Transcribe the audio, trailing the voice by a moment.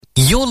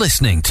You're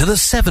listening to the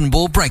 7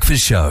 Ball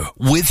Breakfast Show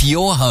with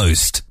your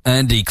host,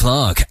 Andy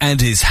Clark,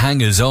 and his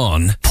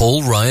hangers-on,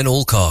 Paul Ryan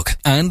Alcock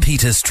and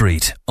Peter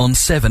Street on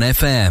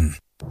 7FM.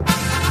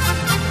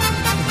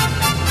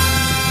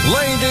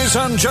 Ladies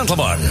and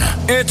gentlemen,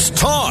 it's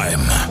time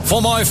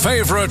for my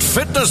favourite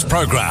fitness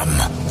programme,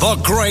 The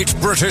Great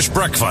British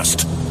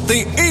Breakfast.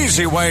 The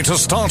easy way to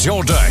start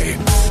your day.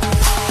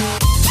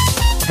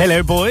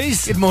 Hello,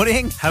 boys. Good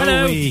morning. How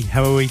are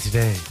we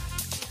today?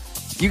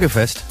 You go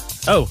first.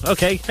 Oh,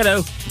 okay.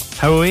 Hello.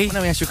 How are we?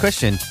 Let me ask you a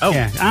question. Oh,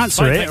 yeah.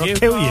 Answer fine, it thank or you.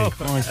 kill you.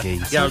 Oh,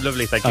 Yeah,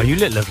 lovely, thank you. Oh, you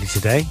look lovely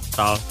today.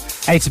 Oh.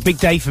 Hey, it's a big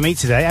day for me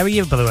today. How are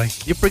you, by the way?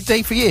 Your big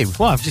day for you.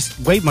 Well, I've just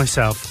weighed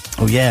myself.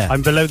 Oh, yeah.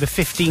 I'm below the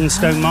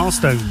 15-stone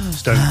milestone.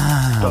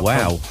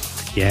 Wow.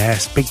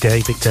 Yes, big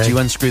day, big day. Did you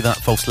unscrew that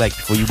false leg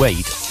before you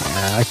weighed?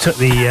 I took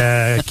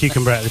the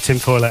cucumber out of the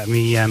tinfoil out of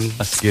me.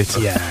 That's good.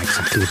 Yeah,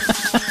 exactly.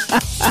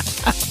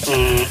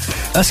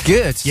 That's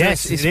good.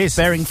 Yes, so it's it is.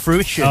 bearing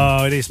fruition.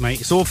 Oh, it is, mate.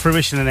 It's all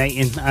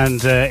fruitionating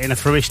and in a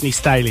fruitiony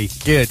styly.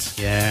 Good.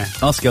 Yeah.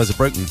 Our girls are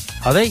broken.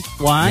 Are they?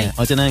 Why? Yeah,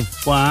 I don't know.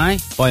 Why?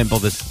 I ain't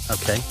bothered.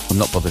 Okay. I'm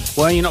not bothered.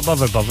 Why are you not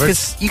bothered?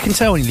 Because you can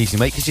tell when you're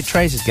losing weight because your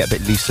trousers get a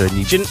bit looser and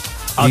you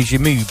use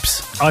your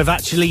moobs. I've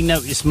actually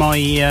noticed my,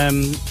 I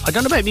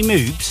don't know about my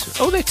moobs.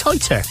 Oh, they're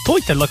tighter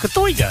like a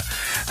tiger.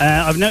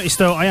 I've noticed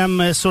though I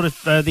am sort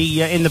of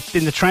in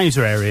the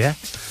trouser area.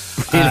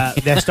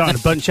 They're starting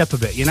to bunch up a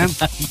bit, you know.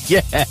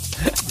 Yeah.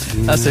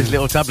 That's those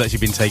little tablets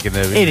you've been taking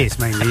there. It is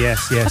mainly,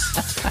 yes.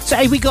 So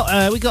hey, we got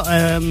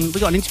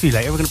an interview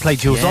later. We're going to play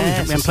Jules on. We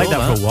haven't played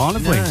that for a while,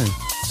 have we?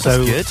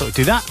 So good. Thought we'd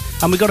do that,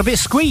 and we got a bit of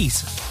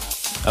Squeeze.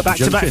 Back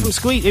to back from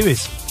Squeeze. Who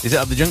is? Is it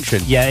up the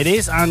junction? Yeah, it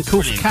is. And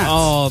Cool for Cats.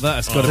 Oh,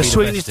 that's got to be the the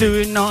swing best is thing.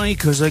 doing night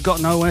because they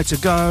got nowhere to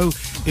go.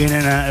 In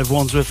and out of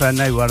Wandsworth and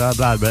they blah blah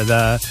blah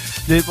blah.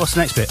 What's the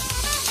next bit?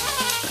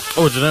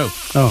 Oh, I don't know.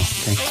 Oh,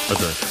 okay. I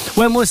don't know.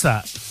 When was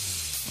that?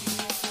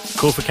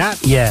 Cool for Cat?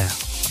 Yeah,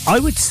 I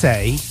would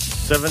say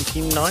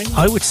 79?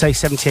 I would say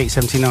 78,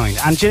 79.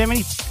 And do you know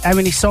how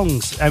many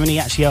songs, how many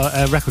actually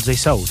records they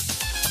sold?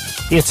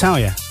 He'll tell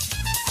you.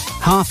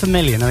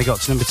 500,000 and they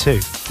got to number 2.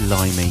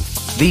 Blimey.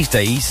 These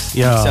days,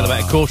 Yeah. you sell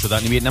about a quarter of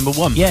that and you'll be at number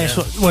 1. Yeah,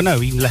 well,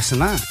 no, even less than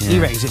that. Yeah. He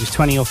reckons it was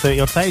 20 or 30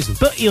 odd thousand.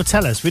 But he'll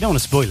tell us. We don't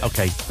want to spoil it.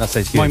 Okay, that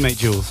sounds good. My mate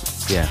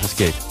Jules. Yeah, that's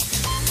good.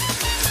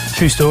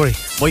 True story.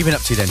 What have you been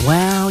up to then?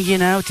 Well, you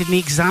know, did me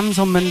exams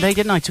on Monday,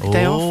 didn't I? Took a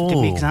day off, did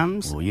me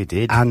exams. Oh, you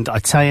did. And I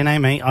tell you now,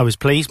 mate, I was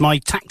pleased. My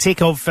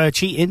tactic of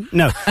cheating,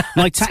 no,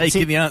 my tactic...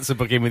 Taking the answer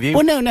book in with you?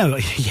 Well, no,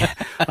 yeah.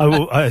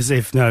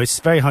 It's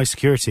very high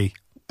security.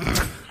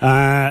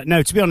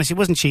 No, to be honest, it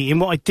wasn't cheating.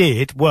 What I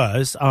did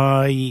was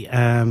I've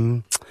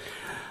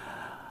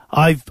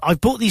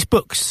bought these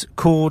books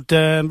called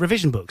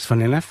revision books,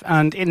 funnily enough,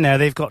 and in there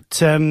they've got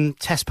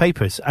test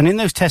papers, and in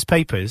those test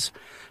papers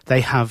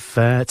they have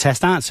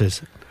test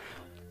answers,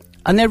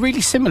 and they're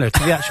really similar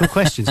to the actual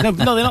questions. No,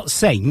 they're not the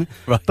same,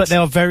 Right. but they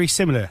are very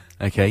similar.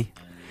 Okay.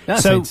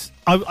 So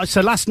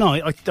last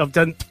night I'm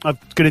going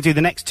to do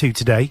the next 2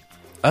 today.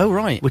 Oh,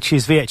 right. Which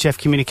is VHF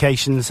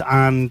Communications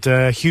and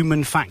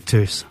Human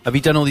Factors. Have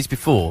you done all these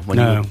before?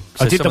 No.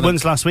 I did the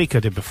ones last week I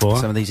did before.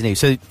 Some of these are new.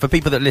 So, for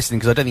people that are listening,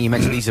 because I don't think you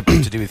mentioned these are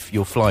to do with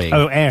your flying.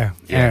 Oh, air,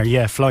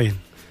 flying.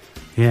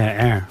 Yeah,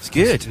 air. It's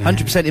good.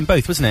 100% in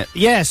both, wasn't it?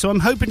 Yeah, so I'm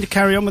hoping to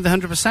carry on with the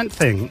 100%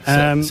 thing.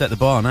 Set the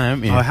bar now,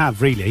 haven't you? I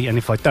have, really, and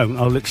if I don't,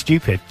 I'll look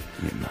stupid.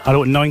 I don't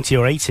want 90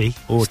 or 80,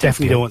 or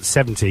definitely good. don't want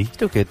 70.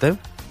 Still good, though.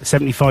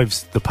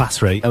 75's the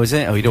pass rate. Oh, is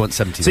it? Oh, you don't want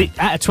 70 See,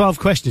 then. out of 12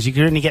 questions, you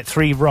can only get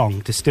 3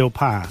 wrong to still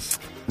pass.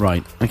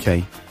 Right,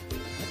 okay.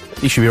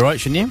 You should be right,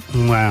 shouldn't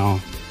you? Wow.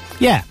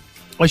 Yeah,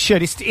 I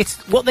should. It's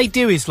what they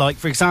do is, like,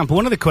 for example,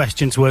 one of the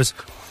questions was,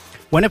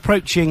 when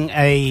approaching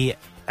a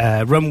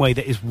runway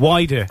that is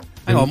wider...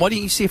 Hang on, why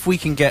don't you see if we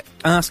can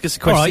ask us a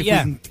question, All right, if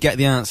yeah. we can get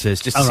the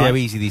answers, just to All see right. how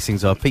easy these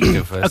things are. Pete,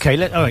 go first.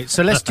 Okay, all right.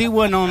 So let's do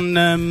one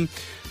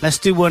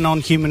on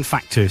human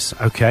factors.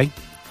 Okay.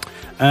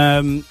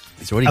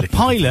 It's already A looking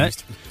pilot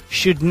confused.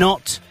 should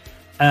not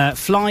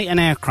fly an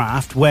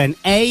aircraft when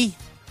A,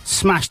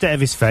 smashed out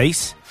of his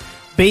face,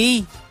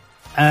 B,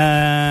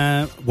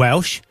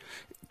 Welsh,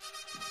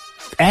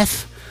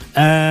 F,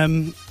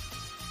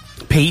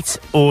 Pete,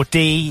 or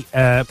D,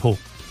 Paul.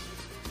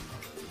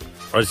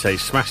 I'd say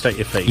smashed out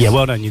your face. Yeah,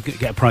 well done. You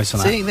get a price on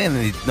that. See, then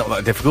it's not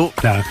that difficult.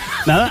 No,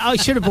 I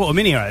should have brought him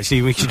in here.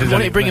 Actually, we should have Why done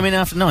don't it. you bring him in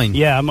after 9?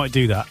 Yeah, I might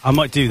do that.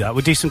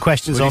 We'll do some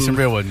questions We'll on do some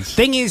real ones.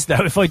 Thing is,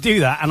 though, if I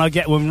do that and I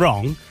get one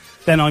wrong,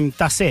 then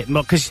that's it.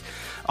 Because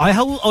I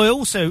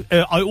also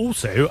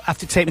have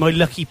to take my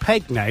lucky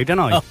peg now, don't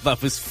I? Oh,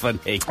 that was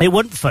funny. It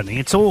wasn't funny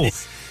at all.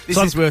 This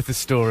is worth a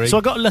story. So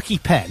I got a lucky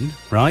pen,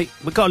 right?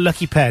 We got a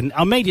lucky pen.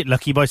 I made it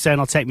lucky by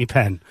saying I'll take my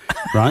pen,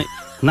 right?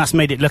 And that's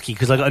made it lucky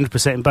because I got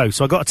 100% in both.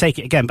 So I got to take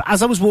it again. But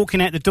as I was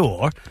walking out the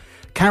door,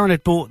 Karen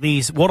had bought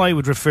these, what I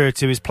would refer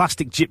to as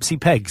plastic gypsy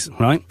pegs,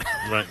 right?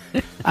 Right.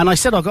 And I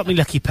said, I got my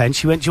lucky pen.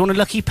 She went, do you want a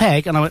lucky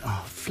peg? And I went,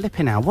 oh,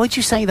 flipping hell, why'd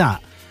you say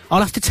that?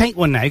 I'll have to take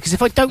one now, because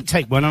if I don't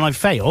take one and I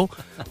fail,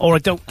 or I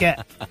don't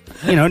get,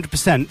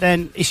 100%,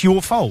 then it's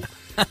your fault.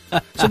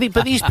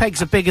 But these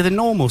pegs are bigger than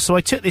normal. So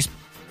I took this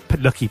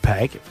lucky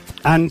peg,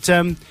 and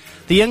the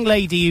young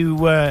lady who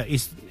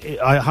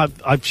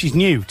she's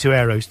new to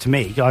Aeros to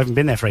me. I haven't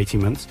been there for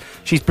 18 months.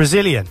 She's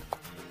Brazilian,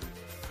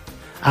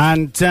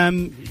 and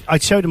I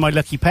showed her my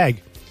lucky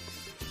peg.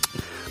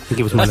 I think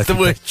it was my That's lucky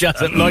the worst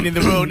jazz up line in the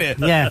world,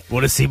 isn't it? Yeah.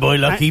 Want to see my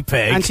lucky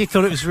peg? And she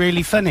thought it was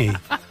really funny.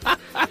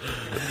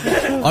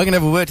 I'm going to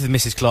have a word with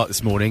Mrs. Clark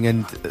this morning,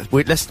 and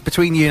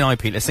between you and I,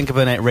 Pete, let's think of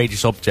an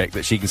outrageous object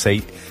that she can say,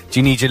 do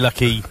you need your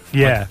lucky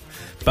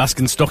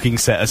Baskin stocking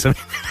set or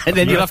something? And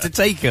then you'll have to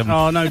take them.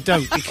 Oh, no,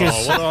 don't,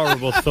 because... Oh, what a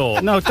horrible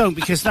thought. No, don't,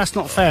 because that's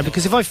not fair,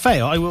 because if I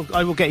fail, I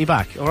will get you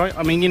back, all right?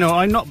 I mean,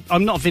 I'm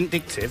not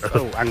vindictive.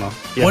 Oh, hang on.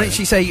 Yeah. Why don't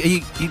she say,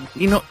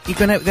 you're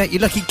going out there,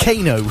 your lucky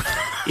Kano?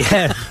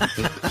 Yeah.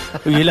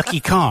 Or your lucky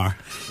car.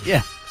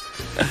 Yeah.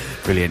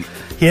 Brilliant.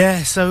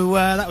 Yeah, so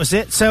that was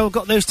it. So I've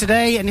got those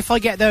today, and if I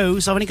get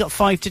those, I've only got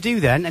 5 to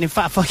do then. And in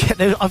fact, if I get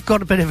those, I've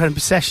got a bit of an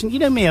obsession. You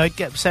know me, I'd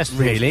get obsessed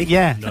with Really? it.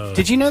 Yeah. No.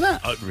 Did you know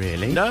that?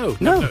 Really? No.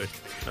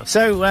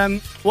 So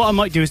what I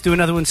might do is do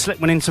another one, slip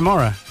one in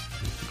tomorrow.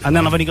 And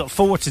then I've only got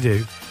 4 to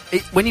do.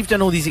 When you've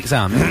done all these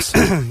exams,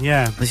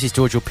 Yeah. this is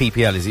towards your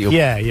PPL, is it?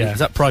 Yeah. Is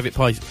that private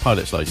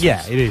pilot's license?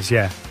 Yeah, it is,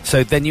 yeah.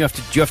 So then you have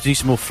to do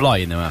some more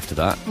flying though after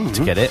that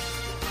to get it.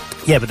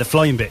 Yeah, but the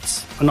flying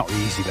bits are not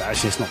really easy, but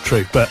actually it's not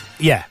true. But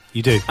yeah,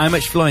 you do. How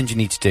much flying do you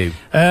need to do?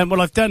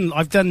 Well, I've done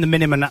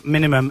the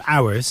minimum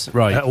hours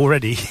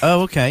already.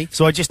 Oh, okay.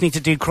 So I just need to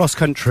do cross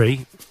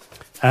country.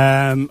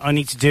 I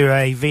need to do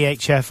a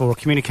VHF or a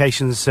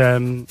communications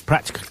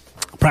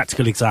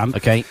practical exam.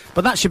 Okay.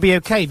 But that should be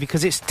okay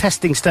because it's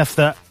testing stuff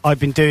that I've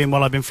been doing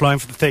while I've been flying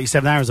for the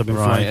 37 hours I've been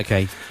flying. Right,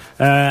 okay.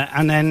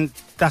 And then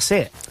that's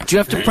it. Do you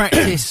have to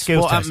practice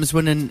Skills what test. happens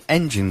when an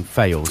engine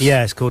fails?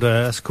 Yeah, it's called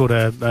a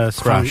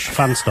Crash.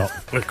 fan stop.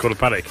 It's called a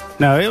panic.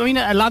 No, I mean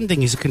a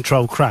landing is a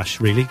controlled crash,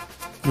 really.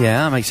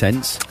 Yeah, that makes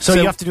sense. So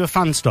you have to do a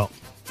fan stop.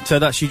 So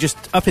that's you just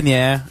up in the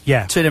air,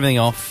 Yeah. turn everything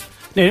off.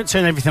 No, you don't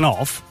turn everything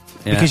off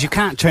Yeah. because you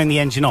can't turn the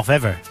engine off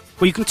ever.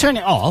 Well, you can turn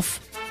it off,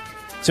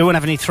 so it won't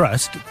have any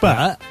thrust,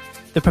 but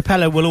the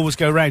propeller will always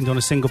go round on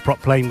a single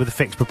prop plane with a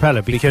fixed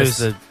propeller because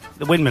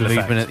the windmill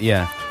effect. movement,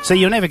 yeah. So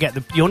you'll never get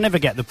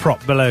the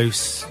prop below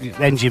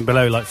engine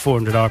below like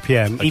 400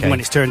 RPM, Okay. even when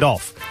it's turned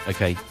off.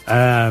 Okay.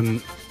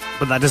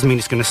 But that doesn't mean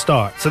it's going to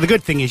start. So the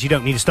good thing is you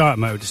don't need a start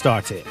motor to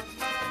start it,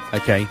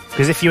 Okay.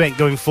 because if you ain't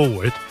going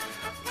forward,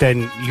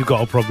 then you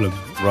got a problem.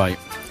 Right.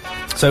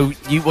 So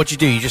what you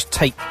do? You just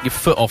take your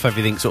foot off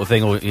everything, sort of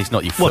thing, or it's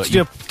not your foot.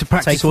 What to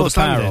practice take all the forced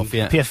power landing? off,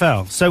 yeah.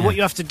 PFL. So what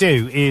you have to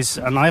do is,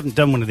 and I haven't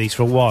done one of these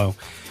for a while,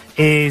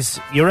 is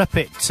you're up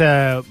at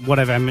 1,000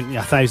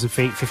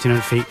 feet,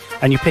 1,500 feet,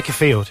 and you pick a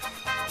field,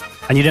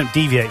 and you don't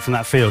deviate from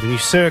that field, and you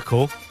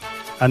circle,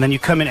 and then you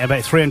come in at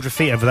about 300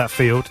 feet over that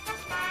field,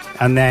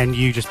 and then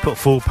you just put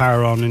full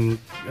power on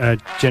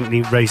and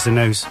gently raise the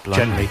nose,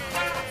 gently.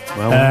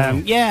 Well,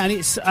 Yeah, and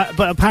it's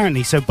but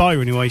apparently, so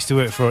Byron, who I used to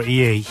work for at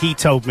EE, he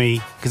told me,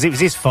 because it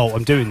was his fault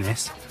I'm doing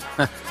this,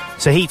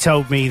 so he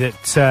told me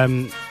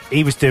that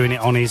he was doing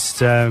it on his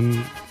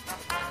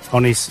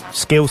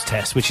skills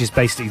test, which is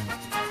basically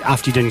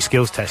after you've done your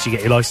skills test, you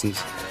get your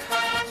licence.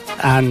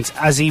 And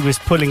as he was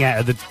pulling out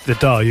of the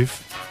dive,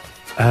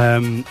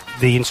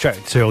 the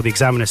instructor or the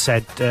examiner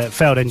said,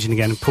 failed engine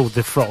again, and pulled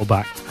the throttle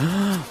back.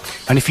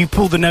 And if you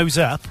pull the nose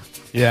up,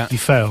 yeah. you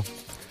fail.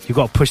 You've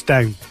got to push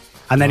down.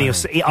 And then he'll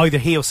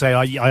say,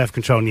 I have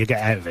control and you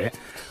get out of it,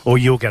 or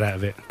you'll get out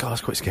of it. God,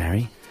 that's quite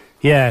scary.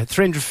 Yeah,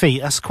 300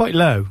 feet, that's quite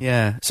low.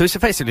 Yeah. So it's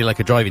effectively like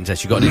a driving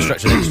test. You've got an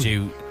instructor next to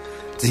you.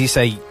 Does he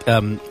say, do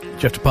you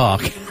have to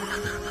park? Do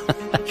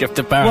you have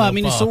to park? Well, I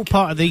mean, it's all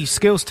part of the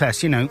skills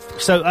test, you know.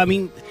 So, I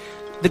mean,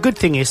 the good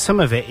thing is some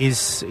of it is...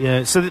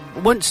 so that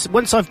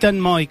once I've done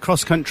my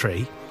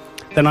cross-country,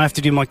 then I have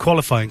to do my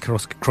qualifying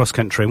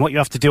cross-country. And what you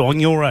have to do on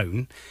your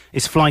own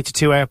is fly to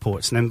 2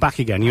 airports and then back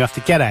again. You have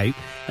to get out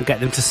and get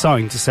them to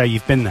sign to say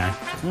you've been there.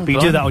 But you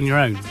do that on your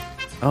own.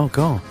 Oh,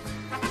 God.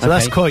 So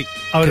that's quite,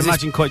 I would 'Cause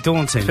imagine, quite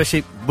daunting.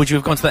 Especially, would you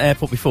have gone to that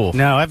airport before?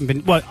 No, I haven't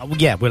been... Well,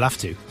 yeah, we'll have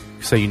to.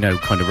 So you know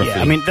kind of roughly.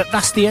 Yeah, I mean,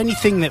 that's the only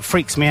thing that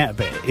freaks me out a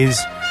bit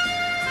is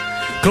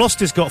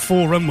Gloucester's got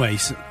 4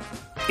 runways.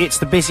 It's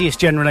the busiest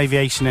general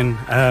aviation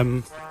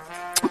and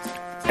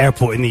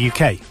airport in the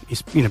UK.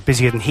 It's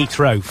busier than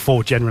Heathrow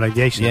for general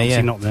aviation. Yeah,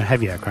 Obviously yeah. not the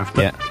heavy aircraft.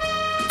 But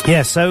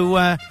Yeah.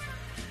 so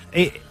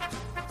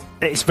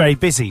it's very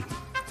busy.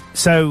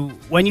 So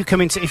when you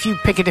come into, if you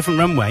pick a different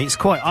runway, it's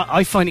quite.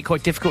 I find it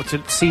quite difficult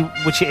to see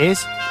which it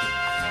is.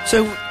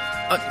 So,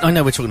 I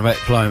know we're talking about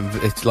flying.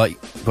 It's like,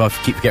 well, I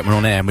keep forgetting we're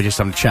on air and we're just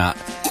having a chat.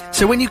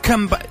 So when you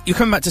come back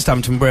to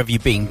Stampton, wherever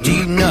you've been, do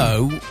you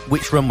know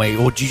which runway,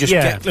 or do you just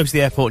get close to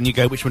the airport and you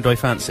go, which one do I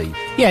fancy?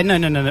 Yeah,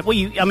 no. Well,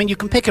 you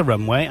can pick a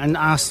runway and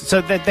ask.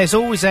 So there's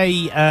always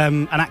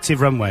an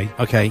active runway.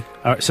 Okay.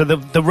 All right, so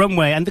the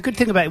runway, and the good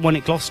thing about one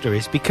at Gloucester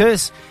is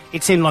because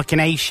it's in like an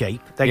A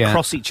shape, they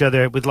cross each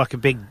other with like a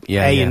big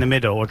A in the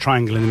middle or a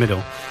triangle in the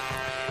middle.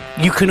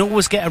 You can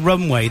always get a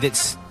runway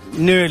that's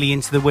nearly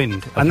into the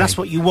wind, and that's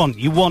what you want.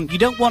 You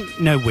don't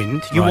want no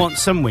wind. You want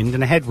some wind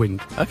and a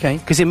headwind. Okay.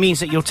 Because it means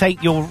that your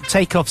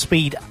takeoff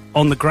speed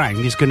on the ground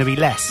is going to be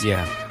less.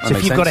 Yeah. So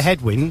if you've got a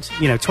headwind,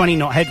 20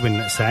 knot headwind,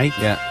 let's say,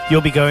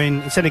 you'll be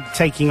going, instead of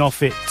taking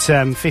off at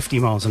 50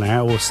 miles an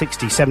hour or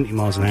 60, 70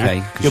 miles an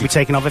hour, you'll be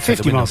taking off at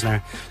 50 miles an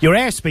hour. Your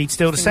airspeed's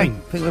still the same.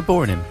 I think we're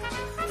boring him.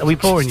 Are we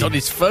boring you? On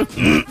his phone.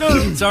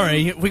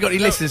 Sorry, we got any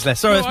listeners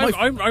left? Sorry,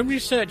 I'm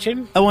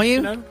researching. Oh, are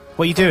you?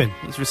 What are you doing?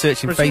 He's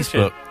researching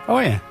Facebook. Oh,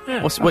 yeah.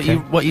 What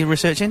are you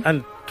researching?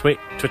 And Twitter.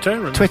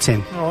 And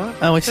Twitting. All right.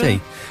 Oh, I see.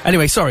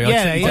 Anyway, sorry, I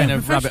took you down a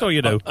rabbit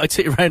hole. I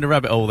took you round a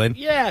rabbit hole then.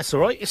 Yeah, it's all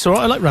right. It's all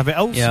right. I like rabbit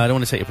holes. Yeah, I don't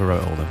want to take you up a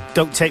rabbit hole then.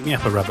 Don't take me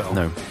up a rabbit hole.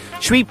 No.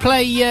 Should we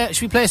play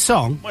a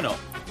song? Why not?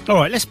 All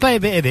right, let's play a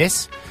bit of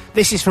this.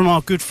 This is from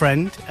our good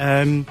friend.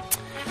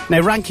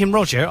 Now, Rankin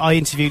Roger, I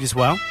interviewed as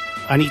well,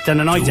 and he's done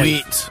an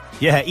ident.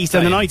 Yeah, he's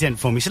done an ident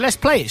for me. So let's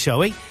play it, shall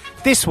we?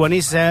 This one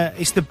is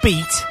it's the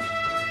beat.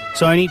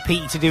 So I need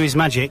Pete to do his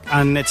magic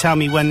and tell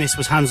me when this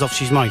was Hands Off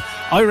She's Mine.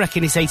 I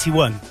reckon it's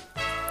 81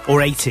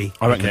 or 80.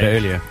 I reckon a bit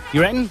earlier.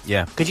 You reckon?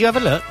 Yeah. Could you have a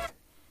look?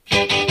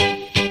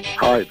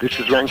 Hi, this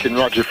is Rankin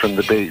Roger from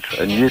The Beat,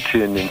 and you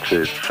tune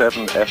into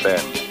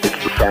 7FM.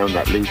 It's the sound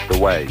that leads the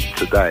way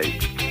today.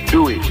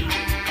 Do it.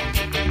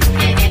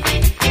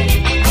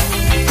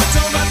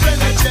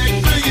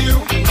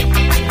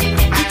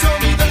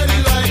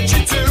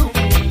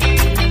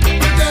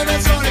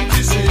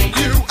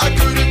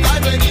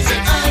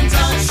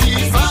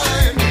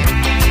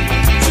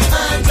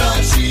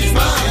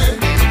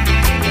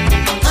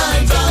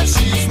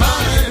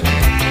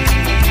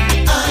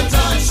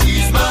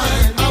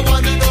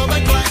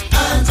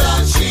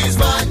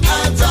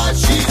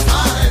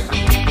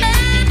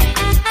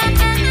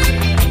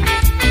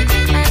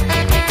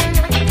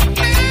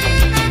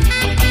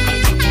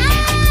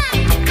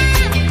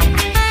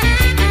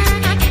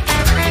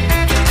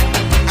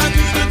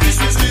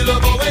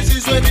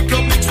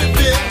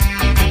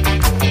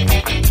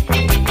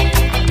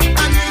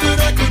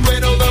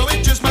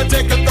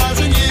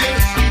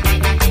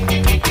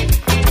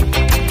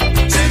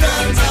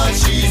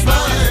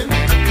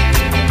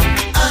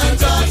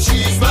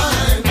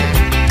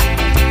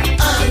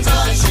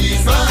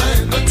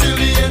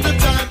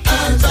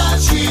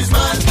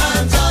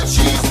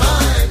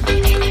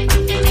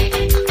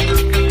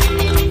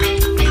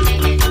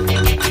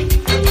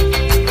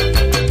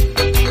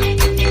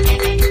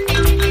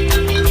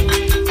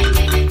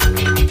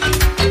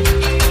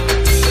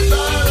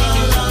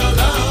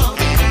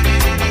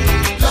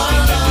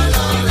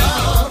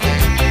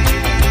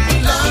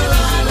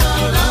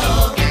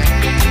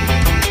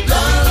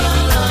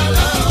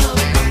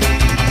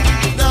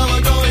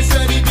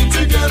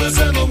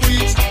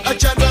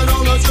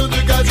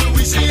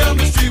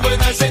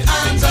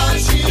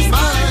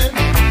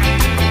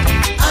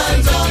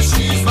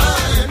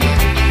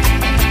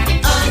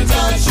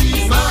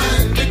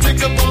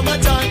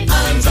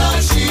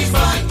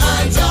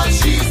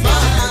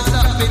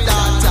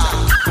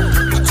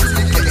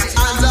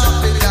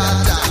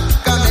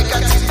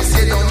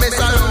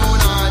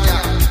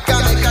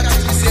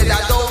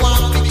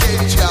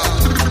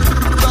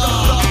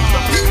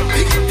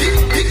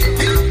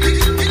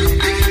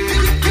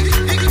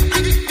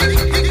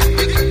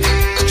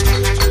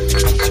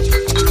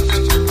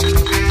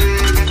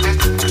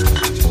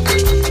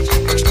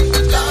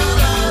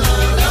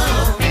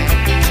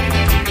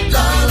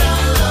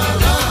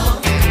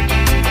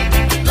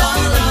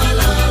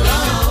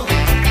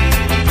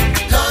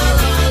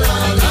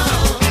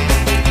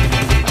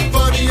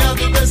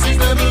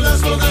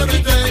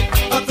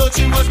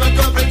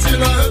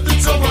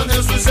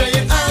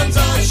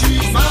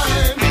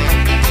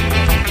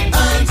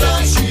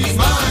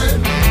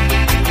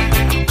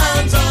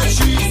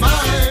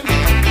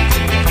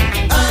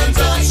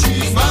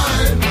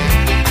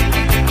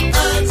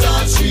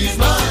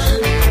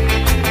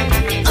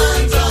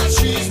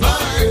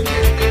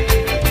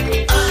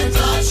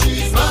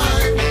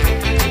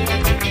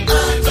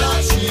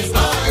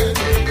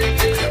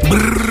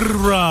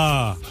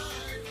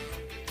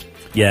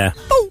 Yeah.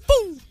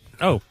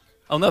 Oh.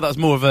 Oh no, that was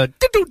more of a.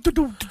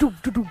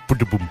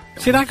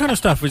 See, that kind of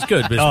stuff was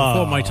good, but it's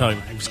before my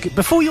time. It was good.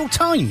 Before your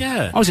time?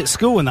 Yeah. I was at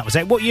school when that was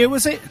it. What year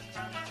was it?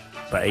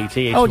 About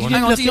 80, Oh, 81. you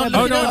didn't look at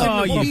what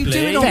are you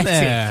doing on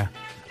there?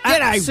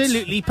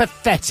 Absolutely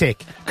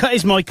pathetic. Cut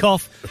his mic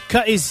off.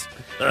 Cut his...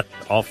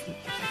 Off.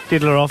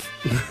 Diddler off.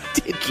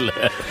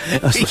 Diddler.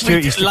 That's what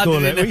Stuart used to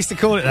call it. We used to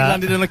call it that.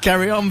 Landed on a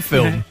Carry-On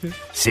film.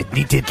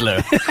 Sidney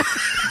Diddler.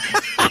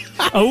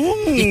 Oh.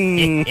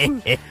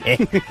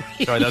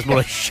 Sorry, that was more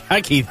like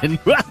Shaggy than...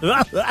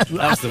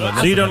 That's the one.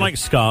 So you don't like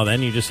Scar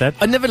then, you just said?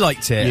 I never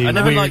liked it. You I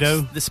never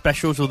weirdo. liked the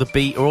specials or the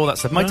beat or all that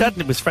stuff. My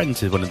dad was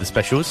friends with one of the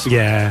specials.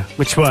 Yeah.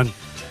 Which one?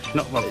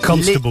 Not well,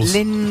 Constables.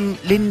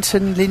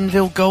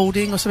 Linville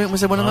Golding or something, was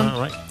there one of them?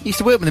 Right. He used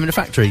to work with them in a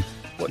factory.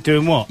 What,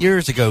 doing what?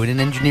 Years ago in an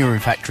engineering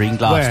factory in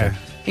Gloucester. Where?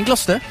 In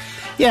Gloucester.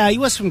 Yeah, he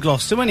was from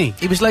Gloucester, wasn't he?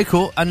 He was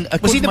local. And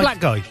Was he the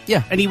black guy?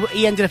 Yeah. And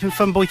he ended up in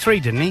Funboy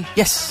 3, didn't he?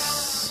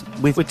 Yes.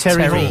 With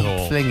Terry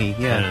Hall. Flingy,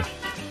 yeah.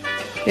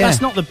 Yeah.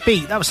 That's not the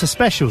beat. That was the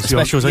specials. The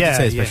specials, I did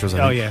say specials, I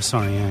Oh think. yeah,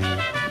 sorry.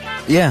 Yeah.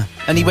 Yeah,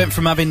 and he went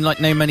from having like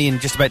no money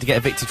and just about to get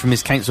evicted from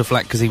his council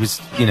flat because he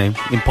was, in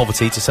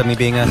poverty, to suddenly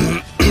being a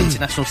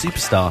international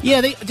superstar.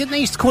 Yeah, didn't they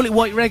used to call it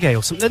white reggae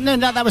or something? No,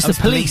 that was the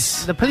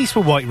police. The police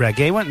were white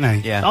reggae, weren't they?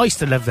 Yeah. I used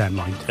to love them,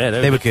 mind. Yeah,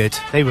 They were good.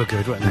 They were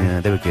good, weren't they? Yeah,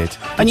 they were good.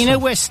 And you know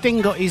where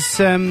Sting got his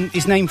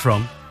name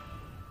from?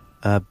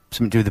 Something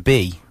to do with the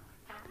B,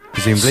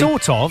 presumably.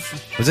 Sort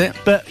of. Was it?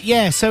 But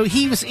yeah, so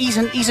he's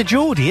a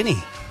Geordie, isn't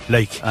he?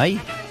 Like.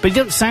 Aye? But he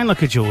doesn't sound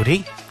like a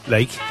Geordie.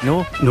 Like.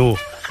 No. No.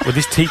 With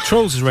his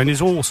trousers around his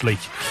horse, like.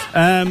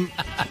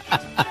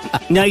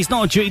 No, he's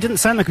not a Geordie. He doesn't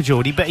sound like a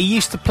Geordie, but he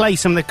used to play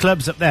some of the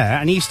clubs up there,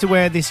 and he used to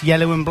wear this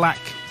yellow and black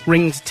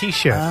ringed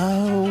T-shirt.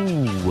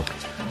 Oh.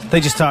 They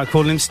just started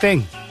calling him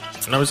Sting.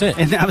 And that was it.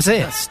 And that was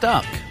it. That's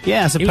stuck.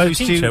 Yeah, as He was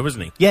opposed a teacher, to...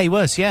 wasn't he? Yeah, he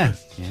was, yeah.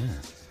 Yeah.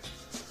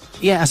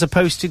 Yeah, as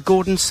opposed to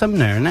Gordon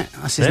Sumner, isn't it?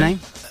 That's his Yeah. name.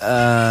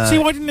 See,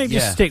 why didn't they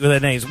just yeah. stick with their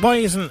names? Why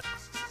isn't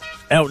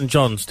Elton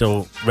John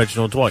still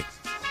Reginald Dwight?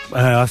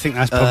 I think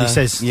that's probably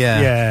says...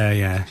 yeah.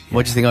 Yeah.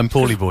 What do you think? I'm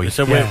Paulie Boy.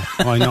 So Yeah,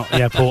 why not?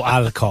 Yeah, Paul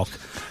Alcock.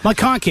 My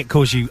car kit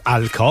calls you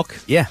Alcock.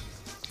 Yeah.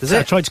 Does So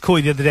I it? tried to call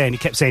you the other day and he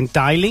kept saying,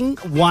 dialing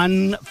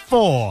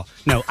 14.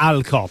 No,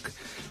 Alcock.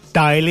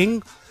 Dialing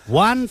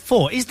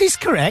 14. Is this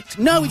correct?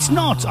 No, it's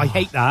not. I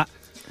hate that.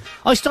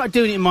 I started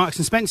doing it in Marks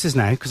and Spencer's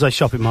now because I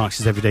shop at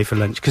Marks' every day for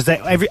lunch. Because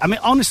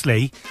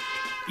honestly,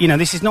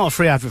 this is not a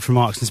free advert for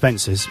Marks and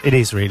Spencer's. It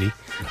is really,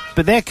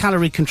 but their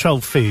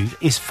calorie-controlled food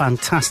is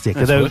fantastic.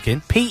 That's Although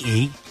working.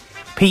 Petey,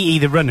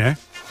 the runner,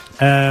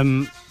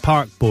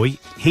 Park Boy,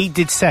 he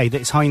did say that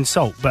it's high in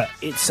salt, but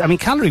it's.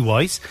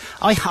 Calorie-wise,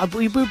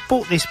 we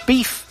bought this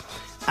beef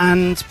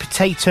and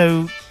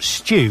potato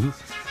stew.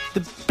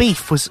 The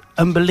beef was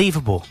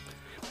unbelievable.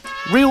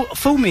 Real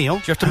full meal.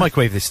 Do you have to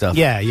microwave this stuff?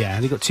 Yeah.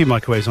 They've got 2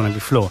 microwaves on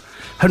every floor.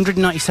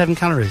 197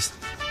 calories.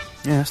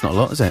 Yeah, that's not a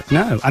lot, is it?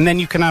 No. And then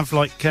you can have,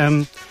 like,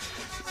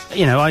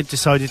 I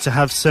decided to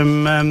have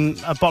some,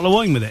 a bottle of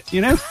wine with it,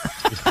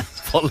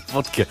 Bottle of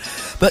vodka.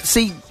 But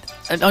see,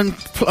 I'm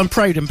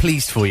proud and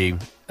pleased for you.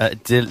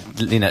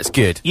 It's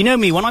good. You know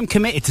me, when I'm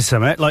committed to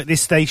something, like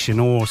this station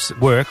or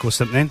work or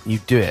something. You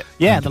do it.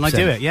 Yeah, 100%. then I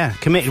do it, yeah.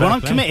 Committed. When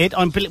I'm committed,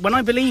 when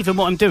I believe in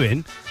what I'm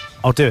doing,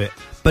 I'll do it.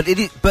 But it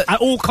is... But At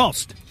all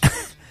cost.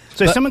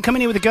 So if someone come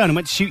in here with a gun and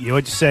went to shoot you,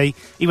 I'd just say,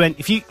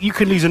 if you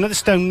could lose another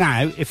stone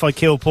now if I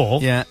kill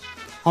Paul. Yeah.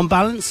 On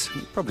balance.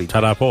 Probably.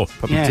 Ta-da, Paul.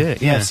 Probably do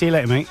it, yeah. See you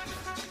later, mate.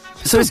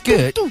 So it's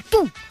good.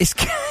 It's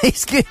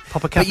good.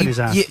 Pop a cap in his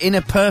ass. In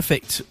a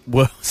perfect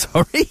world,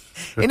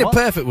 in a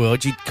perfect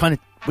world,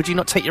 would you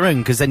not take your own?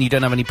 Because then you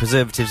don't have any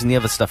preservatives and the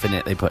other stuff in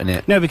it they put in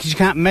it. No, because you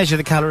can't measure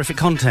the calorific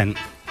content.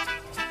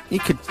 You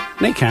could.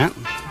 No, you can't.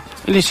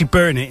 Unless you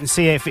burn it and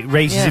see if it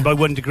raises it by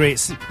 1 degree.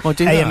 It's Well,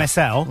 do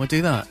AMSL. We'll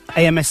do that.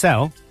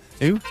 AMSL.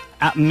 Who?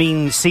 At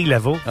mean sea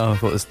level. Oh, I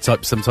thought it was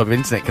some type of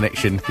internet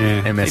connection.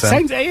 Yeah. MSL. It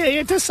sounds,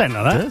 it does sound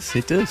like that.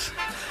 It does.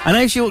 And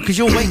because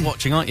you're weight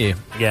watching, aren't you?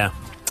 Yeah.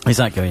 Is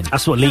that going?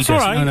 That's what Lee That's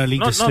does. all right. No, Lee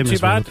does not slim too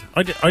as well.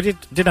 bad. I did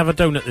have a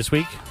donut this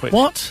week. Which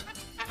What?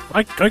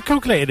 I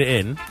calculated it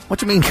in. What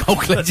do you mean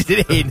calculated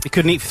it in? He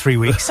couldn't eat for 3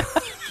 weeks.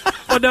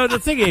 Well, no, the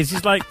thing is,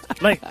 it's like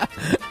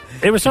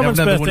it was someone's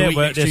another birthday one a at week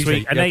work next this Tuesday.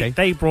 week, and Yeah, okay.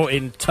 they brought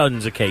in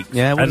tons of cakes.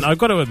 Yeah, what and is- I've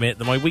got to admit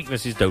that my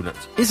weakness is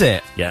donuts. Is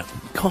it? Yeah.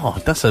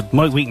 God, that's a...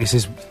 My weakness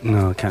is...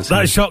 No, I can't say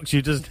That it. shocked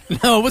you, doesn't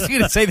it? No, I wasn't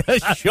going to say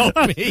that shocked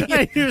me.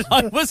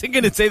 I wasn't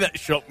going to say that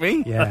shocked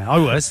me. Yeah, I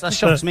was. That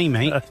shocks me,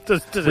 mate.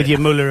 Does With it? your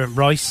Muller and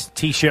Rice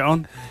T-shirt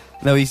on.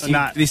 No, he's And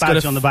that got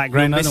badge on the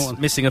background, I don't want-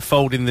 missing a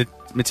fold in the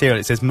material.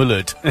 It says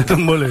Mullard.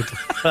 Mullered.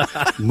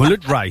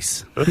 Mullered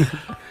rice.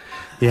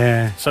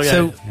 Yeah. So, yeah.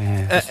 So,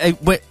 Yeah.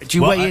 do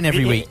you Well, weigh in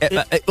every week?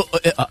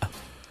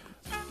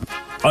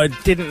 I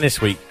didn't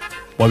this week.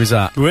 Why was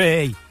that?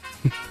 Way.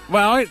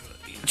 Well,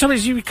 trouble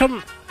is,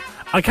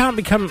 I can't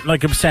become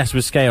like obsessed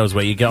with scales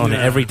where you get on it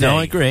every day. No,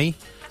 I agree.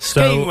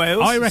 So Scale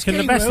whales, I reckon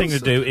the scale best thing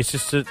whales. to do is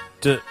just to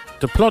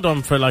plod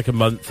on for like a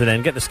month and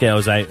then get the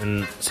scales out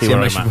and see See how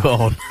where much I'm you at.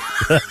 put on.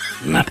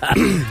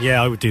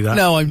 Yeah, I would do that.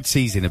 No, I'm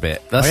teasing a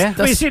bit. That's, Oh, yeah?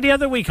 But you see, the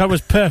other week I was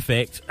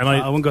perfect and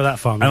I wouldn't go that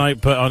far. and I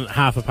put on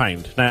half a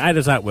pound. Now, how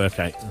does that work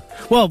out?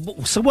 Well,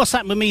 so what's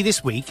happened with me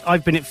this week?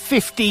 I've been at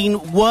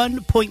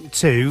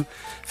 15.1.2,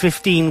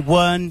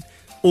 15.1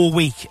 all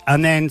week.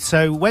 And then,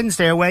 so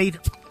Wednesday I weighed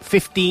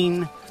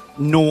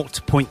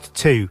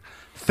 15.0.2.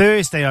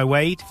 Thursday I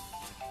weighed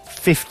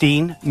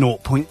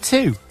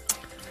 15.0.2.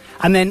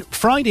 And then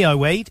Friday I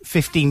weighed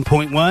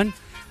 15.1.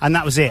 And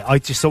that was it. I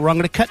just thought, well, I'm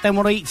going to cut down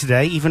what I eat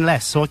today, even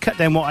less. So I cut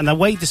down and I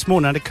weighed this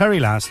morning. I had a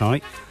curry last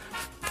night.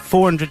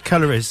 400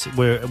 calories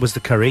was the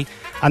curry.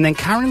 And then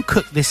Karen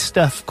cooked this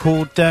stuff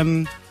called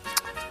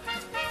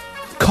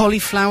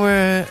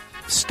cauliflower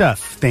stuff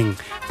thing.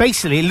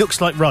 Basically, it looks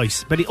like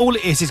rice, but all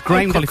it is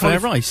ground cauliflower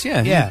rice,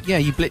 yeah. Yeah.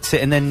 You blitz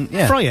it and then,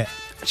 yeah. Fry it.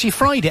 She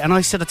fried it, and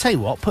I said, I'll tell you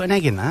what, put an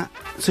egg in that.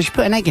 So she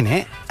put an egg in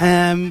it,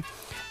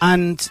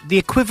 and the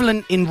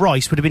equivalent in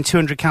rice would have been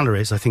 200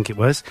 calories, I think it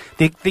was.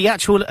 The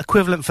actual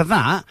equivalent for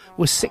that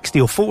was 60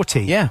 or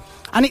 40. Yeah.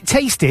 And it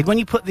tasted, when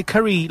you put the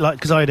curry, like,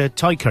 because I had a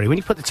Thai curry, when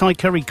you put the Thai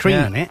curry cream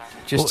in it,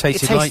 just it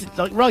tasted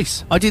like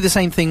rice. I do the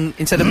same thing.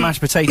 Instead of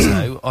mashed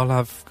potato,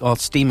 I'll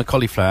steam a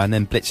cauliflower and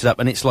then blitz it up,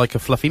 and it's like a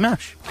fluffy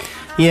mash.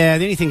 Yeah,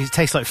 the only thing is it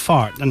tastes like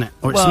fart, doesn't it?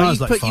 Or it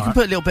smells like fart. You can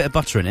put a little bit of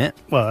butter in it.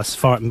 Well, that's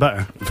fart and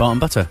butter.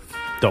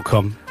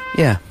 Fartandbutter.com.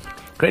 Yeah.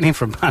 Great name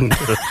for a band.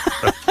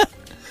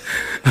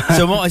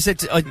 So what I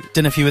said, I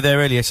don't know if you were there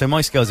earlier, so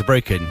my scales are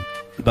broken,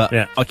 but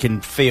I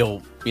can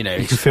feel, You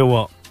can feel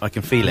what? I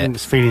can feel it. I'm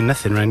just feeling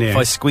nothing right here. If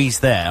I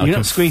squeeze there, I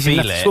can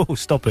feel it. Oh,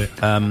 stop it.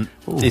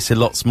 It's a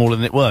lot smaller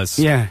than it was.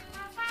 Yeah.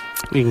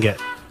 We can get...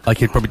 I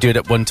could probably do it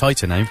at one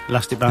tighter now.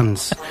 Elastic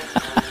bands.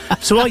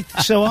 So I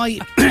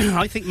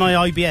think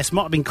my IBS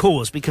might have been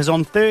caused because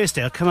on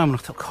Thursday I come home and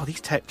I thought, God, these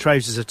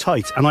trousers are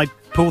tight, and I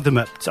pulled them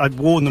up. I'd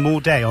worn them all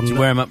day. Do you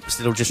wear them up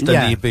still just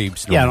under your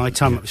boobs? Yeah, and I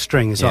tie them up with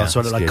string as well,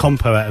 so I look like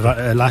Compo out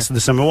of Last of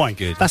the Summer Wine.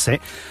 Good. That's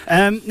it.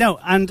 No,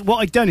 and what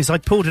I'd done is I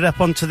pulled it up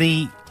onto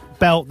the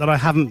belt that I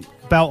haven't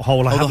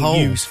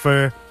used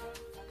for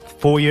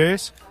 4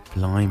 years.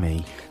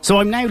 Blimey. So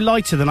I'm now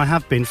lighter than I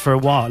have been for a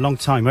long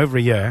time, over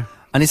a year.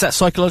 And is that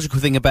psychological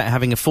thing about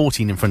having a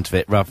 14 in front of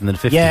it rather than a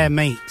 15? Yeah,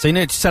 mate. So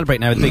to celebrate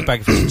now with a big bag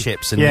of fish and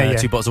chips and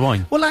 2 bottles of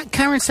wine. Well, like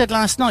Karen said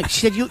last night,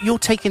 she said, you're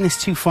taking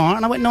this too far.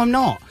 And I went, no, I'm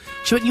not.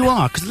 She went, you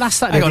are, because last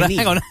Saturday...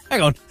 Hang on.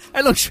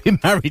 How long has she been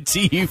married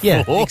to you for?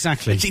 Yeah,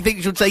 exactly. She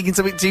thinks you're taking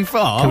something too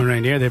far? Coming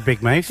around here, they're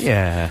big mouth.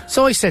 Yeah.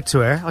 So I said to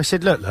her,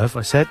 look, love,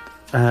 I said...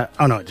 oh,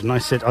 no, I didn't. I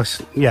said,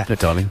 yeah. No,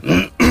 darling.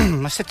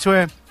 I said to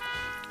her...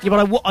 Yeah,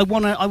 but I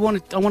want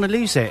to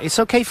lose it. It's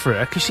okay for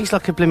her because she's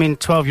like a blooming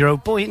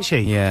 12-year-old boy, isn't she?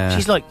 Yeah.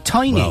 She's like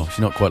tiny. Well, she's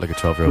not quite like a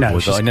 12-year-old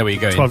boy, but I know where you're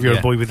going.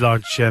 12-year-old boy with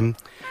large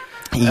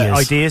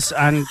ideas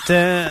and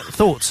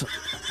thoughts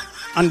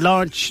and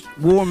large,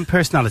 warm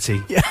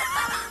personality. Yeah.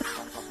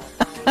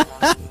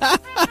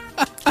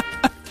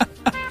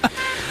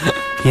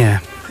 Yeah.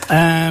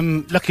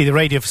 Luckily, the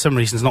radio for some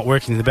reason is not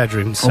working in the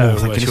bedroom, so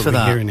she'll be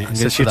hearing it.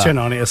 So if you turn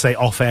on it, it'll say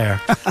off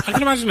air. I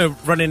can imagine her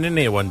running in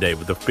here one day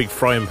with a big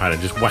frying pan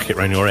and just whack it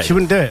round your head. She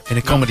wouldn't do it. In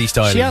a comedy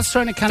style. She has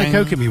thrown a can of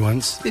Coke at me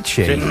once. Did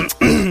she?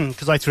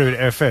 Because I threw it at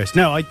her first.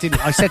 No, I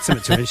didn't. I said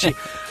something to her, and she...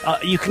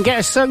 you can get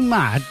her so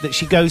mad that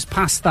she goes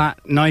past that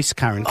nice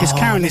Karen, because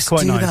Karen is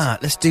quite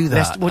nice. Let's do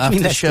that. What do you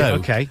mean, let's show?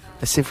 Okay.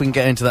 Let's see if we can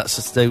get into that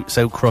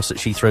so cross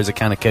that she throws a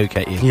can of Coke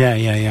at you.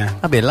 Yeah.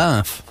 That'd be a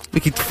laugh. We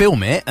could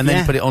film it and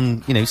then put it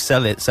on, sell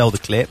the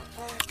clip.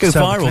 Go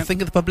viral.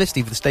 Think of the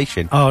publicity for the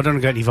station. Oh, I don't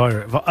want to go any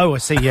viral. Oh, I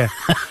see, yeah.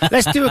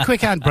 Let's do a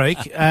quick ad break,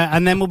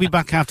 and then we'll be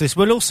back after this.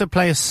 We'll also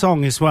play a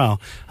song as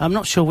well. I'm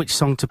not sure which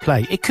song to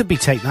play. It could be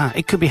Take That.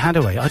 It could be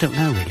Hadaway. I don't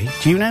know, really.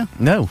 Do you know?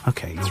 No.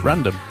 Okay. It's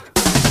random.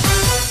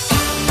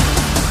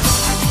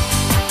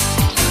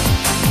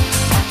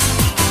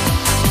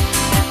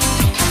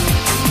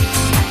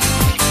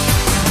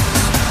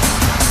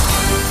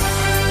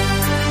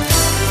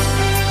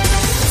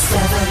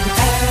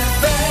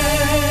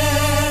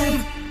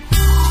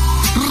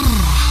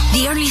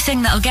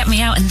 Thing that'll get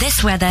me out in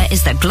this weather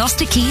is the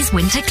Gloucester Keys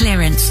winter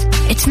clearance.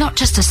 It's not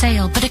just a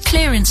sale, but a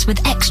clearance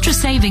with extra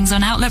savings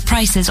on outlet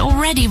prices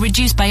already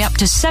reduced by up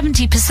to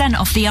 70%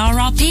 off the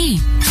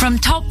RRP. From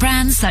top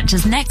brands such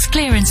as Next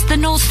Clearance, The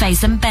North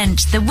Face and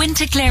Bench, the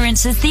winter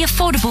clearance is the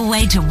affordable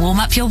way to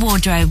warm up your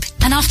wardrobe.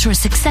 And after a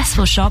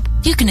successful shop,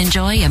 you can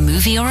enjoy a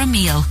movie or a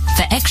meal.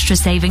 For extra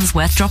savings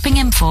worth dropping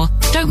in for,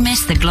 don't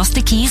miss the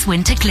Gloucester Keys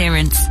winter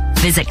clearance.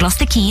 Visit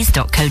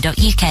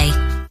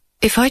gloucesterkeys.co.uk.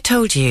 If I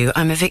told you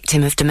I'm a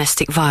victim of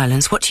domestic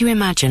violence, what do you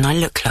imagine I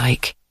look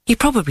like? You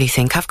probably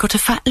think I've got a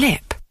fat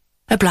lip,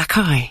 a black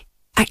eye.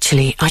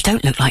 Actually, I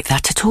don't look like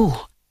that at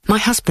all. My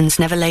husband's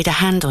never laid a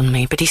hand on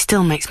me, but he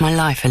still makes my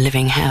life a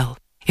living hell.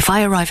 If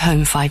I arrive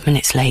home 5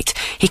 minutes late,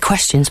 he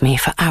questions me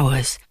for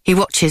hours. He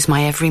watches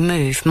my every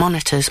move,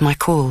 monitors my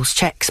calls,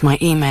 checks my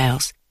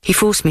emails. He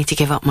forced me to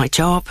give up my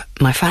job,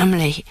 my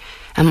family,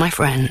 and my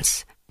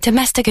friends.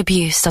 Domestic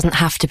abuse doesn't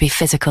have to be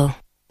physical.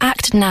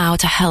 Act now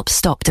to help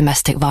stop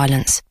domestic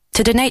violence.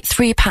 To donate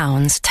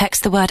 £3,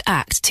 text the word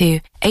ACT to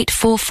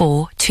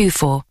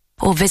 84424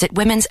 or visit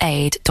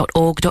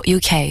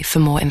womensaid.org.uk for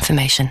more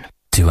information.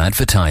 To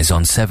advertise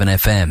on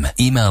 7FM,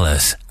 email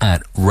us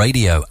at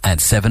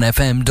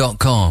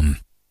radio@7fm.com.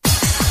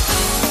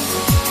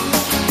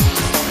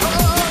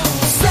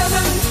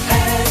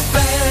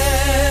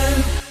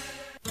 7FM.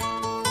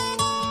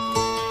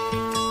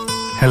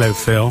 Hello,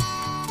 Phil.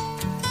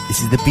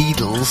 This is the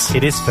Beatles.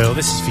 It is, Phil.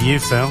 This is for you,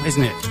 Phil,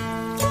 isn't it?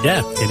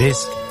 Yeah. It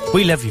is.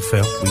 We love you,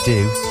 Phil. We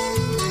do.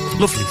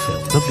 Lovely,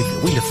 Phil. Lovely,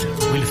 Phil. We love Phil.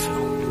 We love Phil.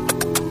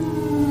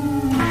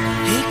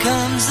 Here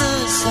comes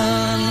the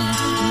sun.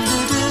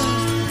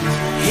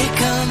 Here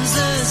comes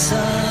the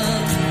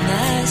sun.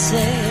 I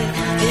say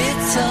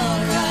it's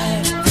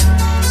alright.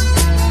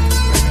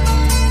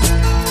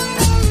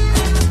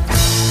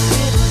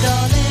 Little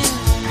darling,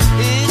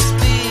 it's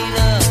been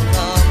a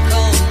long,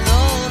 cold,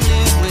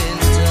 lonely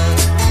winter.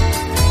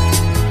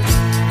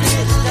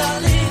 Little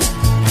darling,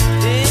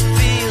 it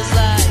feels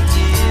like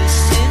years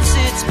since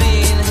it's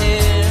been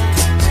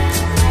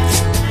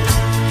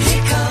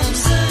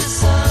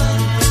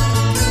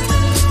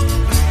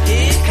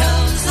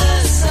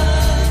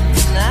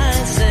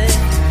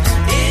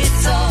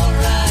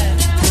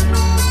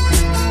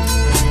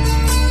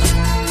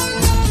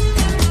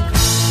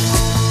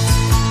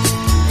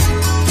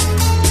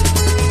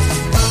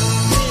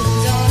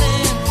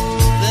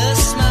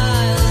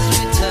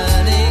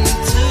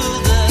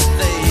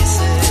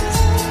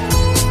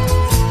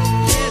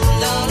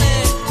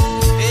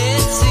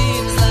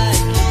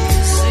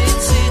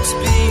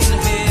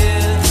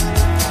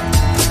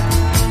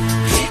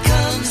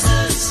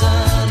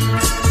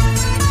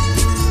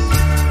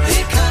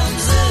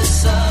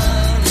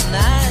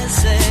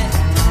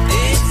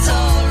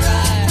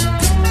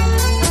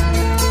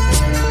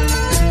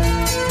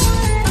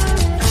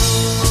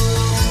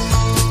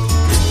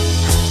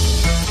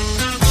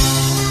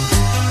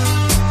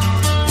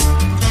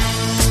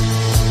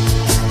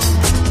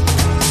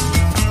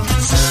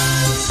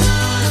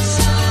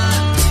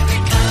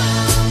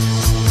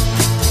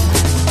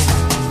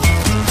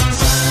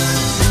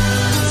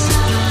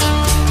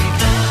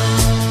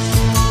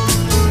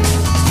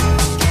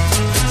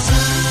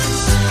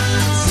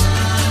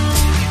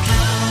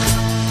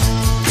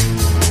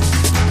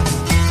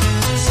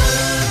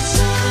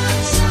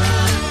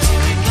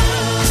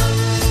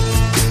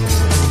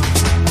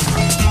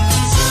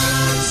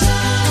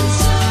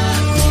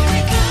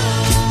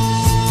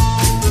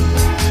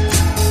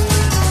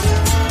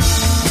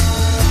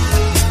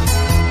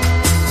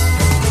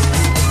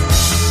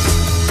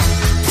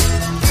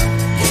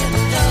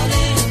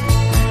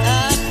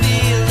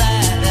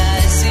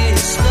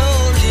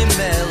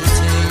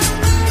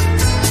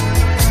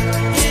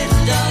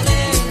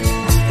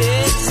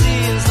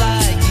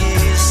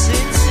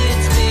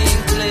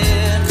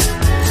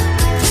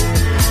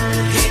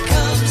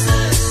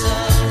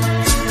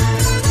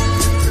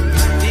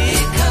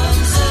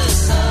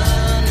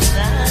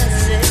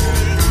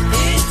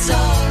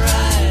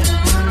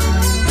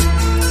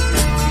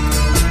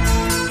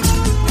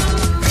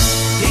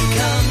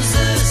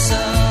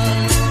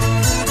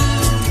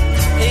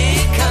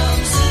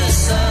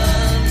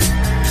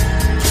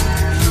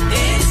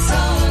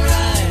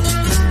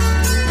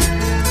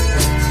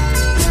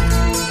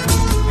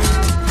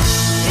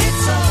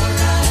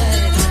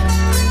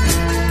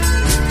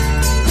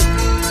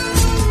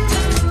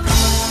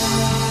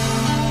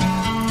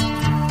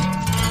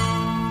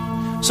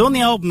So on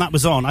the album that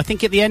was on, I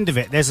think at the end of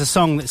it, there's a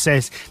song that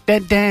says... So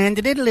when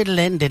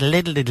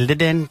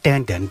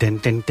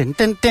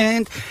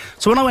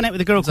I went out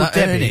with a girl called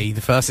Debbie... Ernie,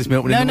 the fastest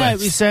milkman in the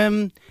West? No,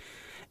 it was...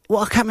 well,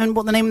 I can't remember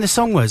what the name of the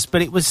song was,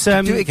 but it was... do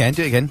it again.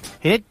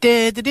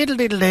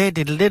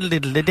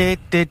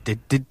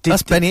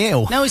 That's Benny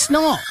Hill. No, it's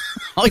not.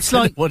 It's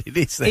like what it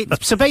is then.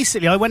 So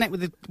basically, I went out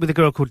with a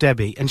girl called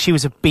Debbie, and she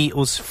was a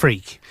Beatles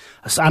freak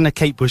and a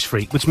Kate Bush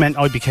freak, which meant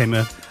I became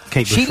a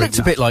Kate Bush freak. She looked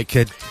a bit like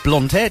a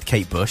blonde-haired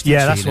Kate Bush.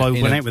 Yeah, that's why I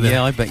went out with her.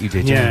 Yeah, I bet you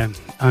did. Yeah.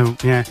 Oh,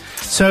 yeah.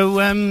 So,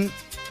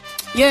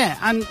 yeah,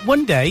 and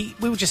one day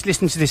we were just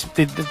listening to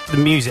the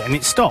music, and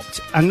it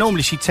stopped. And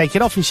normally she'd take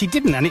it off, and she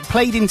didn't. And it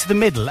played into the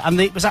middle, and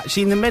it was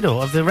actually in the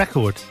middle of the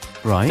record.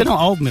 Right. I don't know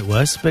what album it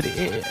was, but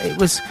it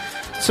was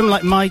something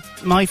like my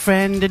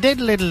friend. Like a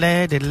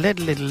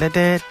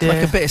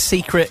bit of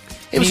secret.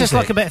 It was just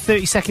like about a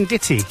 30-second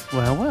ditty.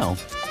 Well.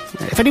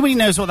 If anybody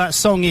knows what that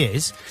song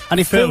is, and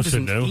if Phil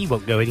doesn't, he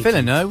won't go anything.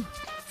 Philano.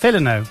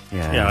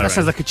 Yeah, that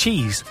sounds like a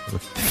cheese.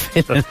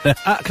 Can I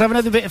have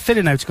another bit of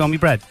Philano to go on my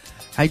bread?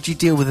 How do you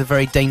deal with a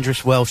very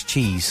dangerous Welsh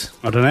cheese?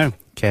 I don't know.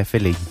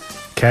 Carefully.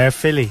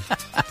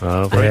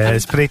 Oh,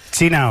 yes,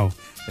 pretty now.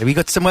 Have we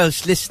got some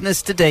Welsh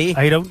listeners today?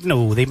 I don't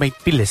know. They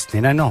might be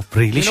listening. I'm not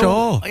really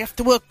sure. I have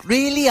to work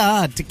really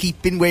hard to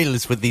keep in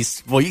Wales with this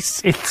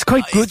voice. It's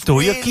quite good, though.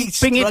 Really You're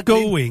keeping it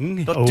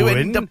going, not Owen. to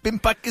end up in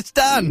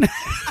Pakistan.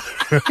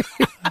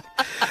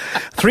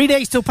 3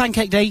 days till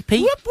Pancake Day,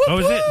 Pete. Oh,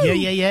 is it?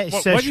 Yeah.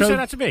 Why did you say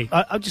that to me?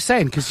 I'm just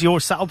saying, because you're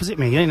sat opposite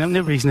me. You know,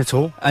 no reason at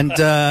all. And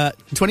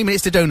 20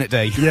 minutes to Donut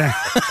Day. Yeah.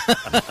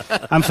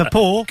 And for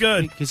Paul,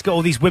 he's got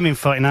all these women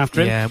fighting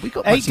after him. Yeah, we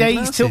got 8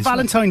 days till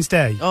Valentine's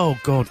Day. Oh,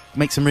 God.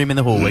 Make some room in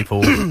the hallway,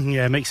 Paul.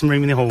 Yeah, make some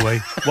room in the hallway.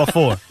 What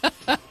for?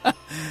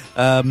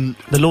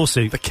 The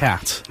lawsuit. The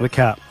cat.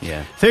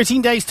 Yeah.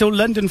 13 days till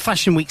London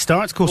Fashion Week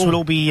starts. Of course, we'll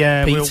all be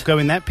we'll all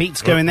going there.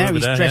 Pete's going there.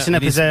 He's dressing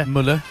up as a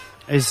Muller.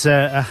 As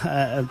a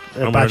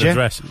badger. Wearing a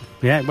dress.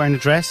 Yeah, wearing a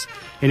dress.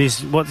 In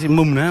his, what's it,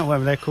 mumna,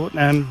 whatever they're called.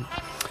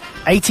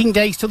 18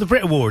 days till the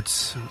Brit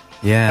Awards.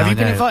 Yeah, Have you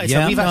been invited?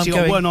 Yeah, so we've actually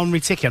got one on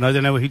ticket, and I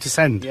don't know who to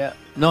send. Yeah.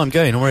 No, I'm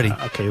going already.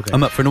 Okay.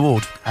 I'm up for an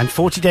award. And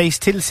 40 days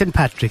till St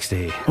Patrick's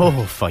Day.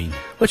 Oh, fine.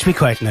 Which would be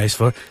quite nice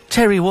for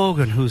Terry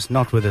Wogan, who's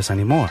not with us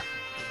anymore.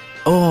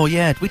 Oh,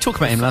 yeah. Did we talk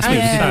about him last week?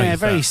 Yeah,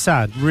 very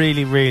sad.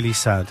 Really, really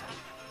sad.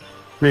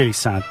 Really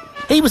sad.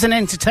 He was an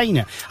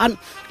entertainer. And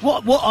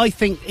what I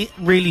think it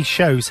really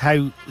shows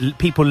how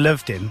people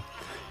loved him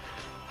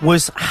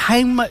was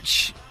how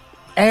much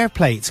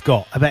airplay it's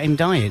got about him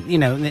dying. You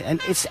know,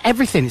 and it's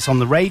everything. It's on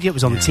the radio, it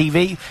was on the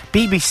TV.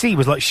 BBC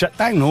was like shut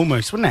down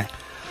almost, wasn't it?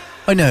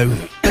 I know.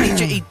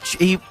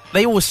 But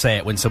they always say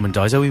it when someone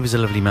dies, oh, he was a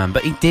lovely man.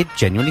 But he did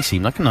genuinely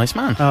seem like a nice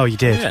man. Oh, you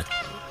did? Yeah.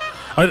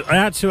 I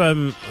had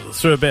to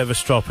throw a bit of a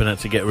strop in it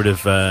to get rid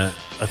of, I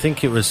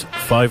think it was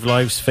Five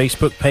Live's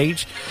Facebook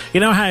page. You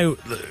know how,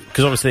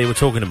 because obviously they were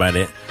talking about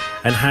it,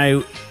 and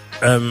how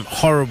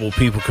horrible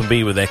people can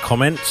be with their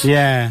comments.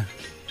 Yeah.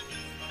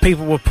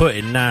 People were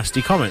putting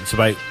nasty comments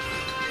about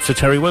Sir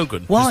Terry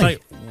Wogan. Why? It's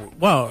like,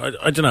 well,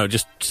 I don't know,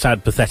 just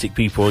sad, pathetic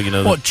people, you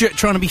know. What,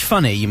 trying to be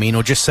funny, you mean,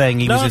 or just saying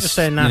he was just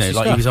saying nasty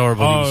like stuff. he was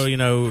horrible? Oh, you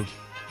know,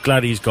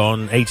 glad he's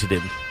gone, hated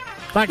him.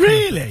 That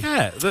really?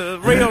 Yeah, the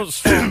real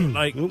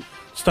like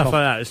stuff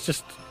like that. It's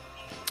just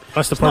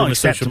that's the problem with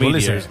social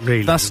media. Is it,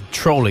 really? That's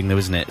trolling, though,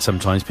 isn't it?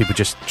 Sometimes people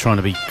just trying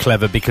to be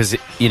clever because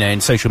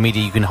in social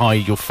media you can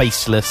hide your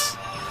faceless.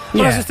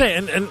 Well, that's the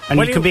thing, and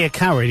you can be a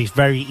coward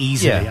very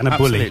easily, and a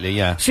bully. Absolutely,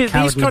 yeah. See,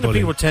 these kind of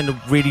people tend to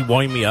really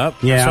wind me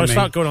up. Yeah, so I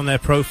start going on their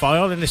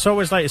profile, and it's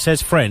always like it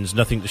says friends,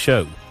 nothing to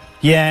show.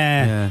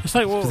 Yeah. It's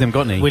like, well, because they haven't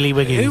got any. Willy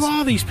Wiggins. Who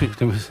are these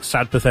people?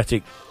 Sad,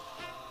 pathetic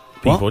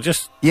people. What?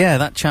 Just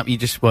that chap you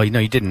just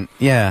you didn't.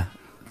 Yeah.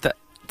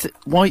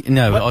 Why?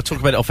 No, I'll talk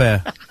about it off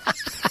air.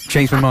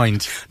 Changed my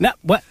mind. No,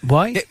 what?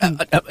 Why?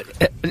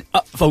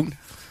 Phone.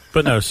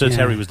 But no, Sir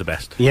Terry was the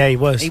best. Yeah, he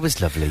was. He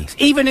was lovely.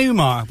 Even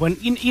Umar, when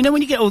you know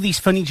when you get all these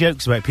funny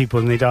jokes about people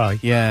and they die.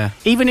 Yeah.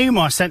 Even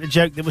Umar sent a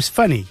joke that was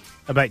funny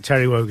about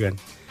Terry Wogan,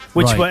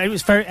 which Right. it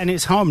was very and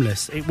it's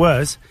harmless. It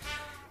was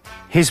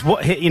his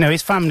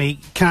family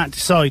can't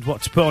decide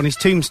what to put on his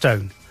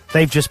tombstone.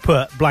 They've just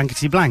put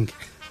blankety blank.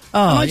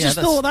 Oh, and I just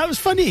thought that was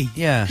funny.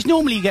 Yeah. Because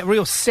normally you get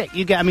real sick.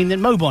 The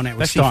mobile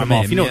networks Especially start from them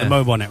off. him, You know what the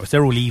mobile networks,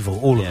 they're all evil,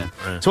 all of them.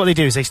 Right. So what they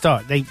do is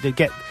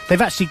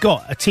they've actually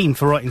got a team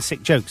for writing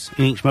sick jokes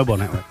in each mobile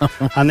network.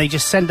 And they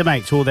just send them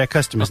out to all their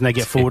customers and they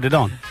get forwarded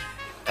on.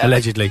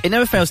 Allegedly. It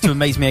never fails to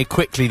amaze me how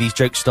quickly these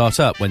jokes start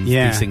up when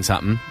these things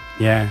happen.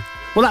 Yeah.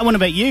 Well, that one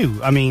about you.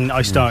 I mean,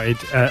 I started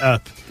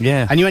up.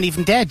 Yeah. And you ain't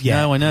even dead yet.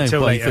 No, I know.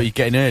 Until Well, you later. thought you'd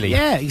get in early.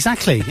 Yeah,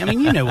 exactly. I mean,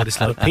 you know what it's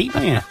like, Pete,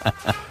 don't you? You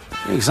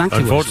know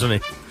exactly. Unfortunately.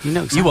 You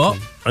know exactly. You what?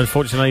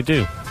 Unfortunately, I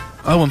do.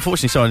 Oh,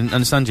 unfortunately, sorry, I didn't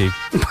understand you.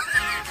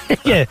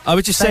 Yeah. I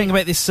was just saying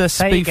about this spoof.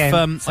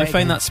 I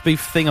found that spoof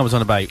thing I was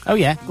on about. Oh,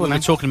 yeah. Go on We were then.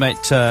 talking about,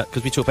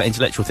 because we talk about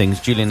intellectual things,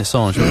 Julian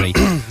Assange, weren't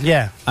we?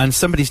 Yeah. And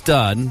somebody's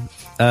done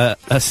a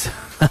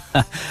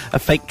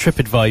fake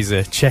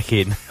TripAdvisor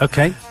check-in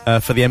Okay.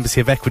 for the Embassy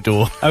of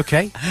Ecuador.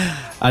 Okay.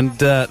 And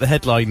the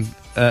headline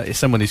It's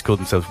someone who's called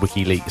themselves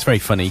WikiLeaks. It's very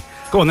funny.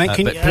 Go on then.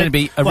 But it'd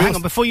be a real hang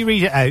on. Before you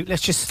read it out,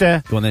 let's just.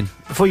 Go on then.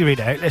 Before you read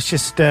it out, let's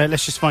just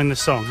find the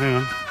song. Hang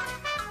on.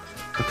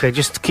 Okay,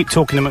 just keep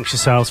talking amongst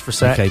yourselves for a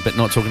sec. Okay, but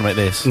not talking about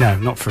this. No,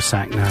 not for a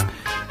sec. No.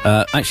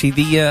 Actually,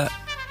 the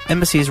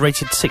embassy is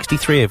rated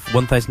 63 of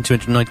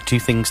 1,292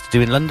 things to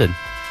do in London,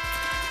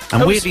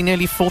 and weirdly,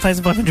 nearly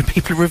 4,500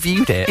 people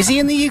reviewed it. Is he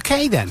in the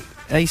UK then?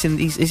 Is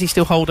he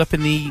still holed up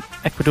in the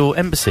Ecuador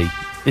embassy?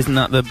 Isn't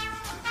that the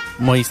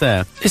why he's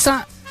there? Is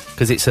that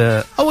because it's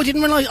a? Oh, I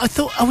didn't realise. I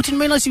didn't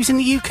realise he was in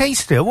the UK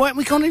still. Why haven't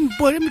we gone in?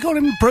 Why haven't we gone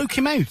in and broke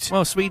him out?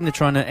 Well, Sweden are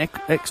trying to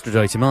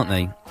extradite him, aren't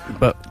they?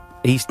 But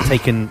he's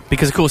taken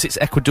because, of course, it's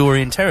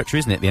Ecuadorian territory,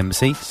 isn't it? The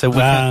embassy.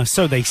 So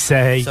so they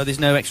say. So there's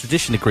no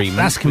extradition agreement.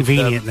 That's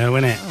convenient, though,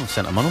 isn't it? Oh,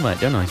 sent them on, mate,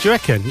 don't I? Do you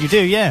reckon? You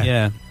do, yeah.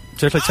 Yeah.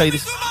 So if I tell you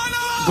this,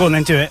 go on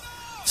then, do it.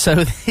 So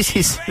this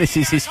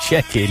is his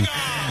check-in.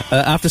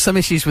 After some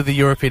issues with the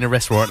European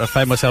arrest warrant, I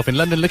found myself in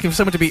London looking for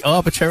someone to be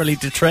arbitrarily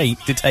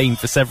detained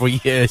for several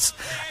years,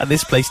 and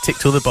this place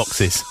ticked all the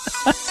boxes.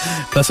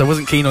 Plus, I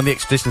wasn't keen on the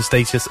extradition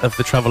status of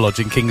the Travelodge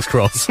in King's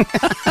Cross.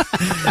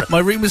 My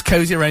room was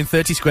cosy, around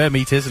 30 square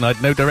metres, and I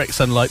had no direct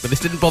sunlight, but this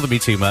didn't bother me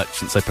too much,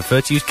 since I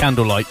prefer to use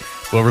candlelight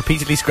while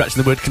repeatedly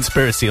scratching the word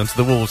conspiracy onto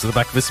the walls with the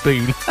back of a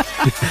spoon.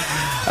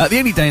 The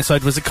only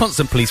downside was a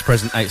constant police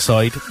presence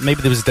outside.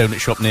 Maybe there was a donut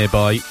shop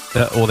nearby,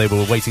 or they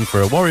were waiting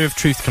for a warrior of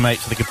truth to come out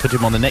so they could put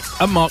him on the next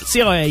unmarked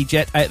CIA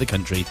jet out of the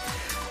country.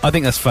 I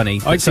think that's funny.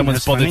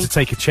 Someone's bothered to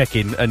take a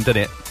check-in and done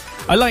it.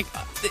 I like,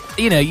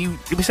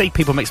 we say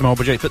people make some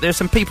horrible jokes, but there are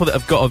some people that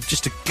have got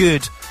just a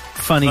good,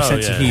 funny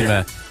sense of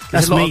humour.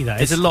 That's me, that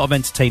is. There's a lot of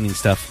entertaining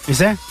stuff. Is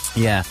there?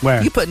 Yeah.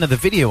 Where? You put another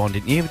video on,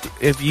 didn't you?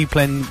 Of you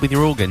playing with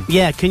your organ.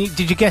 Yeah, did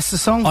you guess the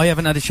song? I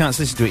haven't had a chance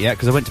to listen to it yet,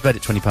 because I went to bed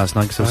at 9:20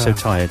 because I was so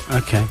tired.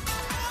 Okay.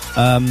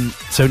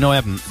 So no, I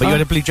haven't. But you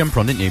had a blue jumper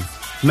on, didn't you?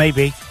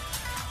 Maybe.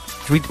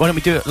 Why don't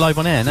we do it live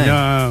on air now?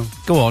 No.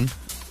 Go on.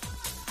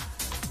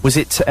 Was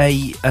it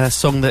a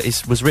song that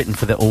was written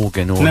for the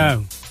organ, or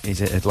no?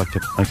 Is it like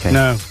a? Okay.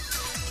 No.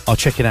 I'll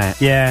check it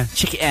out. Yeah.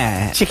 Check it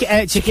out. Check it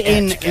out. Check it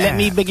in. Let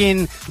me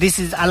begin. This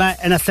is and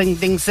I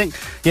sing.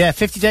 Yeah.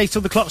 50 days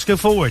till the clocks go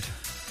forward.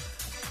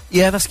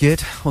 Yeah, that's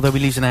good. Although we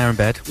lose an hour in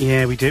bed.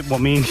 Yeah, we do.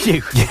 What, me and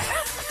you? Yeah.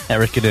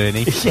 Eric and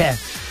Ernie. Yeah.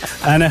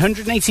 And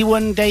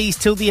 181 days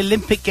till the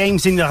Olympic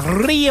Games in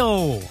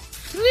Rio.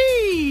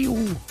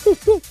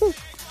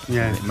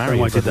 Yeah,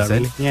 Mario did that,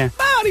 really. Yeah.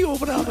 Mario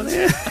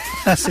Brothers.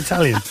 That's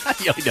Italian.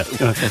 Yeah, I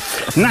know.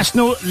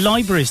 National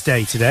Libraries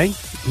Day today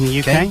in the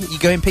UK. Okay. You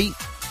going, Pete?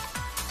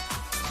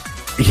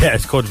 Yeah,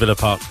 it's called Villa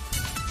Park.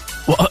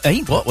 What?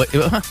 Hey, what?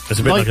 It's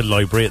a bit like a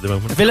library at the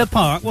moment. Villa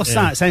Park? What's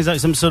that? Sounds like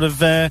some sort of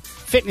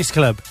fitness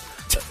club.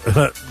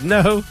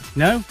 No.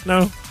 No?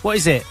 No. What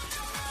is it?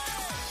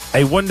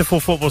 A wonderful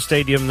football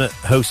stadium that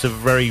hosts a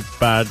very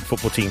bad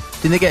football team.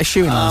 Didn't they get a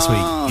shoe in last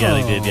week? Yeah,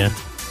 they did, yeah.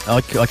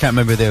 I can't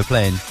remember who they were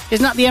playing.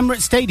 Isn't that the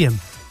Emirates Stadium?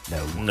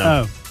 No.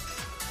 Oh.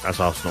 That's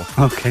Arsenal.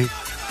 Okay.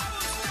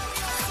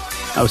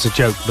 That was a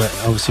joke, but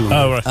obviously...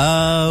 Oh, right.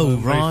 Oh,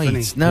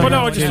 right. No,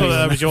 I just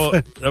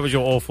thought that was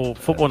your awful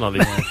football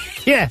knowledge.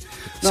 Yeah.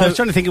 No, so I was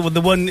trying to think of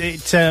the one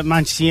at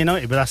Manchester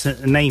United, but that's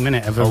a name,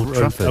 innit? Of Old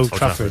Trafford. Old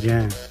Trafford,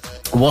 yeah.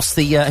 What's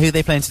the... who are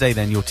they playing today,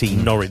 then, your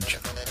team? Norwich.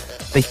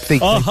 They've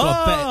got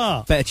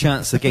a better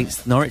chance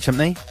against Norwich, haven't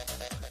they?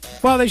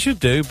 Well, they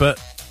should do,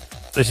 but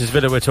this is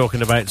Villa we're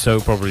talking about, so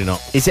probably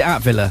not. Is it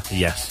at Villa?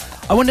 Yes.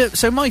 I wonder...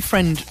 So my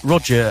friend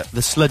Roger,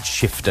 the sludge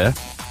shifter...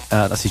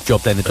 that's his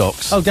job down the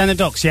docks. Oh, down the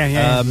docks,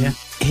 yeah.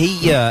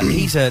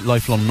 He's a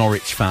lifelong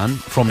Norwich fan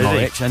from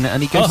Norwich, and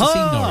he goes to see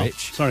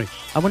Norwich. Sorry.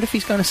 I wonder if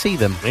he's going to see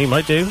them. He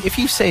might do. If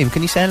you see him,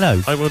 can you say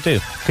hello? I will do.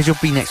 Because you'll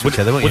be next to each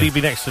other, won't you? Would he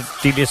be next to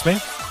Delia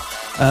Smith?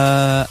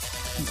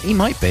 He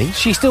might be.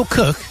 She still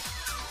cook?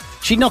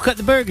 She knock at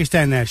the burgers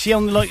down there. She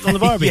on the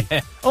barbie. Yeah.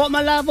 Oh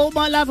my love,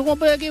 one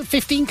burger,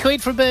 15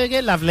 quid for a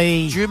burger,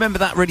 lovely. Do you remember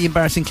that really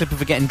embarrassing clip of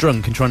her getting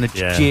drunk and trying to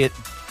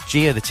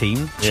cheer the team?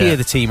 Yeah. Cheer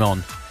the team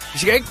on.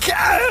 She going,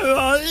 come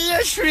on,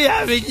 let's be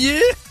having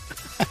you.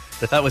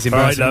 That was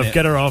embarrassing. All right, love,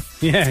 get her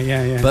off.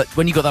 Yeah. But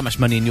when you got that much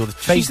money and you're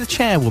she's the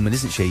chairwoman,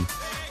 isn't she?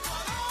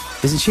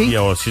 Isn't she?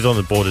 Yeah, well, she's on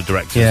the board of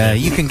directors. Yeah,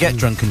 you can get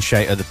drunk and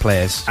shout at the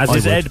players. As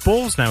is Ed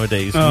Balls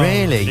nowadays. Oh.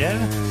 Really?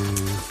 Yeah.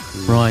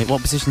 Right,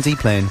 what position's he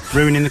playing?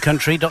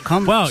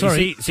 Ruiningthecountry.com. Well,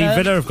 see,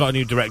 Villa have got a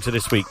new director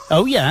this week.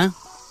 Oh, yeah?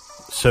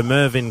 Sir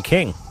Mervyn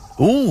King.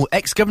 Ooh,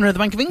 ex-governor of the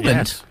Bank of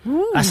England.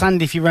 Yes. That's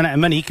handy if you run out of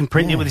money, you can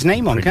print it with his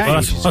name on, can't you?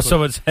 Well, that's what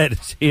someone said.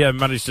 He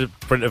managed to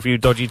print a few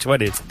dodgy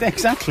 20s.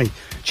 Exactly.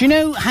 Do you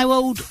know how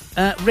old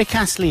Rick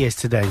Astley is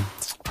today?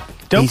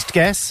 Don't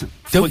guess.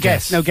 Don't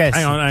guess. No guess.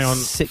 Hang on.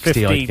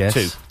 60, 52. I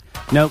guess.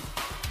 Nope.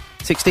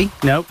 60?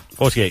 Nope.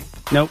 48.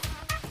 Nope.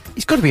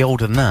 He's got to be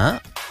older than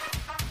that.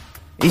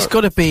 He's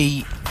got to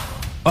be...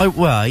 Oh,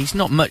 well, he's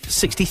not much...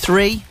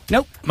 63?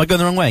 Nope. Am I going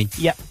the wrong way?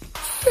 Yep.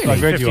 Really?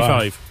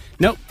 55.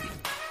 Nope.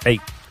 8.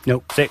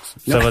 Nope.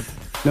 6. Nope. 7.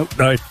 Nope.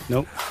 9.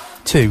 Nope.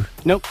 2.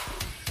 Nope.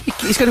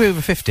 He's got to be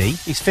over 50.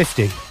 He's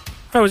 50.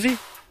 Oh, is he?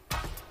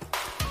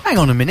 Hang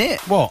on a minute.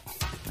 What?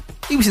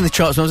 He was in the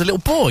charts when I was a little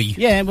boy.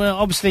 Yeah, well,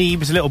 obviously he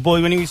was a little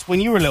boy when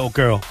you were a little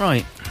girl.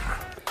 Right.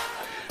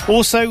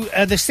 Also,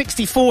 the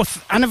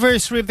 64th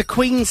anniversary of the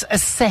Queen's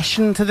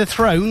accession to the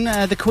throne.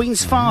 The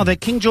Queen's father,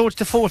 King George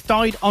IV,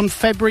 died on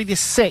February the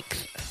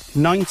 6th,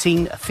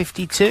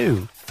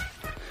 1952.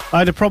 I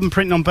had a problem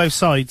printing on both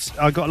sides.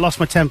 I lost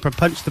my temper,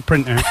 punched the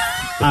printer,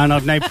 and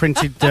I've now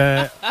printed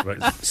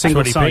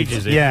single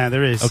pages. Yeah,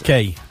 there is.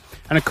 Okay.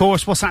 And of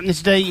course, what's happening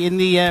today in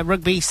the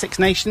Rugby Six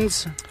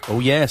Nations? Oh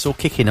yeah, it's all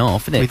kicking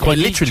off, isn't it? With Quite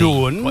Elite literally.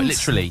 Jones. Quite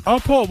literally. Oh,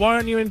 Paul, why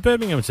aren't you in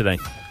Birmingham today?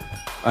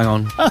 Hang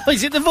on. Oh,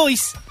 is it The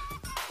Voice?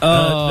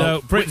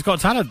 No, Britain's Got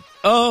Talent.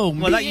 Oh,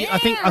 well, I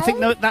think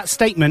that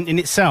statement in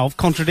itself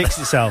contradicts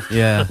itself.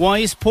 Yeah. Why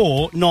is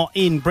Paul not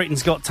in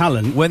Britain's Got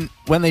Talent? When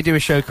they do a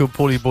show called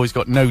Paulie Boy's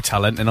Got No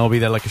Talent, and I'll be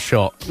there like a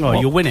shot. Oh,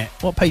 you'll win it.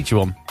 What page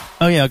you on?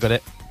 Oh yeah, I got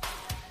it.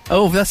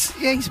 Oh,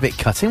 he's a bit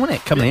cutting, wasn't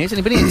it? Coming here, hasn't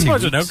he been in 2 I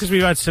weeks? don't know, because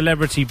we've had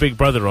Celebrity Big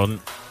Brother on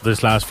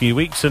this last few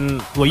weeks,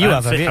 and... Well, you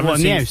have it.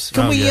 What, news?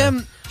 Can we,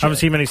 haven't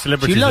seen many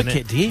celebrities Do you like in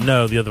it, do you?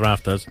 No, the other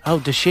half does. Oh,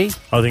 does she?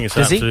 I think it's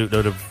an absolute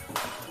load of...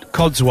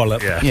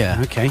 Codswallop.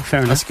 Yeah. Okay, fair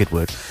enough. That's a good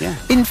word. Yeah.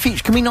 In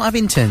future, can we not have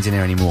interns in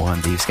here anymore,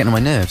 Andy? It's getting on my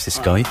nerves, this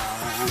guy.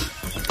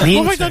 The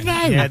Oh my intern. God,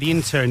 no. Yeah, the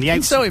intern. The outside.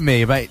 Insulting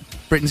me about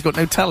Britain's Got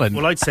No Talent.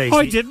 Well, I'd say...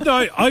 I didn't.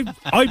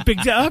 I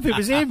bigged it up. It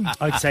was him.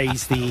 I'd say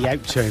he's the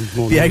outturn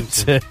more the than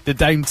outturn, the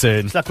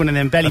downturn. It's like one of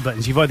them belly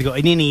buttons. You've either got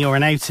an innie or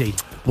an outie.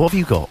 What have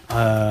you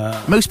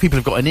got? Most people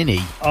have got an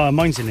innie. Oh,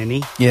 mine's an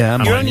innie. Yeah,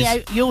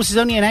 Yours is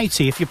only an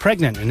outie if you're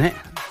pregnant, isn't it?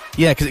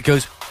 Yeah, because it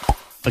goes...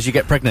 As you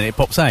get pregnant, it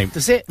pops out.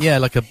 Does it? Yeah,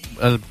 like a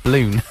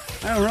balloon.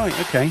 Oh, right,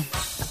 okay.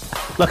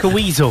 Like a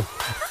weasel.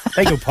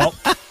 They go pop,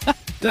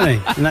 don't they,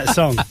 in that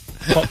song?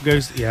 Pop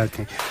goes... Yeah,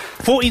 okay.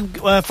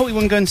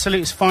 41 gun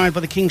salutes fired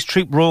by the King's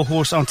Troop Royal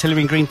Horse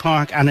Artillery in Green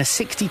Park, and a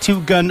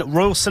 62-gun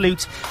Royal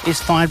Salute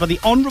is fired by the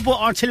Honourable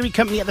Artillery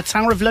Company at the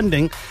Tower of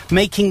London,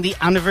 making the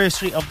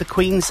anniversary of the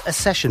Queen's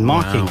accession.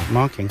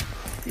 Marking.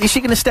 Is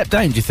she going to step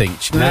down, do you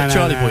think? She's going to let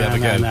Charlie Boy have a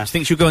go? Do you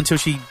think she'll go until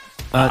she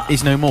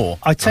is no more?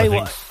 I tell you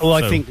what... Well,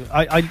 I think...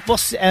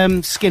 what's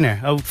Skinner?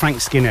 Oh,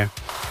 Frank Skinner.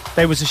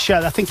 There was a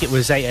show, I think it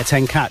was 8 or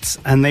 10 Cats,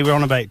 and they were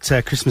on about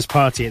Christmas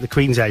party at the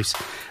Queen's house,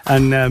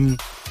 and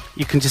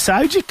you can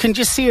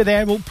just see her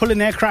there all pulling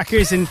their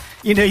crackers, and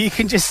you know, you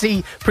can just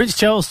see Prince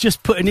Charles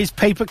just putting his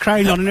paper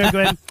crown on, and her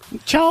going,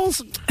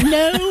 Charles,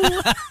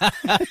 no,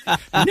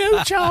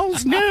 no,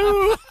 Charles,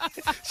 no,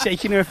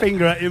 shaking her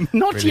finger at him,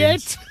 not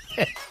Brilliant.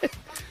 yet.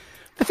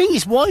 The thing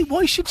is,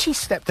 why should she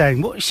step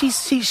down?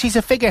 She's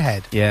a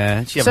figurehead.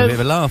 Yeah, she's having a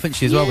bit of a laugh, isn't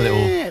she, as well, with it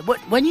all? Yeah,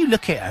 when you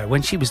look at her,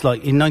 when she was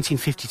like in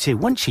 1952,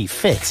 wasn't she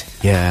fit?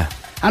 Yeah.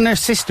 And her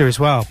sister as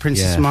well,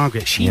 Princess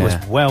Margaret, she was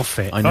well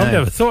fit. I know. I've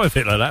never thought of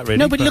it like that, really.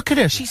 No, but look at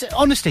her. She's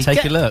honestly...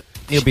 Take a look.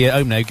 He'll be at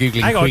home now,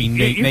 Googling Hang Queen on,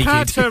 naked. you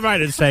can't turn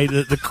around and say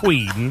that the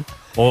Queen,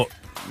 or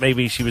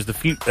maybe she was the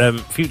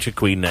future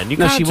Queen then. You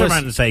can't turn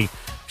around and say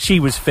she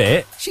was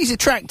fit. She's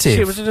attractive.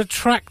 She was an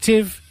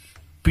attractive,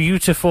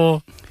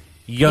 beautiful...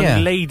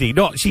 young lady,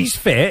 not she's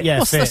fit. Yeah,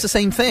 that's the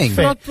same thing.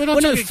 We're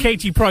not talking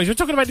Katie Price. We're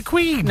talking about the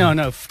Queen.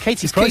 No,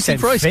 Katie Price. Katie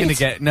Price going to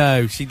get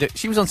no.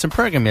 She was on some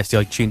programme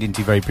yesterday. I tuned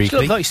into very briefly. She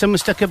looked like someone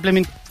stuck a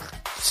blooming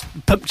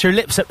pumped her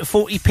lips up to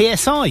 40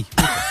 psi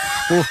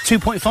or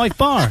 2.5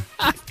 bar.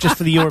 Just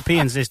for the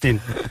Europeans listening,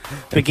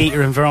 Big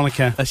Eater and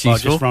Veronica. That's well,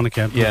 useful. just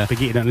Veronica. Yeah,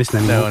 Big Eater don't listen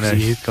anymore. No, I know.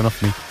 She's gone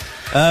off me.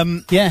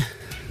 Yeah.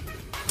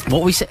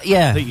 What we said?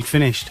 Yeah, I think you'd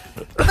finished.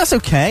 But that's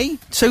okay.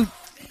 So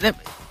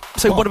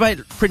what about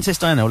Princess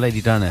Diana or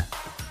Lady Diana?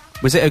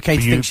 Was it okay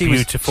to think she was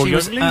beautiful? She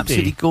was young lady.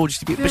 absolutely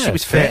gorgeous, but she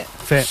was fit.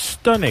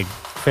 Stunning.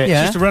 Fit.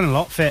 Yeah. She used to run a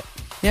lot. Fit.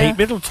 Yeah. Kate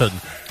Middleton.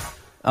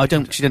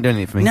 She don't do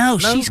anything for me. No,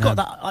 she's got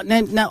that.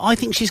 No, I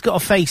think she's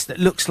got a face that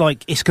looks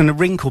like it's going to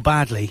wrinkle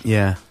badly.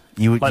 Yeah,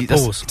 Like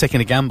that's Paul's.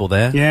 taking a gamble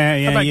there.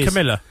 Yeah. How about he is.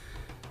 Camilla?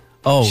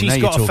 Oh, She's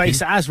now got you're a face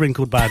talking. that has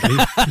wrinkled badly,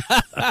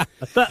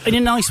 but in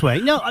a nice way.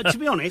 No, to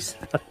be honest,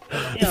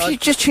 If you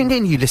just tuned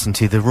in, you listen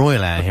to the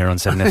Royal Hour here on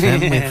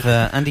 7FM with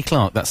Andy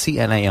Clark. That's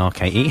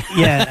CLARKE.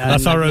 yeah,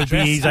 That's our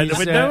OBEs out the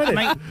window, isn't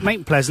it?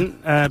 Mount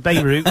Pleasant,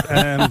 Beirut,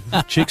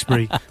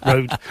 Tewkesbury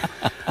Road,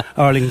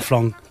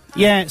 Arlingflong.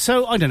 Yeah,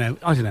 so I don't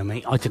know,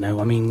 mate. I don't know.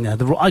 I mean,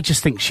 I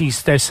just think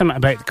there's something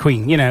about the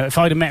Queen. You know, if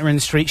I'd have met her in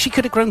the street, she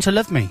could have grown to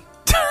love me.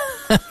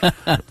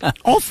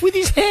 Off with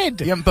his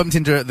head. You haven't bumped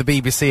into her at the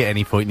BBC at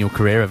any point in your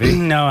career, have you?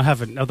 No, I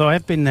haven't. Although I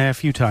have been there a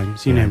few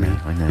times. You know me.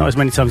 I know. Not as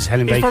many times as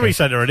Helen He's Baker. probably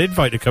sent her an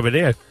invite to come in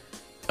here.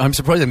 I'm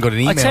surprised I haven't got an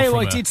email I tell you from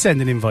what, her. I did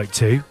send an invite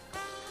to,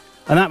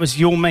 and that was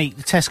your mate,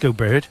 the Tesco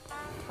bird.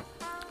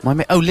 My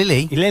mate,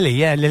 Lily.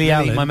 Lily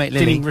Allen. My mate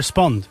Lily. Didn't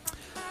respond.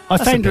 I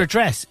That's found a her bit-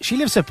 address. She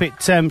lives up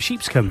at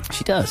Sheepscombe.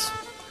 She does.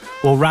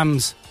 Or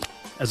Rams.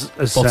 As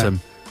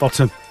Bottom.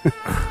 Bottom.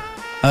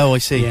 Oh, I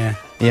see.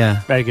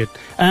 Yeah. Very good.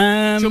 Do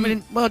you want me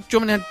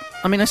to...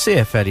 I mean, I see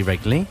her fairly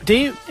regularly. Do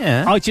you?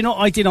 Yeah. Do you know what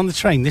I did on the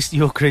train?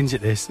 You'll cringe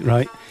at this,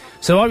 right?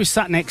 So I was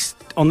sat next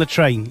on the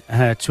train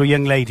to a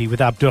young lady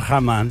with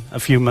Abdurrahman a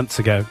few months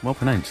ago. Well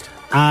pronounced.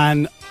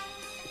 And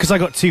because I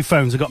got two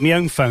phones. I got my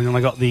own phone and I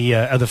got the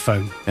other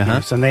phone.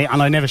 So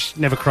I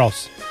never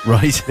cross.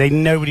 Right.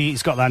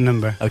 Nobody's got that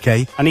number.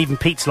 Okay. And even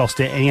Pete's lost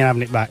it, and he ain't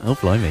having it back. Oh,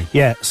 blimey.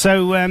 Yeah.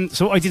 So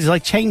what I did is I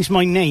changed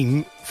my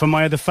name from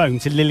my other phone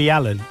to Lily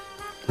Allen,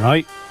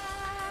 right?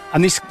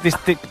 And this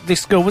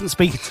girl wasn't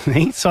speaking to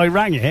me, so I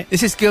rang it.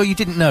 Is this girl you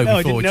didn't know before?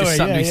 I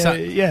didn't know her.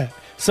 Yeah.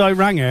 So I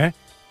rang her,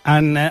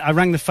 and I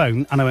rang the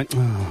phone, and I went,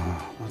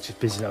 oh, I'm just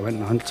busy. I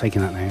went, I'm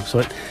taking that now. So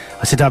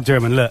I said to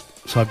Abdurrahman, look.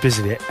 So I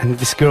busied it, and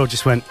this girl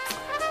just went,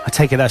 I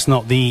take it that's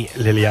not the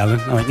Lily Allen.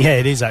 I went, yeah,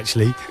 it is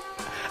actually.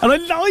 And I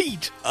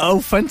lied. Oh,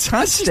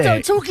 fantastic. She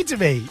started talking to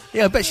me.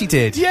 Yeah, I bet she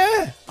did.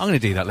 Yeah. I'm going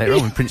to do that later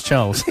on with Prince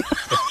Charles.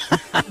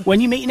 When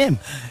are you meeting him?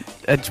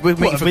 We're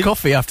meeting for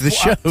coffee after the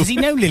show. Does he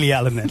know Lily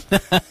Allen then?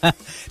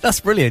 That's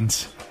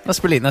brilliant.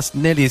 That's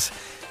nearly as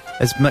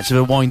much of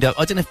a wind-up.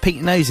 I don't know if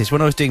Pete knows this.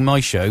 When I was doing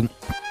my show...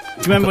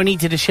 Do you remember when he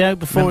did a show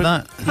before?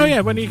 Remember that? Oh, yeah,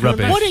 when he...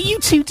 Rubbish. Why don't you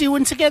two do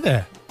one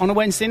together on a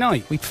Wednesday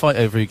night? We'd fight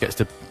over who gets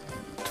to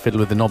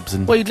fiddle with the knobs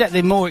and... Well, you'd let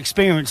the more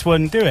experienced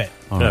one do it.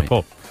 Yeah, right.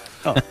 Paul.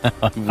 Oh.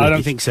 I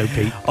don't think so,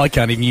 Pete. I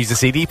can't even use the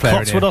CD player.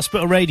 Cotswold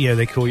Hospital Radio,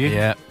 they call you.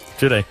 Yeah.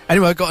 Do they?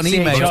 Anyway, I got an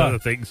email. Other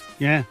things.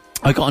 Yeah.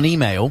 I got an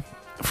email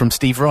from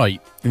Steve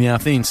Wright in the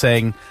afternoon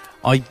saying,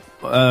 I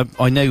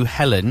know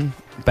Helen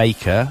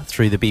Baker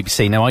through the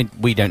BBC. Now,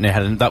 we don't know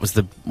Helen. That was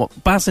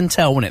Baz and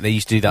Tell, wasn't it? They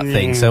used to do that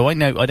thing. So I've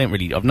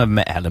never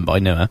met Helen, but I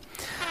know her.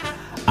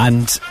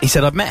 And he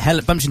said, I've met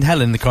Helen, bumped into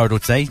Helen in the corridor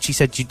today. She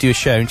said, you'd do a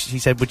show. And she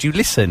said, would you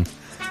listen?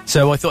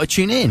 So I thought I'd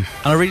tune in. And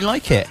I really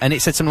like it. And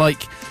it said something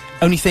like,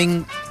 only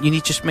thing, you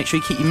need to just make sure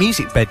you keep your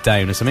music bed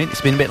down or something.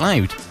 It's been a bit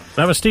loud.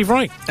 That was Steve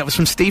Wright. That was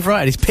from Steve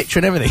Wright, his picture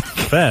and everything.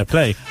 Fair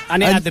play.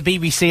 And it had the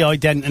BBC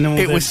ident and all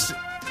that.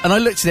 And I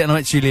looked at it and I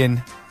went,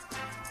 Julian,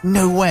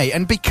 no way.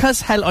 And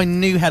because I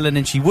knew Helen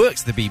and she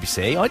works at the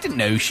BBC, I didn't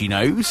know she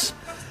knows.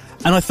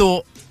 And I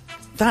thought,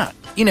 that,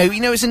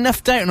 it's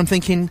enough doubt. And I'm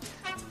thinking,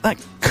 that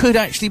could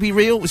actually be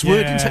real. It was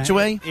worded in such a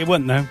way. It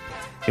wasn't, though.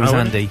 It was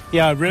Andy.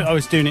 Yeah, I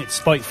was doing it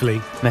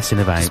spitefully. Messing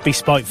about. Just be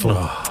spiteful.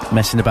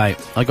 Messing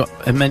about. I got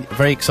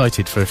very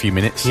excited for a few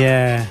minutes.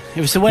 Yeah.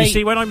 It was the way... You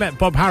see, when I met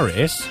Bob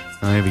Harris...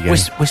 Oh, here we go.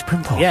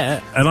 Whispering Bob.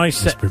 Yeah, and I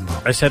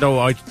said,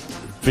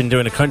 I've been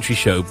doing a country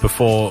show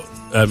before,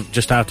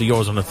 just after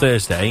yours on a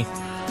Thursday.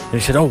 And he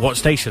said, oh, what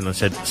station? I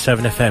said,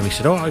 7FM. He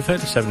said, oh, I've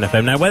heard of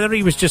 7FM. Now, whether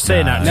he was just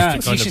saying that... No,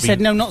 you should have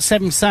said, no, not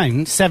 7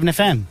 Sound,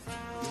 7FM.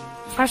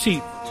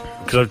 Actually,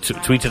 because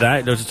I've tweeted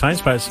out loads of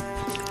times about...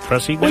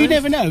 Well, you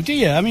never know, do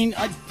you? I mean,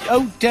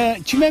 do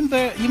you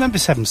remember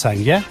 7 Sound,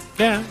 yeah?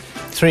 Yeah.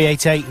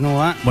 388 and all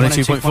that.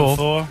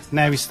 102.4.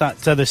 Now it's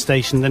that other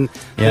station, then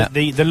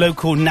the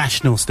local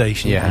national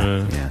station.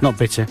 Yeah. Not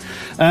bitter.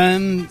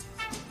 Do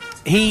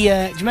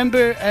you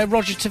remember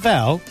Roger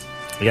Tavell?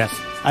 Yes.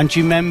 And do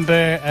you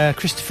remember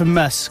Christopher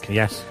Musk?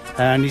 Yes.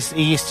 And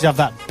he used to have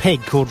that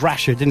pig called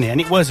Rasher, didn't he? And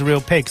it was a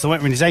real pig, because I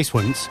went around his house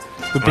once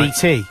with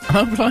BT.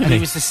 Oh, blimey. And he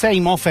was the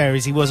same off-air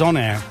as he was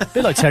on-air. A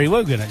bit like Terry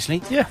Wogan,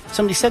 actually. Yeah.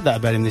 Somebody said that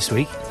about him this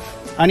week.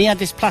 And he had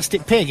this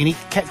plastic pig, and he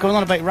kept going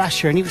on about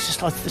Rasher, and he was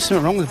just like, there's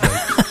something wrong with him.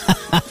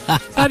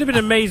 That'd have been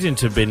amazing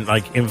to have been,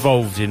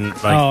 involved in,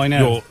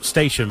 your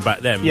station back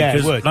then. Yeah,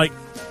 because, it would.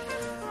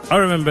 I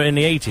remember in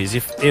the 80s,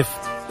 if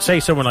say,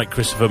 someone like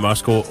Christopher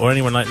Musk or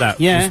anyone like that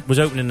was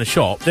opening the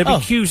shop, there'd be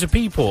queues of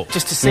people.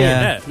 Just to see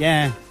it.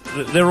 Yeah.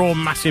 They're all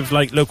massive,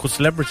 local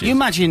celebrities. You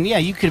imagine,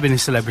 you could have been a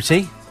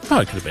celebrity. Oh,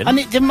 it could have been. And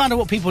it didn't matter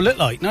what people look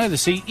like. No,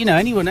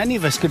 any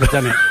of us could have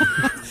done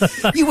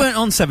it. You weren't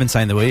on 7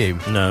 Sound, though, were you?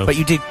 No. But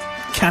you did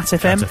Cat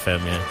FM? Cat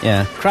FM, yeah.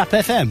 Yeah. Crap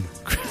FM.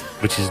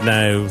 Which is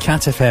now...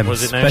 Cat FM.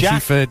 Was it now?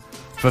 Especially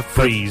for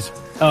Breeze.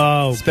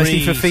 Oh,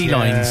 especially Breeze, for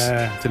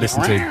felines to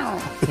listen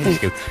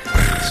to.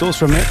 Source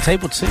from it,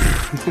 table 2.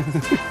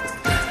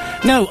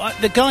 No,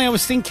 the guy I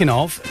was thinking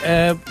of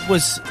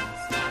was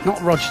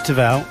not Roger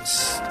Tavell.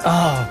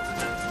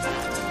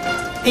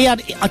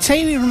 I tell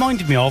you, who he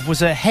reminded me of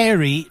was a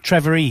hairy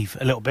Trevor Eve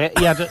a little bit.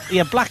 He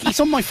had black. He's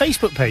on my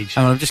Facebook page.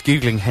 I'm just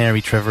googling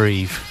hairy Trevor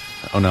Eve.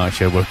 Oh no,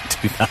 actually I won't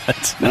do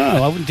that.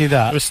 No, I wouldn't do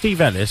that. It was Steve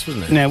Ellis,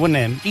 wasn't it? No, it wasn't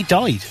him. He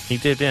died. He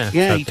did, yeah.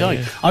 Yeah, he died.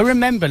 Yeah. I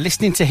remember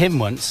listening to him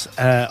once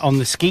on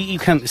the ski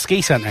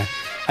centre,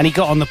 and he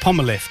got on the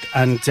Pommel lift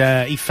and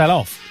he fell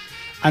off.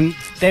 And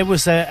there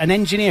was an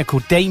engineer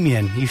called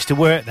Damien who used to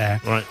work there.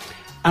 Right.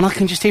 And I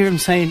can just hear him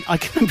saying,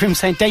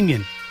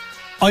 Damien,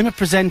 I'm a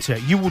presenter.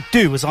 You will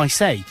do as I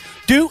say.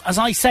 Do as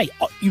I say.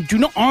 You do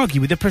not argue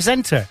with the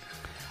presenter.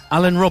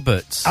 Alan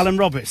Roberts,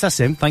 that's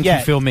him. Thank you,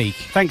 Phil Meek.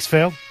 Thanks,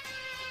 Phil.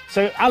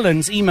 So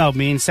Alan's emailed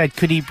me and said,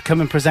 could he come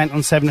and present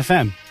on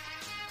 7FM?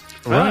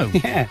 Right.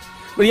 Yeah.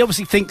 Well, he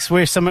obviously thinks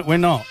we're something we're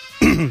not.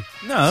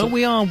 No,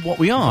 we are what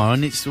we are,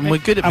 and we're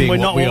good at being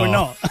what we are. We're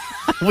not.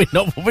 We're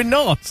not what we're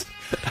not.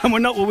 And we're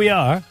not what we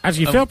are.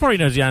 Actually, Phil probably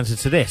knows the answer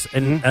to this.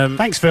 And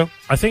thanks, Phil.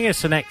 I think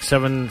it's an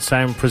ex-7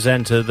 Sound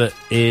presenter that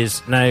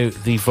is now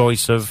the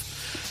voice of...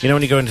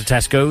 when you go into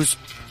Tesco's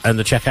and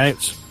the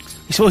checkouts?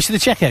 It's the voice of the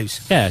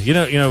checkouts? Yeah, you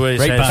know where it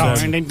says... You know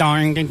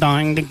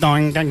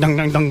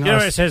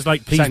where it says,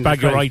 please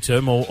bag your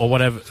item or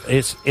whatever.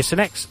 It's an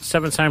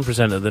ex-7 Sound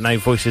presenter that now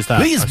voices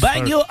that. Please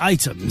bag your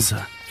items.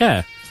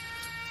 Yeah.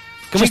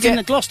 Just in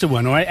the Gloucester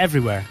one, or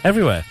everywhere?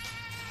 Everywhere.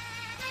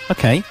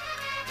 Okay.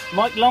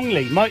 Mike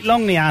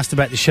Longley asked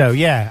about the show,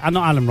 yeah. And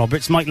not Alan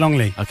Roberts, Mike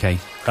Longley. Okay.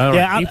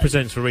 Yeah, he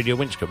presents for Radio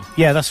Winchcombe.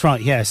 Yeah, that's right,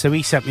 yeah. So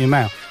he sent me a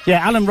mail.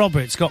 Yeah, Alan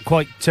Roberts got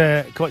quite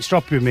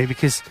stroppy with me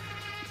because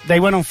they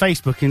went on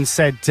Facebook and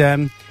said,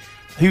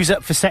 who's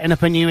up for setting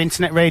up a new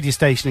internet radio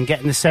station and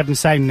getting the Seven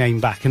Sound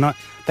name back? And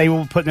they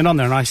were putting it on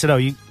there, and I said, oh,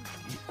 you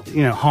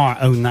know, Heart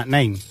owned that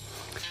name.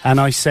 And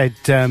I said,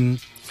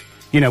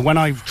 you know, when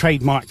I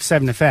trademarked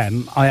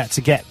 7FM, I had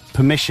to get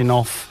permission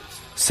off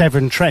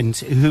Severn Trent,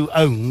 who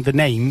own the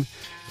name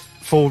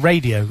for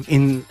radio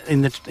in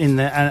the and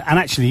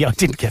actually I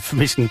didn't get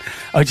permission.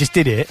 I just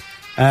did it.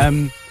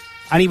 And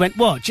he went,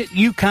 "What?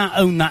 You can't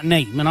own that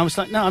name?" And I was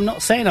like, "No, I'm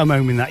not saying I'm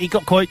owning that." He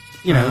got quite,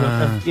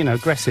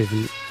 aggressive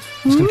and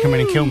was going to come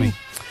in and kill me.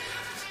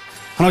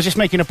 And I was just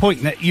making a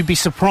point that you'd be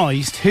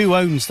surprised who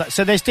owns that.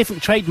 So there's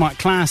different trademark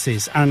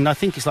classes, and I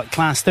think it's like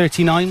class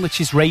 39,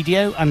 which is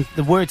radio, and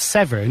the word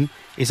Severn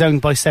is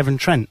owned by Severn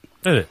Trent.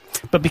 Is it?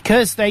 But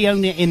because they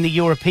own it in the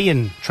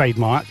European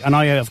trademark, and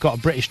I have got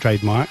a British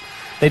trademark,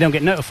 they don't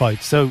get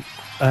notified. So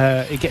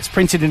it gets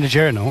printed in a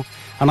journal,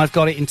 and I've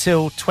got it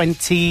until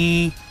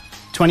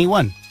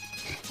 2021.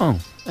 Oh,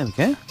 there we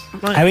go.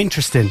 Right. How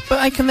interesting. But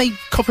how can they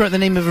copyright the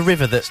name of a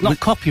river that's... It's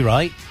not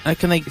copyright. How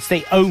can they...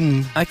 They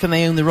own... How can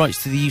they own the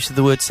rights to the use of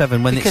the word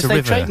Severn when it's a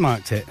river? Because they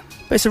trademarked it.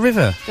 But it's a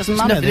river. Doesn't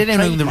matter. No, they don't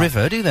own the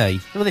river, do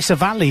they? Well, it's a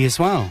valley as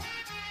well.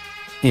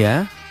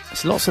 Yeah.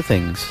 It's lots of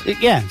things.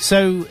 Yeah,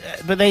 so...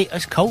 but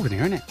it's cold in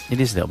here, isn't it?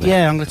 It is a little bit.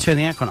 Yeah, I'm going to turn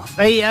the aircon off.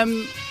 They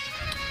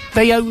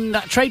own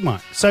that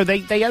trademark. So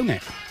they own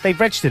it. They've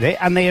registered it,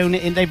 and they own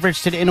it. They've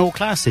registered it in all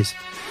classes.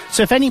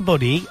 So if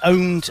anybody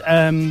owned...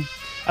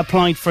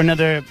 applied for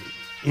another...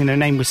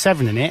 name with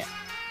Severn in it,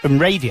 and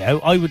radio,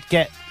 I would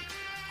get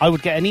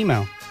an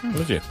email.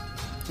 Would you?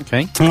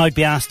 Okay. And I'd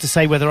be asked to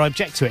say whether I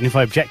object to it, and if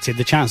I objected,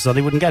 the chances are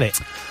they wouldn't get it.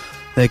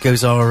 There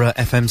goes our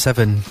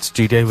FM7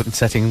 studio with the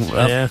setting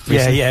up.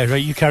 Yeah, right,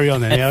 you carry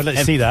on then,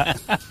 let's see that.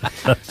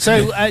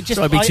 So, I'd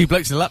be two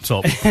blokes in a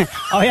laptop.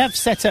 I have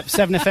set up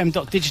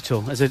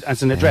 7fm.digital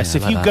as an address.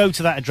 If you go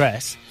to that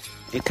address,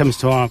 it comes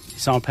to our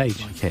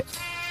page. Like it.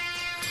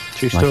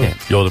 True story. Like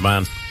it. You're the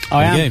man.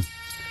 I am.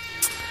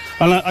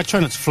 Well, I try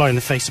not to fly in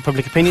the face of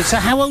public opinion. So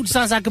how old is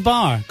Zaza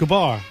Gabor?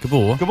 Gabor.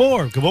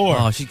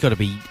 Oh, she's got to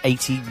be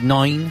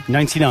 89.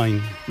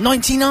 99.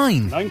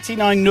 99?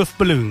 99 Nuff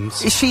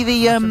balloons. Is she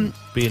the,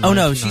 Oh,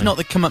 no, she's not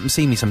the Come Up and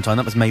See Me Sometime.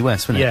 That was Mae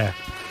West, wasn't it?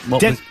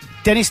 Yeah.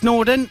 Dennis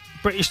Norden,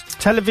 British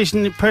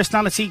television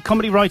personality,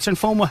 comedy writer and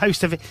former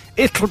host of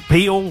It'll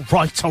Be All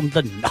Right on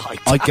the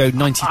Night. I'd go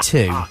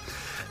 92.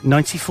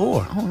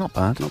 94. Oh, not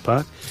bad. Not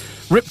bad.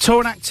 Rip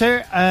Torn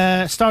actor,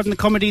 starred in the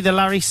comedy The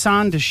Larry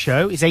Sanders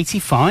Show, is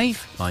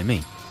 85. By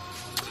me.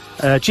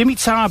 Jimmy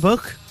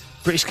Tarbuck,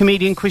 British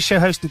comedian, quiz show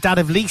host and dad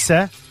of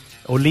Lisa,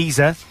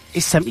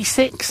 is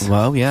 76.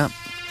 Well, yeah.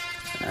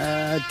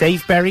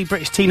 Dave Berry,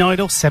 British teen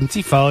idol,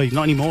 75.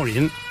 Not anymore, he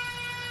isn't.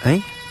 Eh?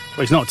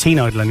 Well, he's not a teen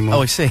idol anymore.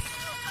 Oh, I see.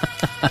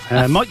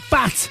 Mike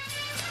Batt.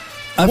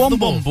 The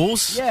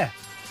Wombles. Yeah.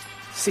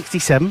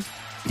 67.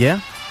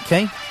 Yeah,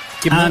 okay.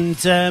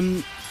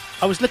 And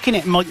I was looking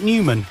at Mike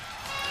Newman.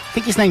 I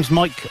think his name's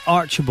Mike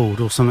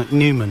Archibald or something,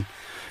 Newman.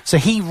 So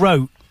he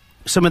wrote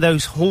some of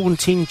those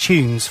haunting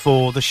tunes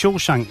for the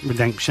Shawshank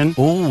Redemption.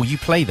 Oh, you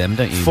play them,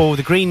 don't you? For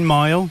the Green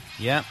Mile.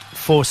 Yeah.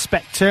 For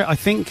Spectre, I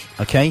think.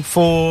 Okay.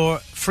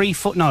 For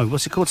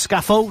what's it called?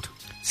 Scaffold?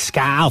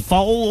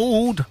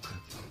 Scaffold!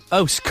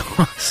 Oh,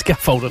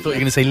 Scaffold. I thought you were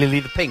going to say Lily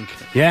the Pink.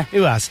 Yeah,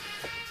 who has?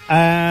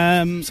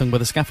 Sung by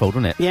the Scaffold,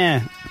 wasn't it?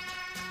 Yeah.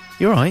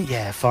 You're right.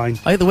 Yeah, fine.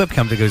 I hope the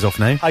webcam goes off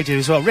now. I do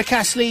as well. Rick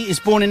Astley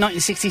is born in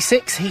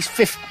 1966. He's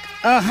 50.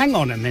 Hang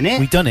on a minute.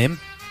 We've done him.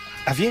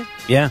 Have you?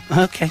 Yeah.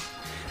 Okay.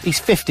 He's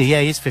 50.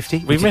 Yeah, he is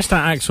 50. We missed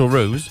out Axl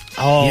Rose.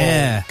 Oh,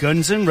 yeah.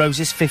 Guns N'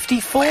 Roses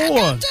 54.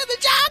 Welcome to the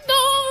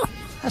jungle.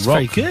 That's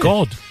very good.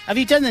 God. Have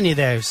you done any of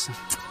those?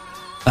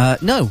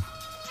 No.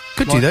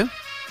 Could do, though.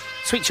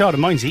 Sweet Child of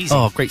Mine's easy.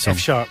 Oh, great song.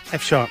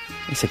 F sharp.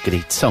 It's a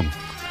goodie song.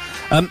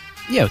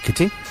 Yeah, we could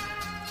do.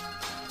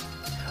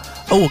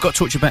 Oh, I've got to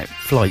talk to you about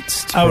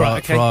flights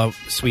for our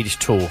Swedish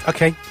tour.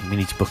 Okay. We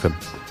need to book them.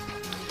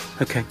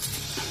 Okay.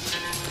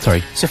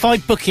 Sorry. So if I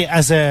book it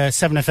as a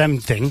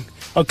 7FM thing,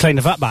 I'll claim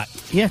the VAT back.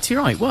 Yeah,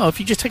 you're right. Well, if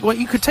you just take... Well,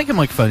 you could take a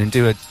microphone and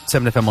do a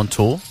 7FM on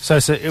tour. So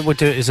it would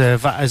do it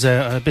as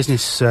a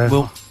business...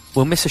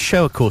 We'll miss a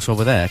show, of course,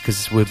 over there,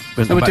 because we'll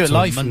do it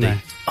live from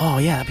there. Oh,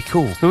 yeah, that'd be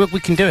cool.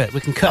 We can do it.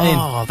 We can cut in.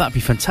 Oh, that'd be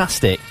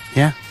fantastic.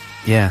 Yeah?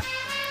 Yeah.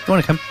 You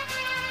want to come?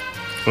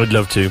 I'd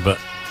love to, but...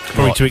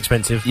 Probably too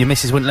expensive. Your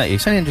missus wouldn't let you.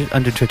 It's only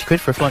 120 quid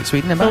for a flight to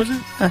Sweden. Oh, is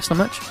it? That's not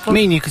much. I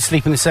mean, you could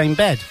sleep in the same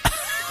bed.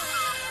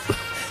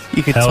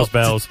 You could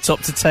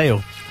top to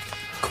tail.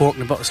 Cork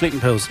and a bottle of sleeping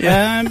pills.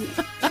 Yeah.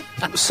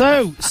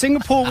 So,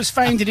 Singapore was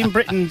founded in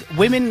Britain.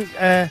 Women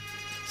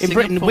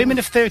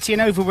of 30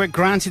 and over were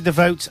granted the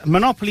vote.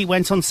 Monopoly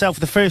went on sale for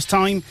the first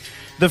time.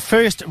 The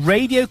first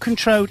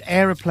radio-controlled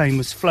aeroplane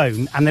was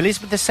flown, and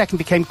Elizabeth II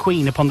became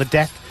queen upon the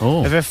death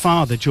of her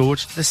father,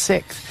 George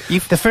VI.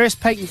 The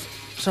first patent...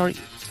 Sorry.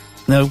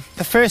 No.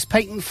 The first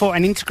patent for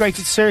an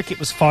integrated circuit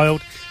was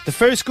filed. The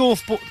first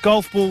golf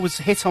ball was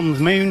hit on the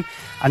moon.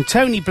 And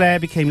Tony Blair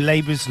became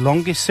Labour's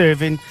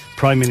longest-serving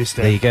Prime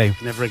Minister. There you go.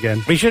 Never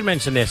again. We should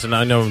mention this, and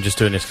I know I'm just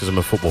doing this because I'm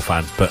a football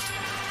fan, but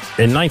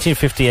in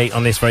 1958,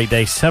 on this very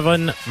day,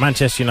 7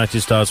 Manchester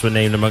United stars were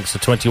named amongst the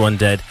 21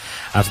 dead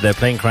after their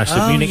plane crashed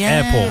at Munich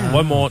Airport.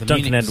 One more,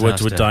 Duncan Munich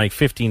Edwards, would disaster. die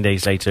 15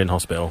 days later in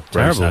hospital.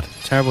 Terrible.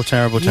 Terrible,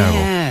 terrible, terrible.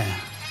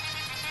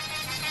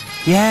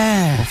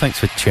 Yeah. Well, thanks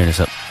for cheering us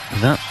up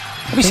with that.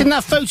 Have you seen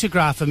that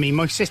photograph of me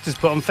my sister's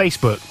put on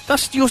Facebook?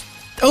 That's your...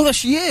 Oh,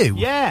 that's you?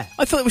 Yeah.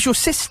 I thought it was your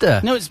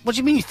sister. No, what do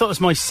you mean you thought it was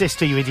my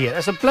sister, you idiot?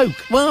 That's a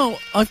bloke. Well,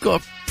 I've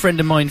got a friend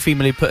of mine,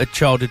 female, who put a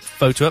childhood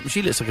photo up, and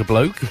she looks like a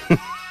bloke.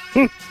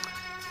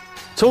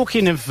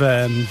 Talking of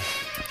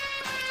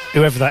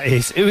whoever that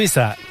is, who is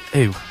that?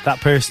 Who? That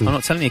person. I'm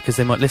not telling you because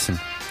they might listen.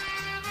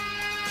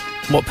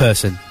 What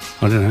person?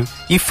 I don't know.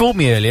 You fooled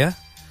me earlier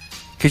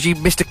because you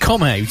missed a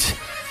comma out.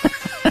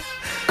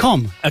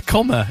 A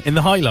comma in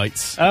the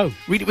highlights. Oh.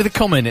 Read it with a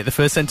comma in it, the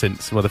first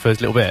sentence. Well, the first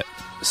little bit.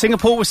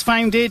 Singapore was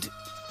founded.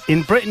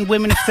 In Britain,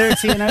 women of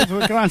 30 and over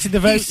were granted the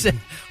vote.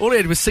 All I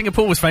had was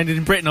Singapore was founded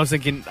in Britain. I was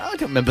thinking, I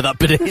don't remember that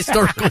bit of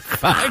historical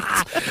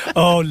fact.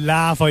 Oh,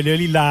 laugh. I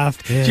nearly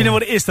laughed. Yeah. Do you know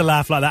what it is to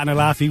laugh like that in a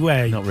laughy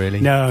way? Not really.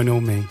 No,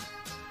 not me.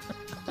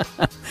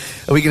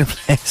 Are we going to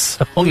play a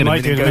song We in a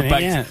might minute do and in a go minute,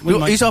 back? yeah.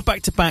 Who's our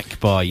back-to-back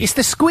by? It's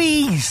the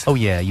Squeeze. Oh,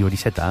 yeah, you already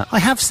said that. I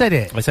have said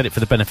it. I said it for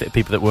the benefit of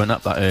people that weren't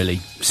up that early.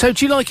 So,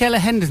 do you like Ella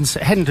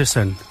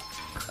Henderson?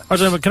 I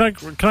don't know,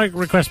 but can I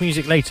request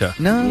music later?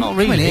 No, Not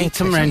really. It's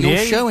Come not round your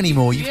here. show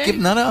anymore. You've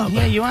given that up.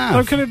 Yeah, you have.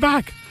 I'm coming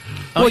back.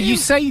 Well, you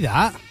say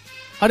that.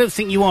 I don't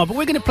think you are, but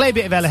we're going to play a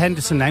bit of Ella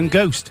Henderson now,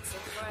 Ghost.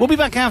 We'll be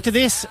back after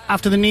this,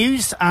 after the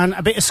news, and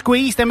a bit of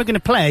Squeeze. Then we're going to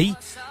play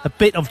a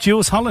bit of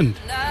Jules Holland.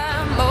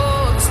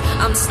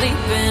 I'm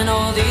sleeping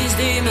all these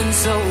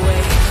demons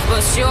away.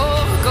 What's your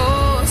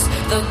ghost?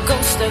 The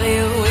ghost of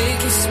you, it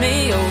keeps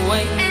me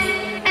awake.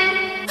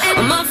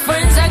 My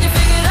friends had you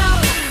figured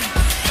out.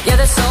 Yeah,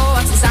 there's so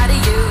much inside of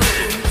you.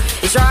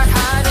 You tried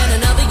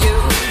hiding another you,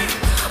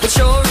 but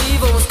your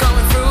evil was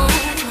coming through.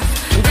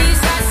 And these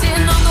guys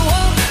sitting on the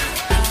wall,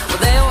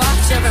 well, they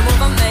watch every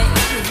move I make.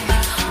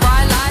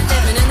 Bright light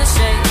living in the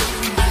shade.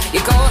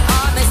 Your cold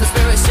heart makes the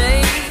spirit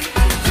shake.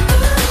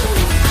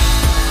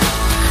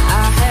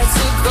 I had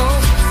to go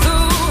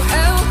through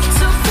hell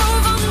to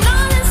prove I'm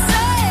not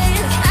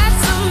insane. Had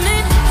to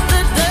meet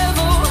the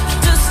devil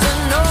just to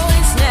know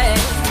his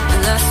name.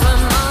 And that's when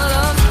my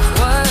love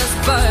was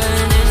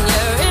burning.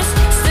 Yeah, it's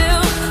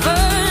still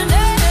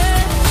burning.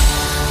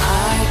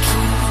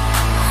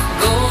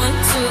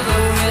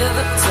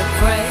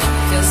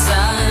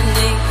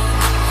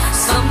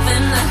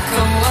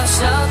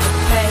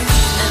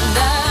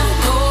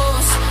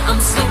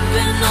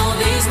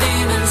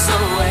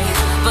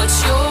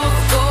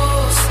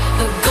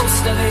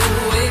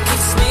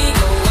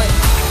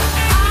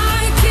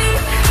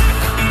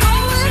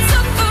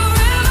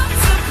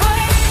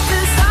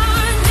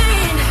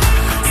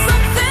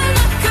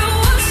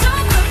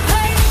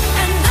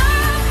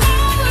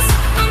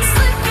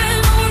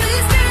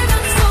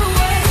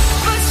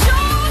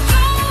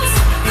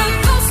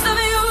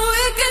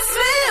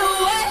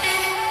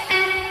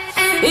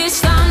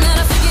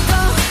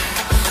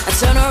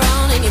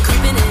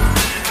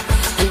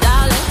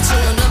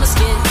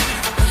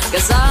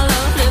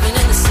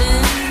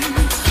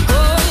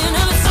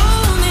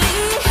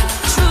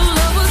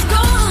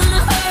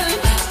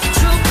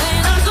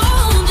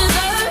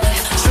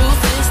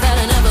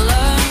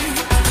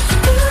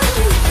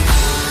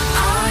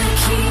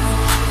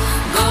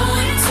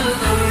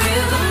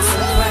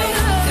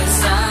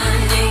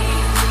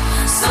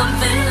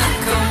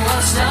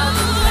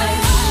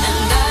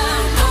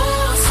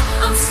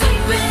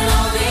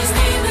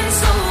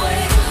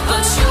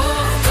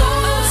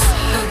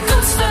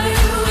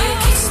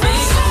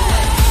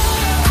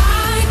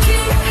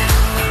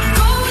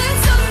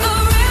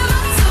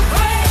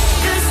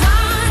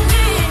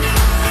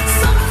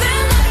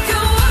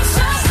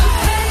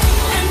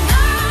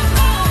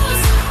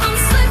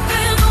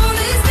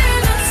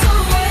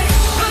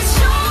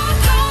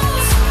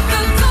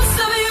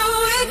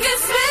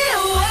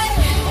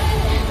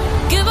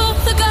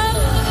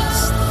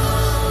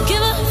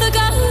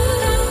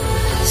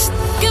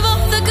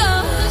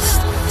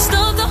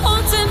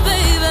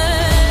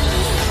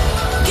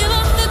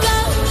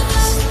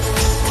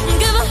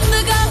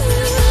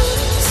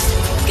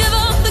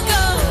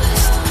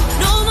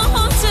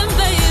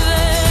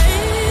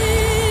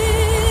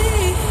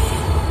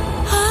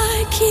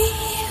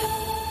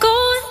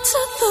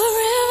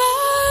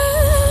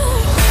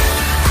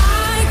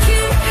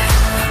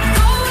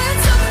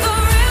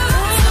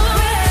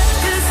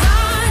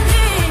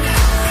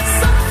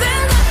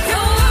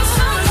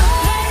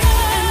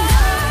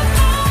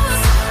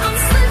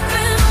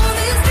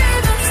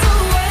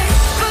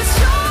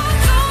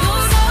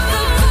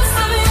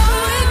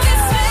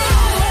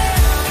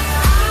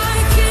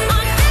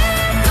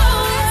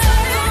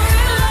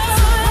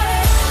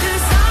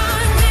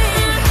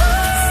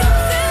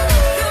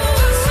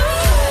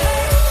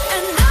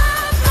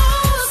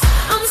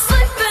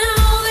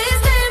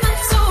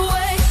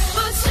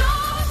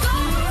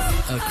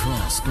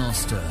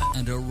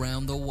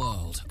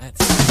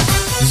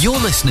 You're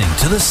listening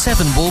to the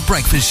 7 Ball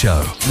Breakfast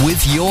Show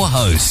with your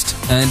host,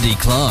 Andy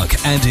Clark,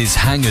 and his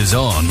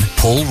hangers-on,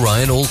 Paul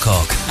Ryan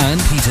Alcock and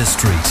Peter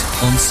Street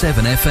on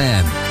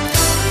 7FM.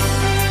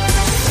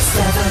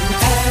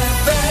 7FM.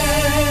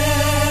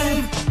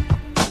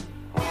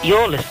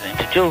 You're listening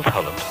to Jules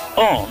Holland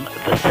on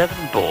the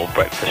 7 Ball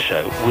Breakfast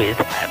Show with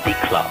Andy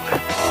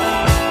Clark.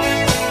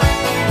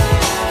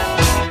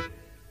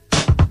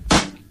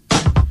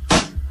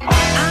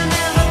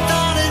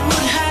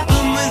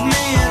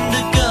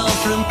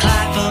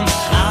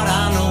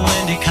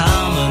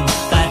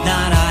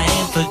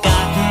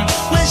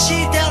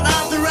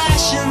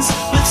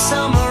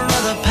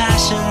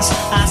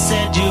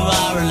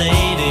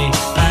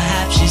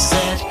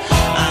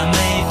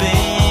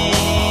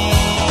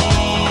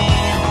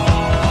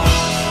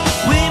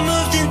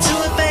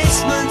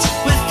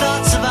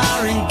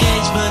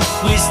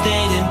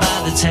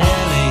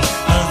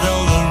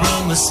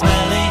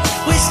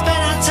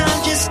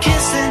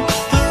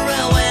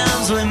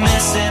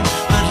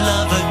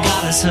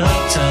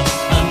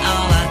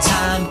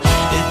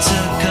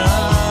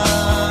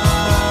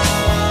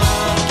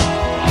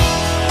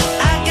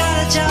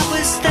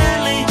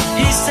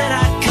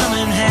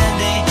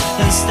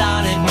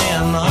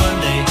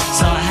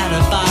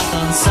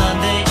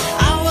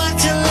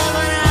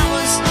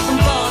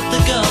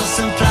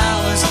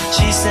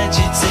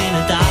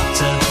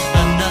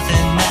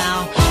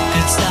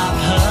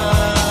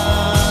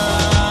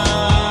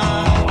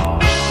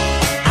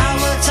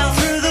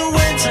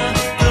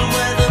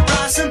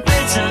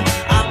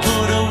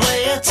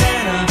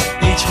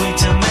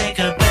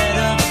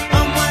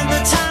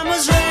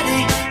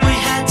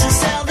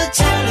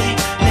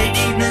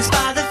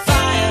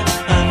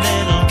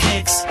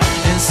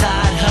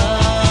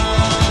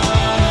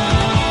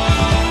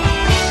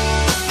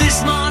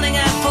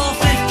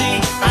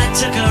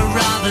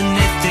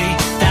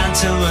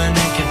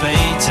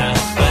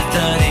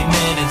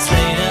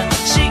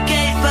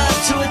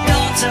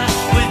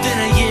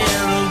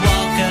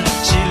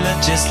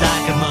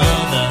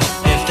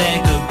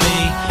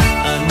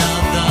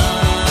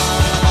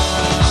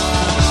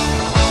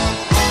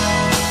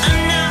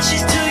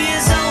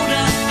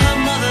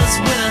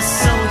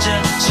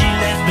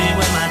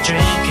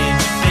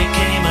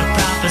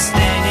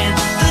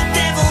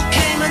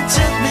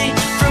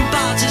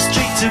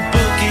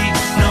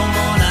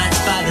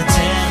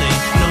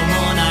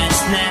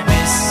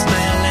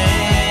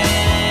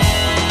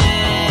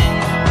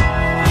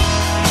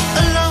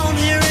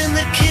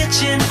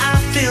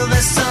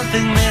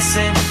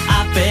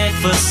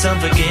 Some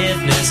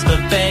forgiveness, but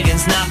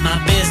begging's not my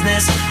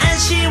business.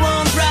 And she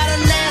won't write a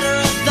letter,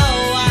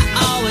 although I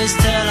always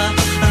tell her.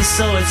 And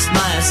so it's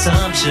my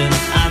assumption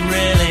I'm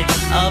really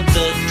up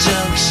the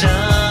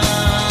junction.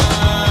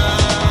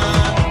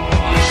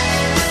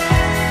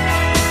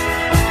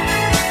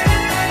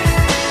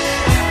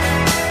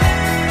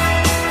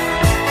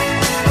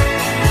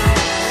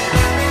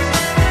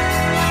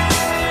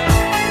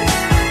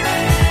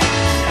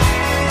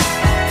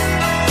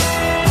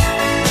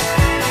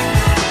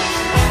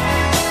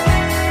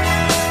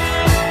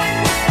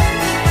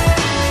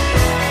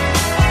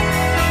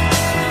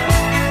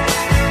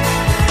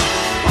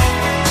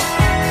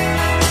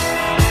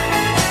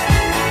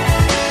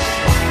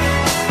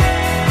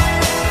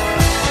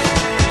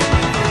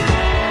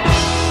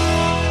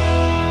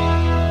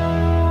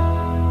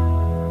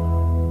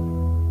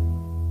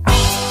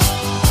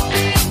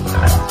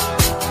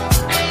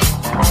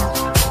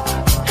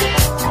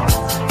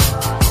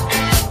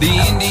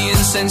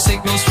 Send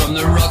signals from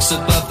the rocks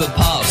above the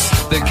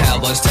pass. The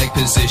cowboys take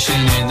position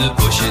in the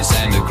bushes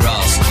and the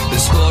grass. The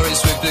score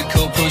is with the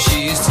corporal,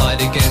 she is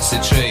tied against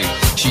a tree.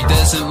 She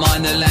doesn't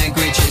mind the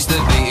language, it's the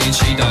beating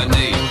she don't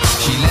need.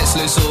 She lets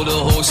loose all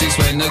the horses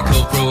when the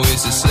corporal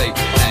is asleep.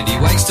 And he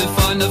wakes to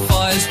find the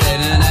fire's dead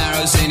and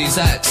arrows in his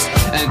axe.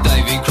 And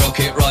Davy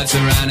Crockett rides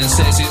around and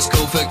says it's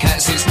cool for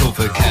cats, it's cool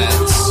for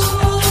cats.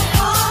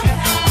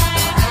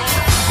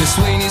 The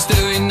Sweeney's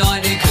doing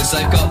 90 cause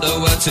they've got the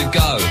word to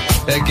go.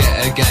 They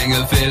get a gang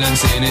of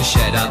villains in a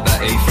shed up at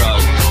Heathrow.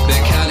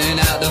 They're counting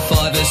out the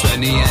fivers when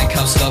the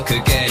handcuffs lock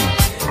again.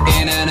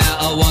 In and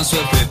out at once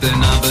with the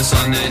numbers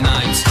on their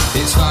names.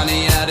 It's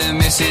funny how the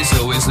missus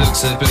always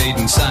looks a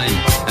bleeding sane.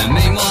 And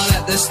meanwhile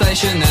at the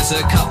station there's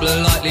a couple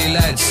of likely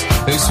lads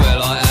who swear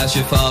like how's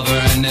your father,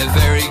 and they're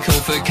very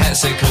cool for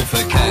cats, they're cool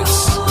for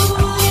cats.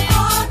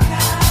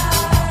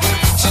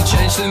 To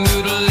change the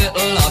mood a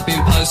little, I've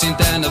been posing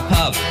down the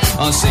pub.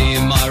 I'm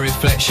seeing my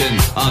reflection,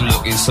 I'm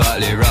looking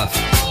slightly rough.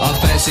 I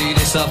fancy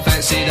this, I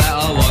fancy that,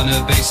 I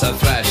wanna be so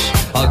flash.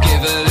 I'll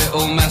give a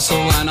little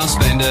muscle and I'll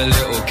spend a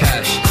little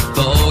cash.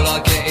 But all I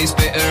get is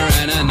bitter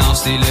and a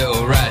nasty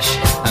little rash.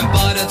 And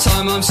by the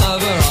time I'm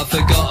sober I've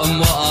forgotten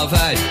what I've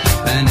had.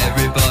 And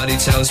everybody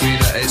tells me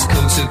that it's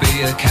cool to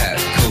be a cat,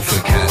 cool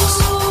for cats.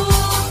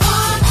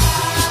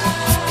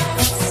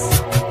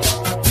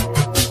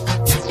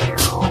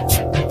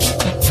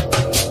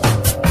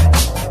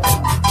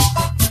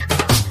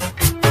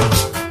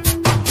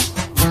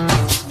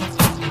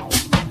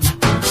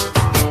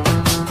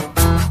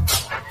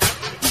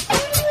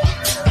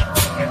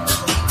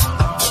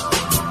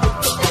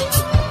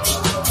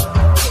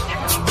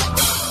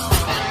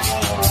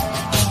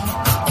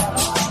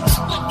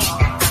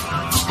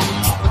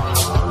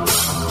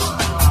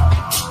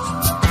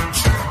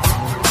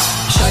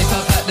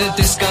 the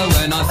disco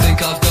when I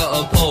think I've got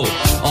a pull.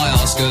 I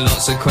ask her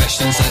lots of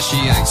questions as she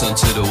hangs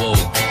onto the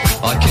wall.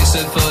 I kiss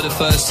her for the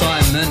first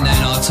time and then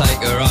I take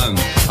her home.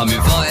 I'm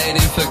invited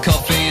in for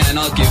coffee and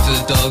I give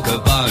the dog a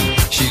bone.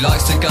 She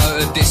likes to go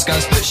to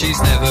discos but she's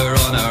never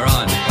on her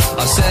own.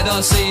 I said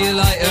I'll see you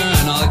later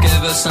and I'll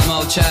give her some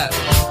old chat.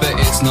 But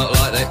it's not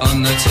like they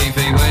on the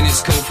TV. When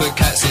it's cool for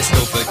cats, it's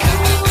cool for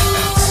cats.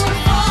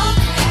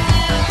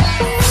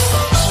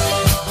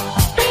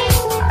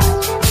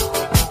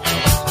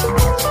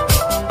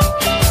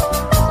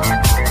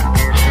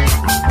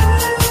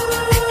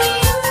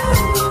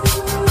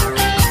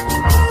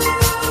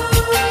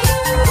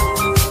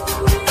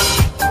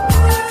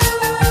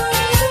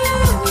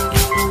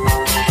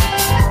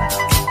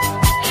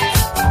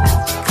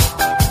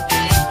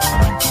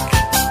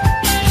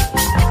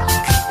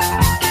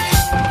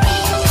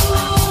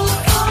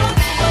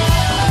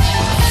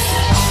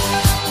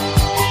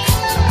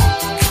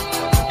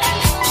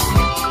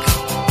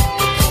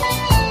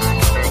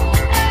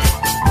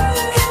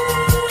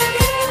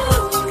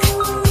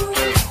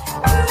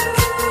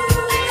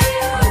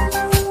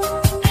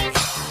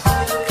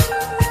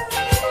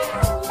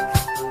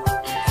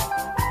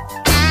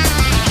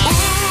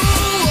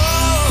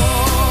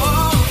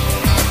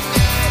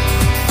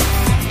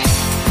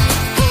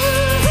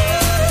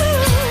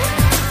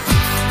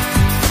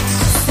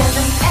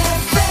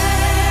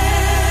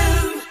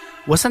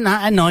 Wasn't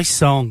that a nice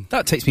song?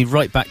 That takes me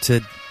right back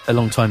to a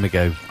long time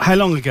ago. How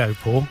long ago,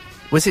 Paul?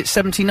 Was it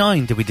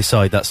 79, did we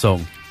decide that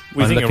song?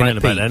 We think around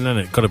about then, isn't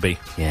it? Gotta be.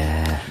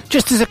 Yeah.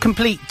 Just as a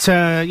complete,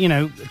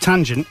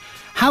 tangent,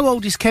 how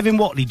old is Kevin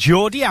Whatley,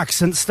 Geordie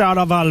accent star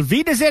of Al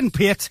Wiedersehen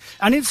Pete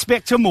and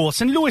Inspector Morse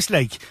and Lewis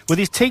Lake, with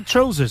his tape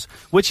trousers,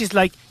 which is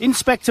like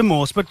Inspector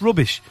Morse but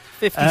rubbish?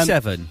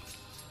 57.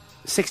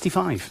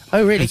 65.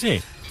 Oh, really? Is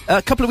he? A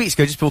couple of weeks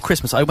ago, just before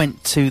Christmas, I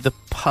went to the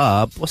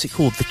pub, what's it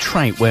called? The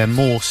Trout, where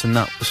Morse and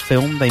that was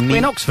filmed. They meet...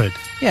 In Oxford?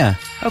 Yeah.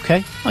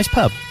 Okay. Nice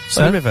pub.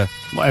 So, by the river.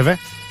 Whatever.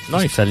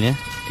 Nice. I'm telling you.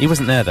 He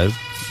wasn't there, though.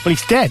 Well,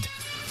 he's dead.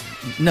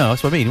 No,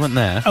 that's what I mean. He wasn't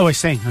there. Oh, I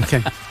see.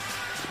 Okay.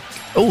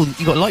 Oh,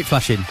 you got light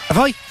flashing. Have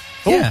I?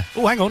 Yeah.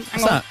 Oh, hang on.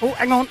 Hang on. That? Oh,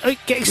 hang on. Oh,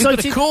 get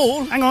excited. You've got a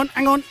call. Hang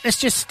on. Let's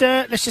just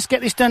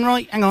get this done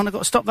right. Hang on. I've got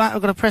to stop that.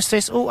 I've got to press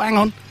this. Oh, hang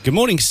on. Good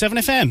morning,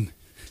 7FM.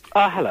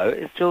 Hello,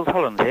 it's Jules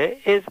Holland here.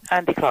 Is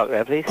Andy Clark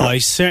there, please? I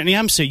certainly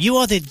am, sir. You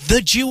are the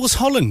Jules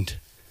Holland.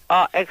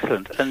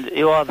 Excellent. And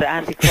you are the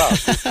Andy Clark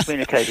who's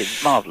communicated.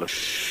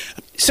 Marvellous.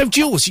 So,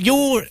 Jules,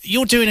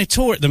 you're doing a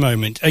tour at the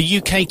moment, a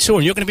UK tour,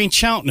 and you're going to be in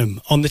Cheltenham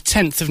on the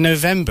 10th of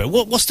November.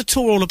 What's the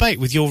tour all about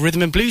with your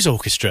Rhythm and Blues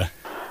Orchestra?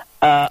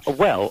 Yes,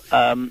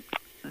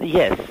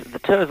 the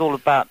tour is all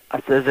about...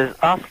 There's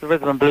us, the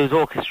Rhythm and Blues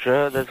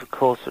Orchestra. There's, of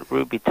course,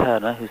 Ruby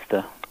Turner, who's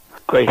the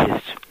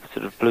greatest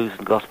sort of blues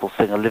and gospel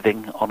singer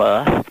living on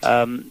earth.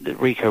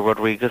 Rico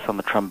Rodriguez on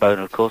the trombone,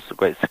 of course, the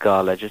great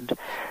ska legend.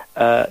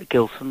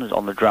 Gilson is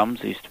on the drums,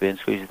 who used to be in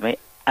Squeeze With Me.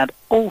 And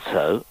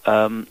also,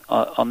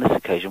 on this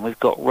occasion, we've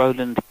got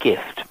Roland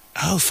Gift.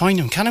 Oh, Fine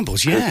Young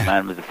Cannibals, yeah. The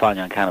man with the Fine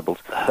Young Cannibals.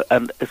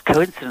 And as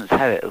coincidence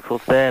had it, of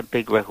course, their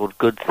big record,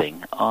 Good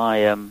Thing,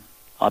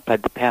 I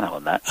played the piano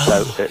on that,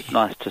 so it's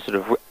nice to sort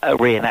of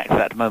reenact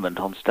that moment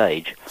on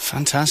stage.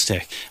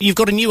 Fantastic. You've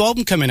got a new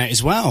album coming out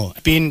as well,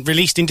 being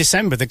released in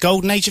December, The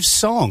Golden Age of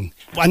Song.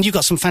 And you've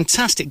got some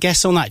fantastic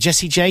guests on that.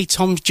 Jessie J,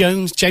 Tom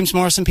Jones, James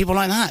Morrison, people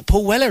like that.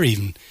 Paul Weller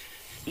even.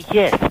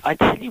 Yes, I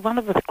tell you, one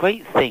of the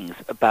great things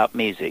about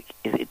music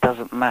is it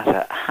doesn't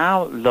matter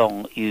how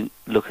long you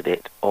look at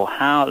it or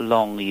how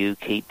long you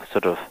keep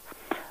sort of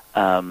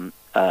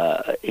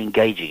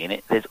engaging in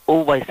it, there's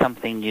always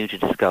something new to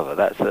discover.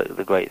 That's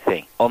the great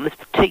thing. On this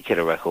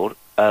particular record,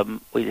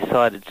 we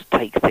decided to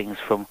take things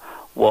from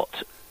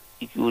what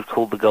you would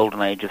call the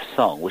Golden Age of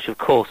Song, which of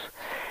course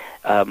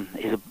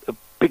is a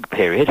big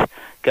period,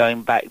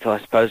 going back to, I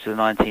suppose, the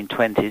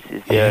 1920s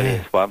is the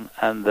earliest one,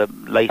 and the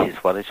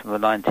latest one is from the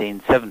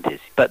 1970s.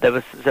 But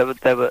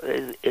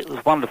it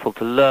was wonderful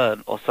to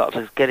learn or start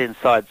to get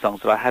inside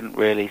songs that I hadn't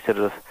really sort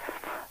of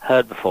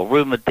heard before.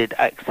 Rumour did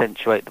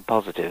accentuate the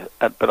positive,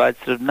 but I'd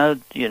sort of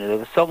known, there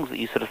were songs that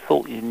you sort of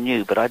thought you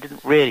knew, but I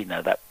didn't really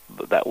know that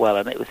well,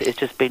 and it's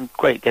just been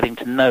great getting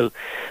to know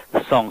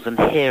the songs and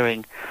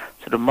hearing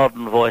sort of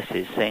modern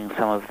voices sing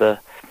some of the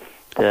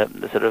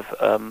sort of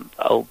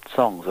old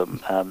songs,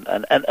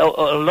 and a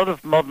lot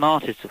of modern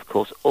artists, of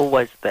course,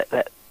 always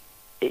that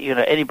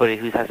anybody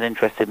who has an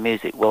interest in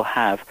music will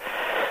have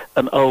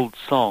an old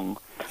song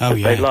that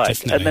they like.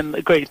 Definitely. And then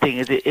the great thing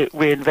is it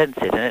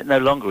reinvents it, and it no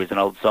longer is an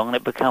old song, and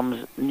it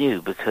becomes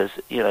new, because,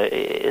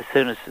 as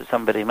soon as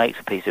somebody makes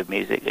a piece of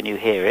music and you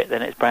hear it,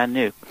 then it's brand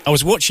new. I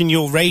was watching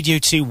your Radio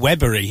 2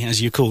 Webbery,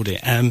 as you called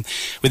it,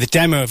 with a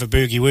demo of a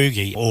Boogie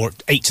Woogie, or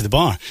 8 to the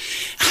Bar.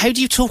 How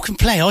do you talk and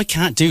play? I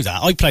can't do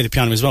that. I play the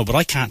piano as well, but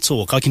I can't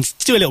talk. I can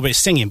do a little bit of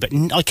singing, but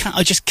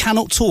I just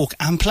cannot talk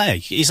and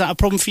play. Is that a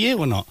problem for you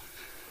or not?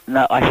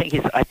 No,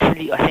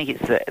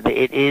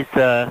 it is...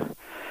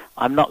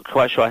 I'm not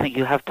quite sure. I think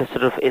you have to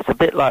it's a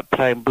bit like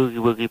playing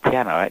boogie-woogie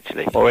piano,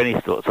 actually, or any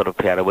sort of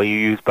piano where you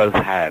use both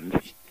hands.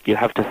 you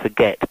have to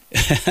forget.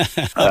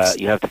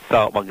 You have to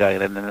start one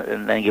going and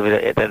then give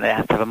it. Then it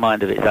has to have a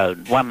mind of its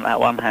own.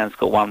 One hand's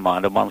got one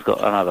mind and one's got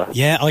another.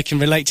 Yeah, I can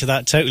relate to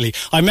that totally.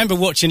 I remember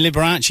watching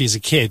Liberace as a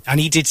kid, and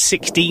he did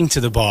 16 to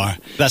the bar.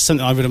 That's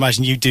something I would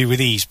imagine you do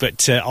with ease,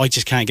 but I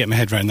just can't get my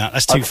head around that.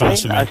 That's too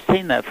fast for me. I've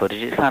seen that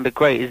footage. It sounded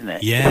great, isn't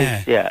it?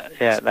 Yeah.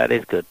 Yeah, that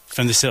is good.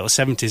 From the sort of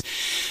 70s.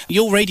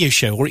 Your radio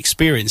show, or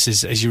experience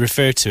as you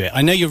refer to it,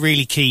 I know you're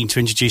really keen to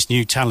introduce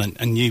new talent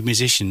and new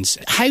musicians.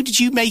 How did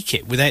you make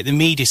it without the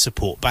media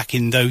support back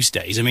in those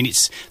days? I mean,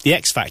 it's the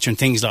X Factor and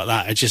things like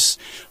that are just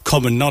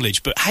common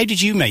knowledge, but how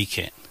did you make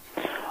it?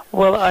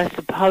 Well, I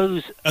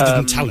suppose... Other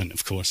than talent,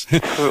 of course.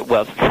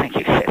 Well, thank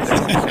you.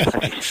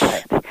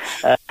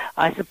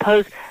 I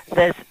suppose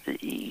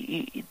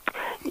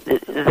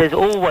there's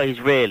always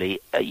really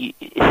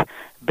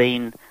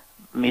been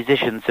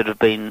musicians that have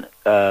been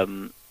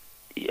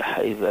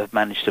have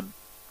managed to.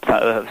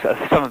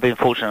 Some have been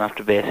fortunate enough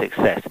to be a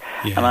success,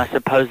 and I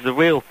suppose the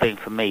real thing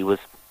for me was,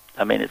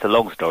 I mean, it's a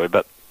long story,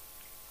 but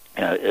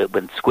you know,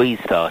 when Squeeze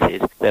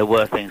started, there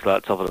were things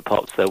like Top of the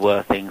Pops. There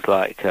were things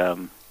like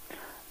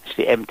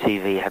actually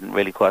MTV hadn't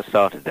really quite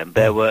started then.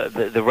 There were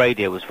the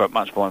radio was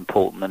much more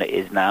important than it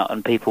is now,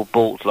 and people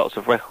bought lots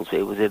of records.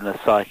 It was in the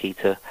psyche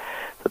for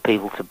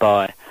people to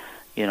buy.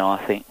 You know,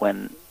 I think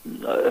when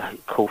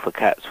Call for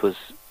Cats was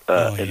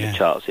the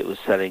charts, it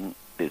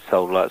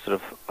sold like sort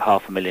of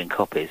 500,000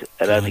 copies.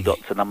 It only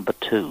got to number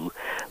 2,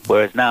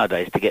 whereas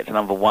nowadays to get to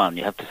number 1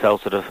 you have to sell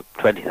sort of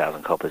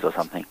 20,000 copies or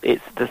something.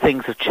 The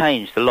things have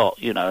changed a lot,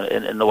 you know,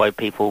 in the way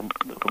people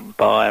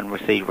buy and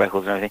receive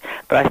records and everything.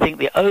 But I think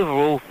the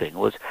overall thing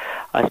was,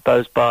 I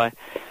suppose, by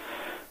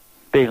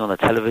being on the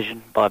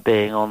television, by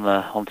being on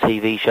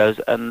TV shows,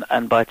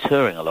 and by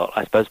touring a lot,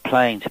 I suppose,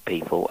 playing to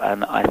people.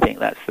 And I think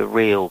that's the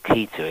real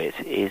key to it,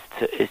 is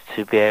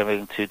to be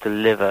able to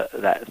deliver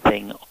that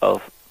thing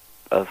of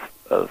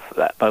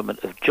that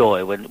moment of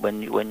joy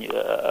when you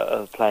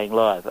are playing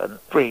live, and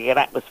bringing an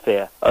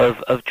atmosphere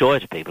of joy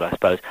to people, I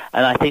suppose.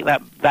 And I think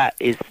that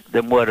is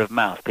the word of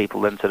mouth.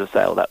 People then sort of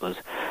say, "Oh, that was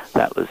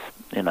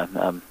you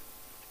know."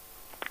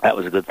 That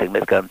was a good thing.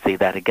 Let's go and see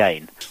that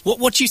again.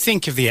 What do you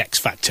think of the X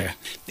Factor?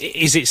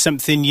 Is it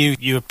something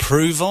you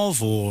approve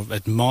of or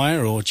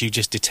admire, or do you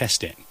just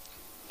detest it?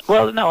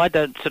 Well, no, I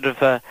don't sort of.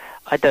 Well,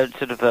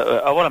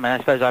 I mean, I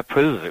suppose I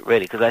approve of it,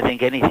 really, because I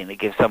think anything that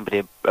gives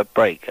somebody a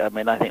break. I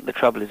mean, I think the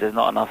trouble is there's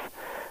not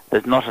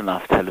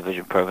enough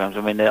television programs.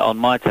 I mean, on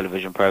my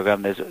television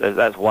program,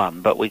 that's one,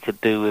 but we could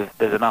do with,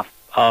 there's enough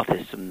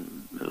artists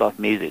and a lot of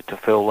music to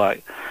feel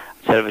like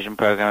television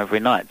program every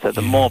night. So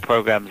the more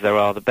programs there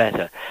are, the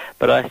better.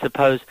 But I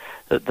suppose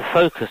that the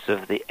focus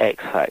of the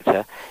X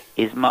Factor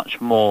is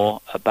much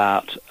more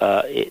about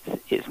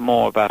it's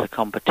more about a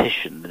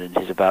competition than it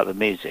is about the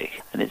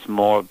music, and it's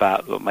more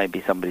about, well,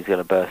 maybe somebody's going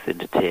to burst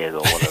into tears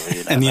or whatever.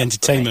 You know, and the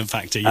entertainment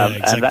factor,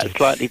 exactly. And that's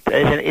slightly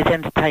it's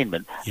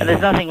entertainment, and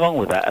there's nothing wrong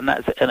with that. And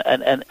that's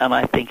and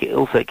I think it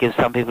also gives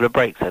some people a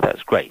break, so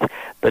that's great.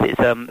 But it's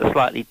a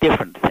slightly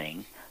different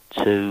thing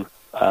to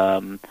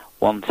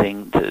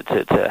wanting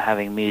to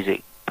having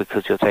music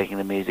because you're taking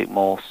the music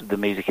more, the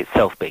music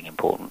itself being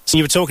important. So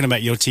you were talking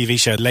about your TV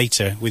show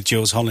Later with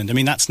Jools Holland. I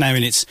mean, that's now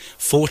in its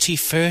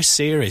 41st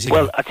series.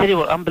 Well, I tell you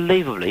what,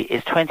 unbelievably,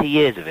 it's 20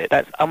 years of it.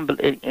 That's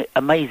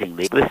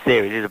amazingly. This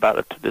series is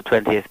about the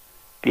 20th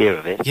year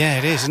of it. Yeah,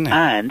 it is, isn't it?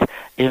 And,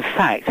 in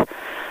fact,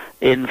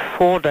 in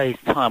 4 days'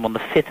 time, on the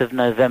 5th of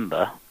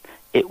November,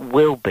 it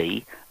will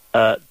be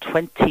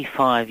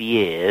 25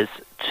 years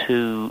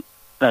to...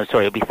 No,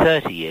 sorry, it'll be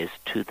 30 years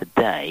to the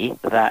day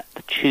that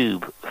the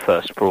Tube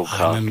first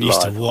broadcast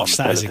used live to watch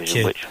on the that as a television,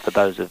 kid. which, for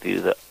those of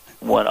you that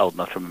weren't old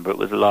enough to remember, it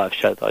was a live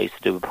show that I used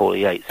to do with Paula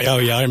Yates. Oh,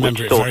 yeah, I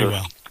remember it very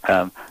well.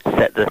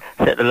 Set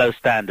the low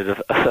standard of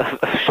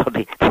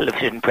shoddy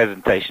television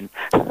presentation.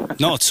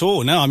 Not at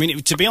all. No, I mean,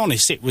 to be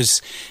honest, there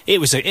was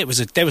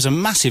a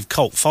massive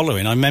cult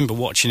following. I remember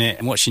watching it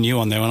and watching you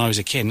on there when I was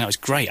a kid, and that was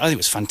great. I think it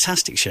was a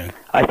fantastic show.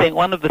 I think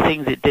one of the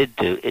things it did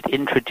do, it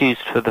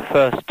introduced for the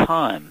first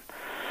time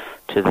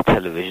to the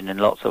television in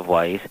lots of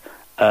ways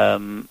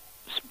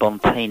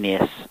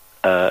spontaneous,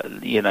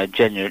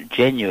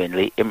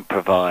 genuinely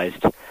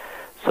improvised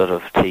sort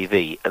of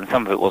TV, and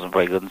some of it wasn't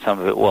very good, and some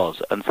of it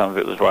was, and some of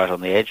it was right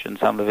on the edge, and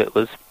some of it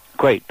was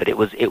great. But it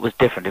was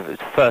different. It was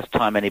the first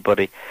time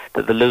anybody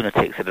that the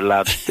lunatics had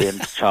allowed to be in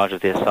charge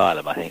of the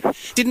asylum, I think.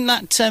 Didn't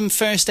that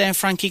first air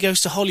Frankie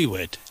Goes to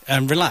Hollywood?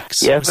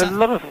 Relax. Yeah, a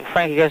lot of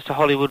Frankie Goes to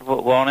Hollywood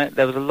were on it.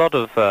 There was a lot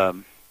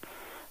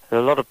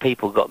of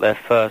people got their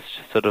first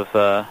sort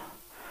of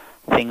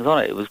things on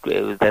it. It was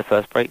their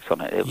first breaks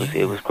on it.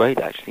 It was great,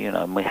 actually, you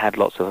know, and we had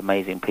lots of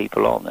amazing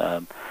people on.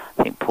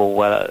 I think Paul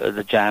Weller,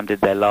 the Jam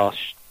did their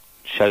last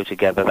show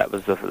together. That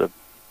was the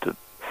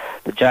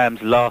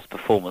Jam's last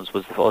performance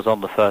was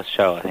on the first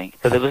show, I think.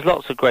 So there was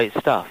lots of great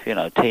stuff, you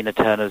know. Tina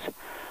Turner's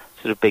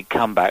sort of big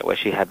comeback where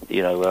she had,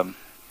 you know,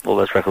 all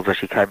those records where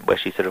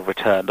she sort of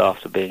returned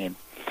after being in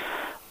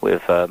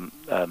with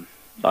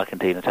like in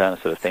Tina Turner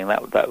sort of thing.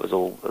 That was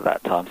all at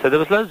that time. So there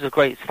was loads of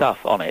great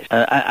stuff on it,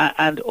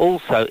 and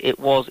also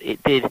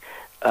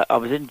I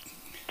was in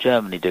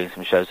Germany doing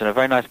some shows, and a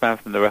very nice man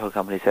from the record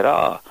company said,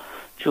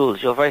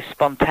 Jules, you're very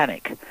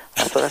spontaneic.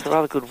 I thought that's a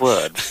rather good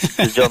word.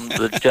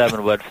 The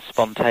German word for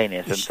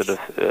spontaneous and sort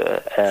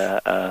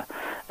of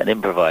and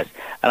improvised.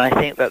 And I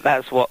think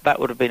that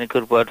would have been a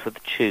good word for the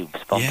Tube,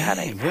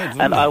 spontaneic. Yeah,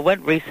 and I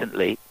went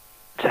recently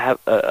to have.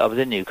 I was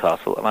in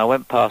Newcastle, and I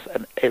went past,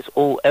 and it's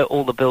all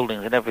the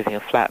buildings and everything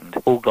are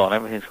flattened, all gone.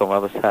 Everything's gone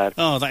rather sad.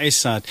 Oh, that is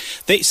sad.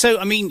 So,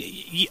 I mean,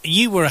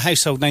 you were a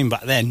household name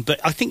back then,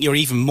 but I think you're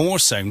even more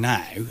so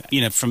now.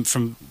 You know,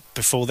 from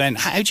before then.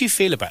 How do you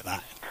feel about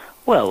that?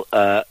 Well,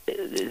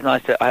 it's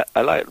nice.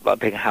 I like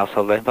being a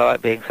household name, but I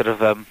like being sort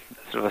of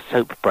a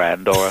soap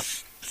brand or a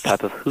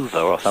type of Hoover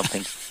or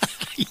something,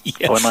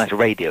 yeah. Or a nice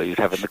radio you'd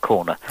have in the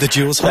corner. The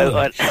Jules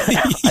Holland. I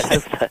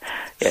hope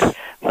yes,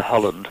 the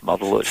Holland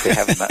model which we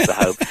have in the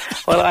home.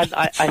 Well,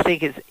 I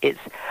think it's.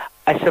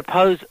 I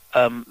suppose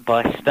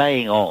by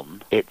staying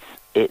on, it's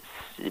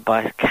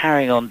by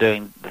carrying on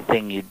doing the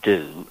thing you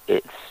do.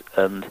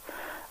 And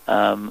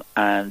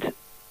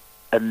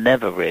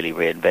never really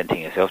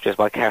reinventing yourself, just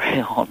by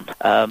carrying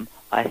on.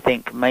 I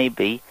think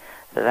maybe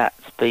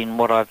that's been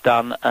what I've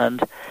done,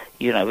 and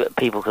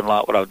people can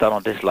like what I've done or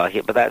dislike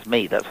it, but that's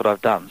me. That's what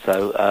I've done.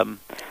 So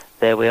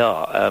there we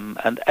are.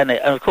 And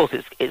of course,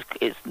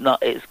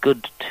 it's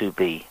good to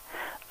be.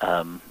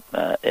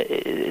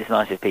 It's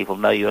nice if people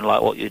know you and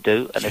like what you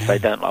do, and if they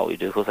don't like what you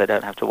do, of course they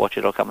don't have to watch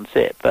it or come and see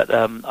it. But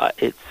I'm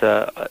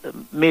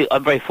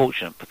very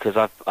fortunate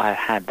because I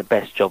had the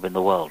best job in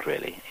the world,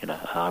 really.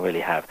 I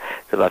really have,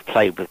 because I've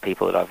played with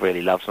people that I've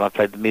really loved, and I've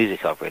played the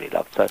music I've really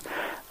loved. So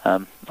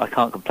I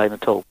can't complain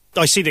at all.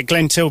 I see that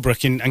Glenn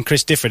Tilbrook and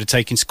Chris Difford are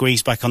taking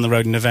Squeeze back on the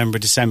road in November,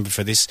 December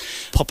for this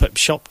pop-up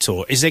shop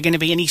tour. Is there going to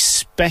be any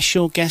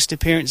special guest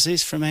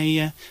appearances from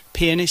a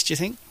pianist, do you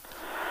think?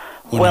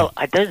 Well,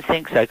 I don't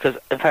think so, because,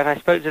 in fact, I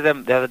spoke to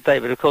them the other day,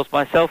 but, of course,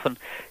 myself and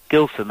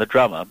Gilson, the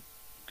drummer,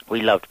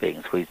 we loved being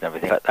in Squeeze and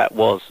everything, but that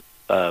was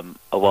a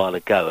while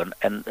ago,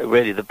 and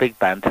really the big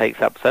band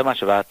takes up so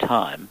much of our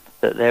time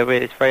that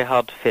it's very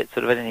hard to fit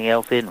sort of anything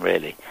else in,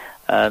 really,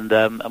 and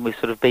we've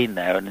sort of been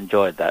there and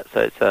enjoyed that,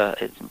 so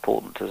it's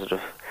important to sort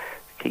of,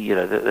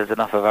 there's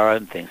enough of our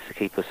own things to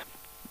keep us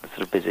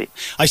sort of busy.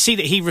 I see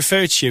that he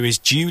referred to you as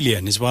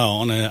Julian as well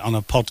on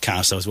a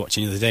podcast I was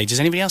watching the other day.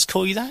 Does anybody else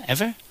call you that,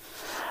 ever?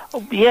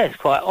 Oh, yes,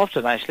 quite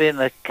often, actually, in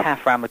the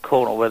cafe round the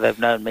corner where they've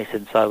known me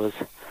since I was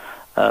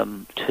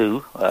 2,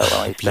 when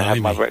I used to have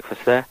my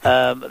breakfast there.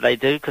 They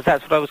do, because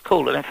that's what I was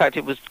called. And, in fact,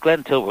 it was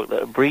Glenn Tilbrook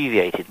that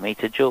abbreviated me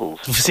to Jules.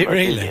 Was it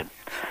really? Julian.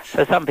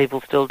 So some people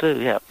still do,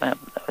 yeah,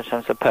 which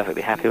I'm so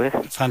perfectly happy with.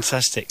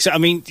 Fantastic. So, I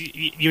mean,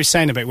 you were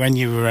saying about when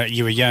you were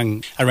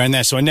young around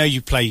there, so I know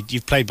you've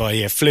played by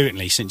ear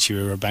fluently since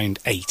you were around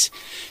 8.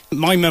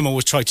 My mum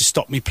always tried to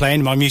stop me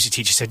playing. My music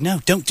teacher said, no,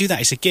 don't do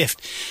that, it's a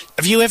gift.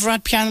 Have you ever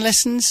had piano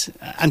lessons?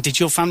 And did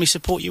your family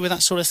support you with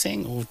that sort of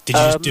thing, or did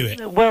you just do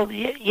it? Well,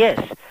 yes.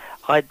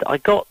 I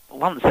got,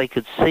 once they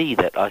could see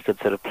that I could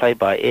sort of play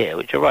by ear,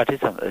 which you're right,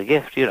 is something, a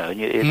gift, and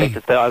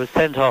I was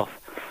sent off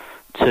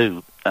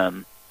to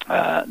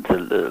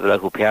the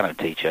local piano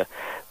teacher,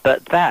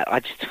 but that I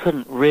just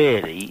couldn't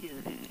really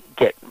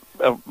get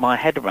my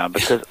head around,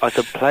 because I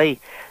could play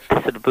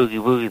this sort of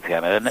boogie-woogie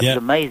piano, and it was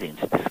amazing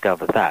to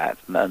discover that,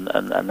 and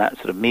that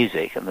sort of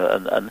music, and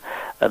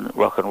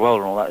rock and roll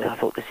and all that. I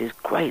thought, this is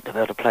great to be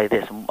able to play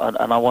this, and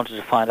I wanted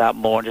to find out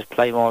more and just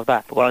play more of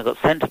that. But when I got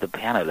sent to the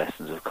piano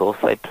lessons, of course,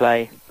 they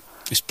play...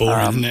 It's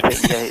boring, isn't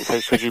it?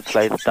 So could you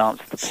play the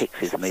Dance of the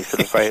Pixies and these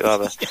sort of very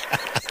rather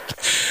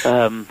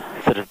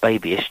sort of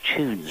babyish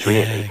tunes,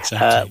 really,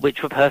 exactly.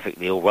 which were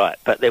perfectly all right,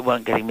 but they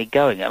weren't getting me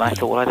going. And I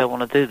thought, well, I don't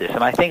want to do this.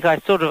 And I think I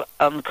sort of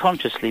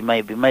unconsciously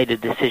maybe made a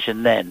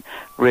decision then,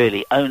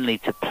 really, only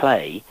to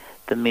play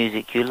the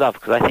music you love,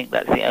 because I think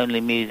that's the only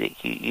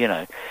music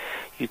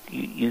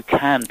you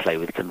can play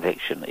with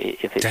conviction.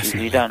 If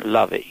you don't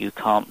love it, you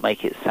can't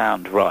make it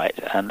sound right,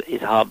 and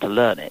it's hard to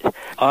learn it.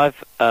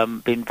 I've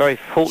been very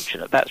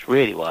fortunate. That's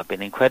really why I've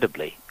been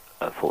incredibly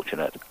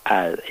fortunate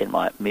in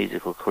my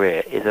musical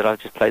career, is that I've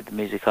just played the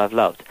music I've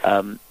loved.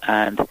 And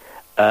when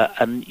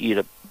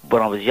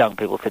I was young,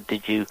 people said,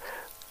 "Did you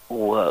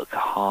work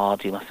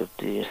hard? You must have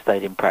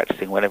stayed in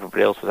practicing when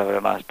everybody else was having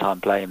a nice time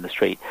playing in the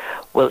street."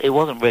 Well, it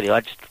wasn't really.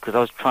 Because I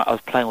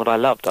was playing what I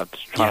loved. I was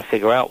just trying to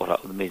figure out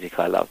what the music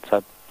I loved.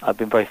 So I've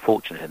been very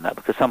fortunate in that,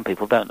 because some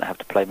people don't have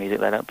to play music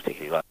they don't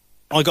particularly like.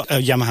 I got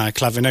a Yamaha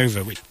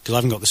Clavinova, because I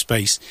haven't got the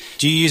space.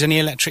 Do you use any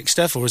electric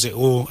stuff, or is it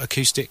all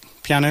acoustic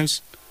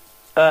pianos?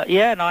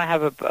 Yeah, and I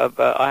have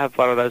I have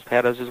one of those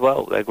pianos as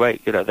well. They're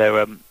great.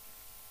 They're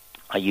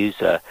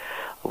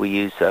we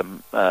use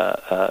them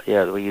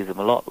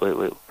a lot.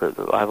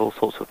 I have all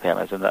sorts of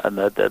pianos, and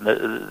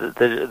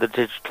the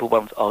digital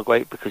ones are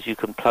great because you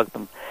can plug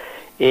them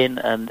in,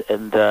 and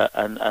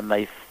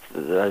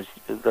those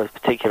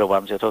particular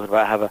ones you're talking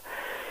about have a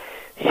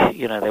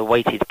you know, they're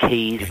weighted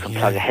keys. You can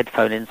plug a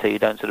headphone in so you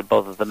don't sort of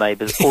bother the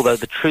neighbours. Although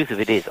the truth of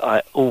it is,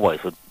 I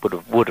always would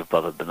have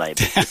bothered the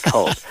neighbours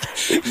because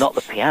it's not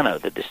the piano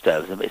that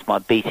disturbs them; it's my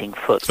beating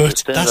foot. As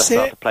soon as I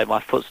start to play, my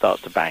foot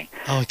starts to bang.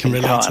 Oh, I can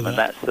relate to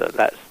that.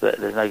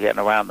 And there's no getting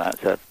around that.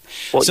 So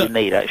what you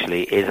need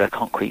actually is a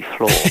concrete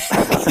floor,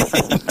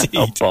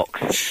 a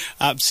box.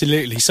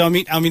 Absolutely. So I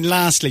mean,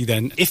 lastly,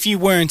 then, if you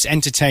weren't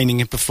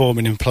entertaining and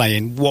performing and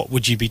playing, what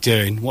would you be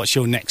doing? What's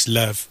your next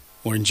love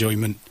or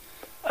enjoyment?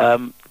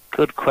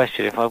 Good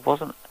question. If I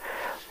wasn't,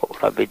 what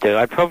would I be doing?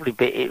 I'd probably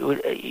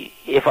be.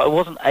 If I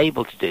wasn't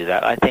able to do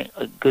that, I think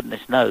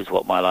goodness knows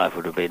what my life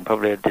would have been.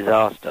 Probably a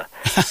disaster.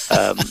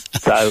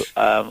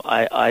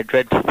 I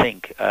dread to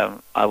think.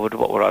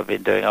 What would I have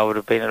been doing? I would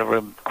have been in a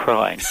room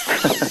crying.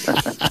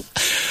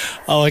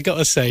 Oh, I got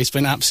to say, it's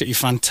been absolutely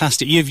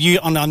fantastic.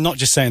 And I'm not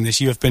just saying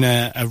this. You have been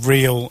a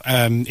real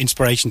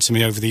inspiration to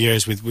me over the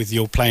years with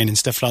your playing and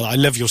stuff like that. I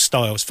love your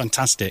style. It's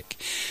fantastic.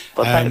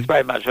 Well, thanks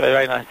very much.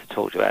 Very nice to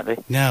talk to you, Andy.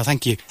 No,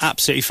 thank you.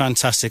 Absolutely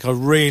fantastic. I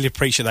really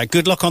appreciate that.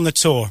 Good luck on the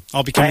tour.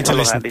 I'll be coming to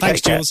listen. Andy.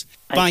 Thanks, Jules.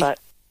 Bye.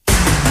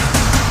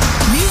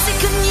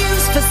 Music and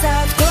news for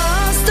South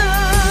Gloucester.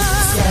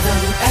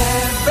 7FM.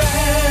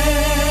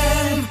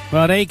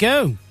 Well, there you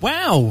go.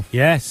 Wow.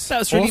 Yes. That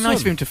was really Awesome.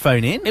 nice of him to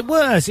phone in. It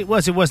was.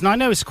 And I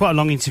know it's quite a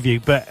long interview,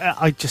 but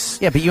I just...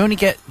 Yeah, but you only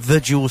get the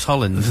Jules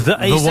Holland.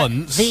 The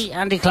once. The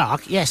Andy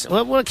Clark. Yes.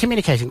 Well, we're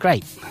communicating.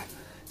 Great.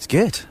 It's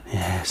good.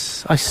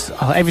 Yes.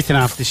 Everything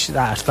after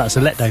that's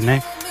a letdown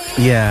now.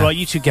 Yeah. Right,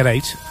 you two get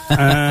out.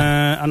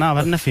 And I've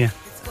had enough of you.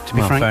 To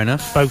be frank. Fair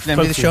enough. Both do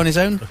the show on his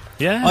own?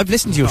 Yeah. I've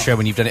listened to your show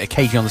when you've done it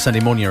occasionally on the Sunday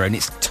morning your own.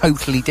 It's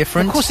totally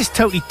different. Of course it's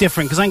totally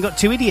different, because I ain't got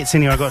two idiots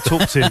in here I've got to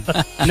talk to.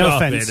 No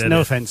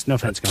offence,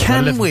 guys.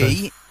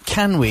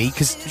 Can we,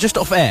 because just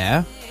off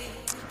air,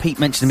 Pete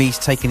mentioned to me he's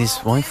taking his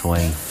wife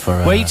away for...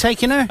 Where are you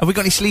taking her? Have we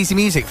got any sleazy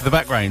music for the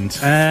background?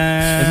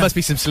 There must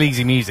be some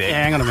sleazy music.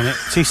 Yeah, hang on a minute.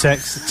 Two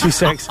secs.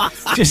 Just, I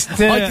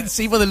can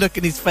see by the look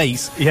in his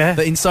face that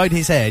inside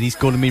his head he's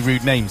calling me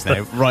rude names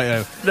now.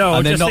 Right, no,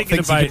 and they're not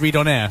things he could read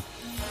on air.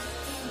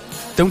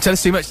 Don't tell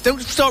us too much.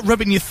 Don't start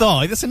rubbing your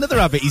thigh. That's another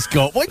habit he's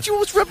got. Why do you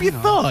always rub your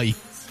thigh?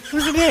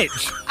 There's an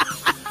itch.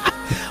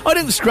 I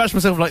don't scratch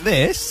myself like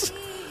this.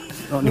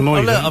 Not anymore.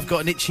 Oh, look, I've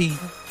got an itchy...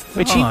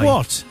 Itchy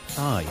what?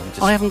 I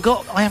haven't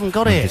got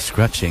it. Just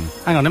scratching.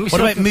 Hang on, let me see.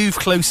 What about move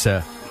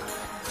closer?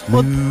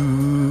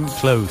 Move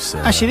closer.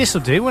 Actually, this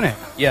will do, won't it?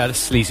 Yeah, that's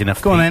sleazy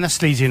enough. Go on then, that's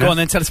sleazy enough. Go on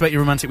then, tell us about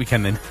your romantic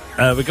weekend then.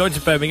 We're going to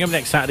Birmingham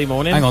next Saturday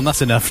morning. Hang on,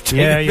 that's enough.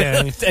 Yeah.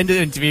 End of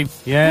the interview.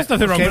 Yeah. There's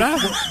nothing wrong with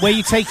that. Where are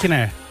you taking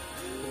her?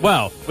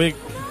 Well, we're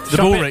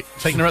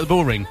taking her at the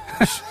bull ring.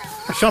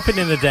 Shopping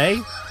in the day.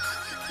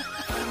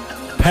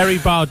 Perry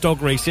Bar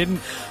dog racing.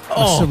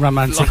 That's so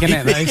romantic,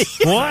 isn't it?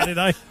 What did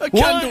I?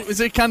 Is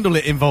there a candle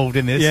lit involved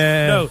in this?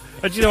 Yeah. No.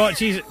 And you know what?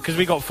 Because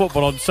we got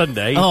football on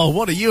Sunday. Oh,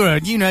 what are you?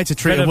 You know how to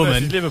treat Villa a woman.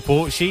 versus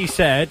Liverpool. She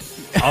said,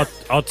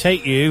 "I'll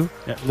take you."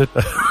 At the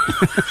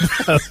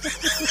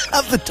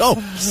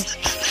dogs.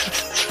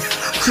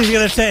 She's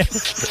gonna say,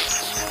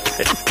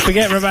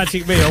 "Forget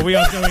romantic meal. We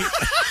are going."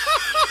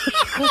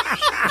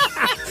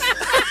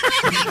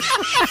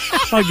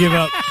 I give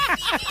up.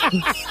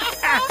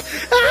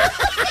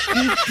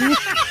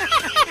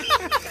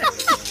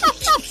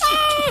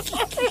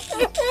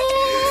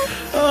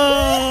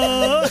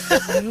 Oh,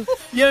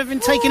 you haven't been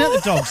taking out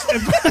the dogs.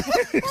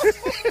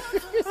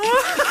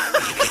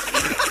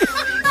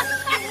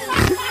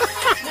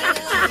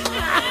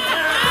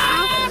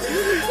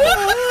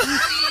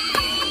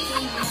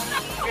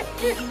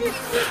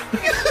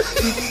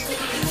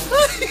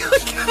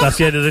 That's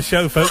the end of the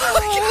show, folks.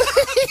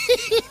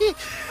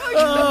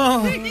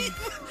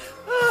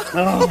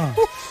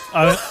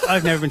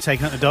 I've never been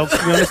taking out the dogs, to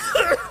be honest.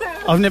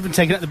 I've never been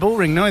taking out the bull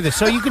ring neither.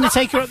 So you're going to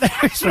take her up there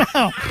as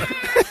well?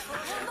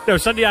 No,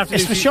 Sunday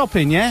afternoon. It's for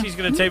shopping, yeah? She's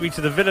going to take me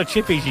to the Villa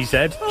Chippy, she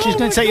said. She's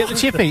going to take you up the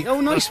Chippy. Oh,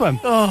 nice one.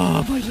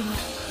 Oh, my Lord.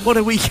 What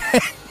a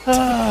weekend.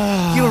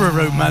 You're a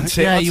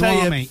romantic. Yeah, I'll you tell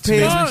are, you, mate.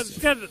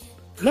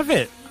 Love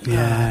it.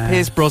 Yeah.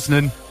 Piers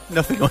Brosnan.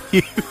 Nothing on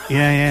you.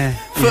 Yeah.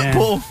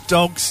 Football,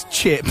 dogs,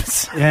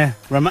 chips. Yeah.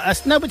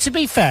 No, but to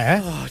be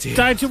fair... Oh, dear.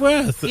 Down to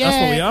earth. That's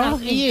what we are.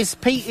 He is.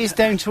 Pete is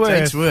down to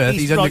earth. Down to earth.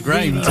 He's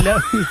underground.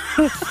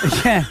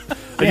 Yeah.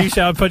 And you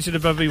say I'm punching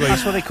above my weight.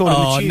 That's what they call him.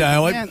 Oh,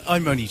 no,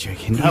 I'm only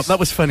joking. That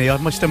was funny.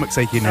 My stomach's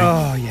aching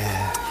now. Oh,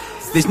 yeah.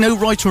 There's no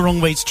right or wrong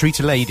way to treat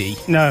a lady.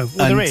 No.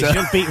 Well, there is. You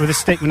don't beat her with a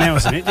stick with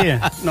nails in it, do you?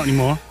 Not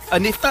anymore.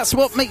 And if that's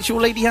what makes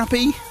your lady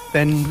happy,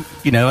 then,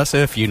 that's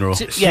her funeral.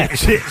 Yeah.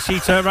 She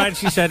turned around,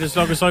 she said, as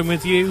long as I'm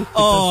with you.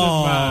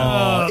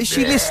 Is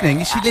she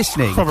listening?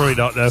 Probably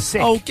not, no. Sick.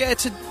 Oh, get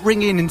her to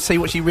ring in and say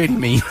what she really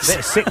means. A bit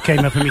of sick came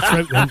up in my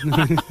throat then.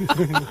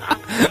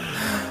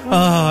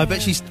 I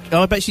bet she's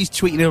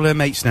tweeting all her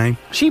mates now.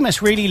 She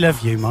must really love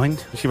you,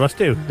 mind. She must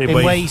do. In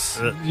ways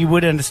you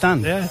would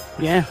understand. Yeah.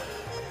 Yeah.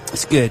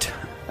 It's good.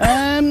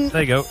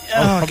 There you go.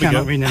 I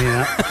cannot read any of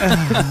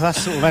that.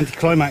 That's sort of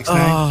anticlimax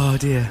now. Oh,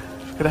 dear.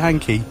 Got a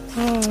hanky.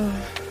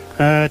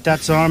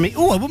 Dad's Army.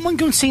 Oh, I wouldn't mind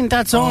going and seeing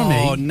Dad's Army.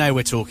 Oh, now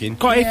we're talking.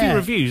 Quite a few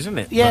reviews, isn't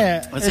it?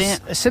 Yeah, Was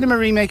it? a cinema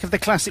remake of the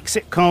classic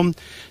sitcom,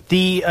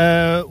 the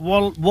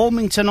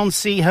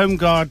Walmington-on-Sea Home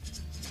Guard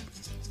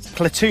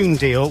platoon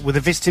deal with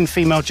a visiting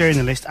female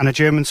journalist and a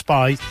German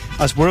spy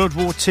as World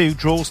War II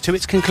draws to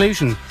its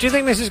conclusion. Do you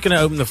think this is going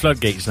to open the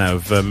floodgates now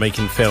of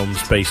making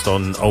films based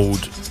on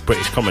old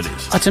British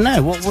comedies? I don't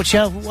know.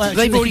 What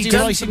They've already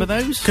done some of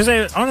those. Because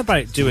they're on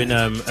about doing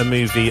a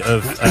movie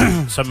of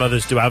Some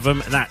Others Do Have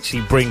Them and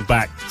actually bring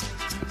back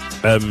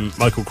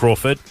Michael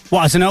Crawford.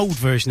 What, as an old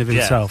version of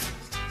himself?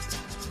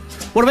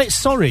 What about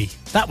Sorry?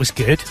 That was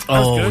good.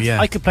 Yeah.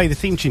 I could play the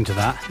theme tune to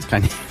that.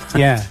 Can you?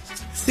 Yeah.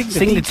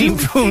 Sing the theme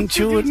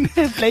tune.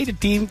 Play the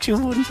theme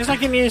tune. It's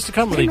like in years to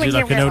come when they do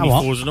like an Only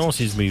Fools and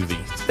Horses movie.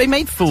 They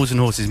made Fools and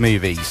Horses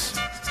movies.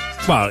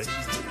 Well,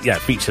 yeah,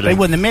 feature They length.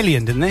 won the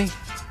million, didn't they?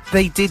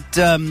 They did,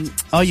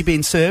 Are You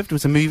Being Served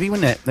was a movie,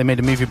 wasn't it? They made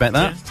a movie about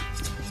that.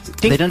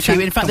 Yeah. They done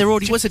two. In fact, there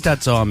already was a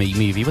Dad's Army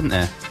movie, wasn't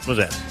there? Was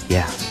it?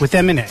 Yeah. With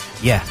them in it.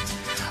 Yeah.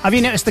 Have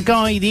you noticed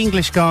the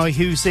English guy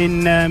who's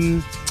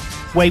in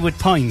Wayward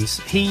Pines?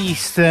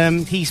 He's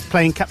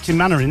playing Captain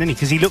Mainwaring, isn't he?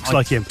 Because he looks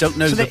like him. Don't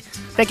know so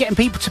they're getting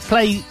people to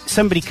play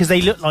somebody because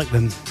they look like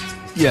them.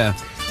 Yeah.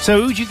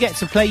 So who'd you get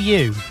to play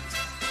you?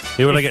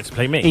 Who will I get to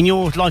play me? In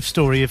your life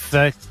story of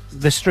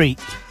The Street.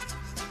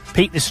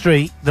 Pete the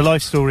Street, the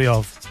life story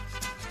of.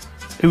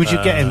 Who would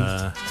you get him?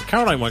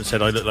 Caroline once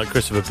said I look like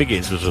Christopher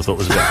Biggins, which I thought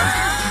was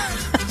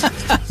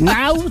a bit.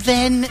 Now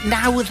then.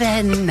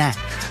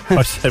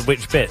 I said,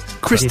 which bit?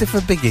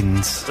 Christopher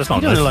Biggins. That's not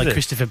You don't nice, look like is it?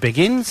 Christopher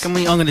Biggins. I'm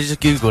going to just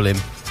Google him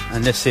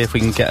and let's see if we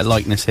can get a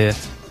likeness here.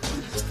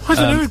 I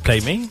don't know who'd play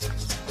me.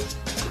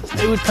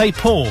 Who would play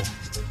Paul?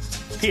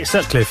 Peter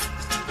Sutcliffe.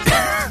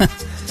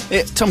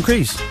 Tom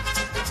Cruise.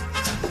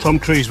 Tom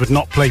Cruise would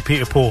not play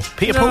Peter Paul.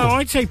 No,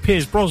 I'd say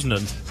Piers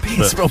Brosnan.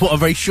 What a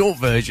very short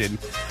version.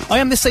 I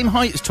am the same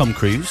height as Tom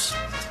Cruise.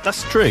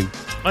 That's true.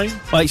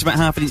 Well, he's about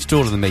half an inch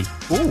taller than me.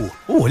 Ooh,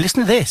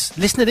 listen to this.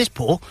 Listen to this,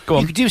 Paul. Go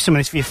on. You could do some of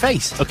this for your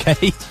face.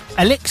 Okay.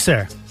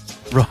 Elixir.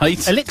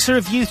 Right. Elixir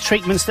of youth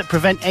treatments that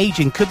prevent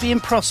aging could be in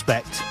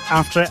prospect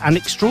after an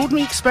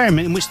extraordinary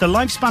experiment in which the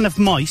lifespan of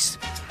mice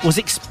was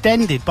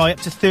extended by up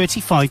to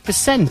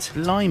 35%.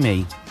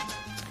 Blimey.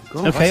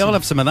 Okay, I'll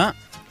have some of that.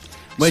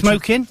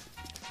 Smoking?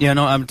 Yeah,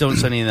 no, I don't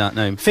say any of that,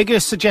 no.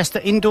 Figures suggest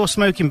that indoor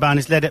smoking ban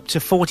has led up to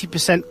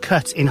 40%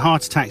 cut in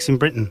heart attacks in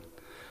Britain.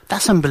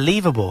 That's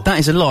unbelievable. That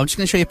is a lot. I'm just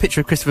going to show you a picture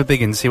of Christopher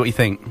Biggins, see what you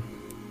think.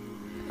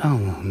 Oh,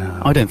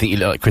 no. I don't think you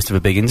look like Christopher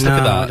Biggins. No,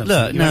 look I at don't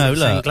that. think you have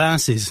the same Look.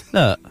 glasses.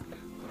 Look.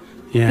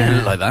 Yeah. You don't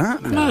look like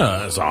that. No,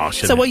 that's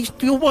harsh. So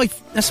what your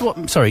wife... That's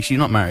what... Sorry, you're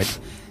not married.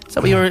 Is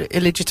that what your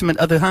illegitimate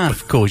other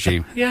half calls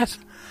you? Yes.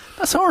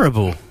 That's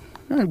horrible.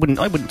 I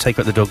wouldn't take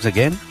out the dogs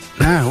again.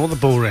 No, all the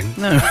bullring.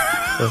 No.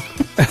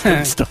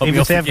 Stop Even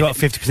me if they have off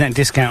got 50%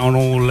 discount on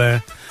all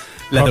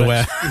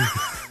leatherware.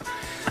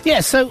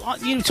 Yeah, so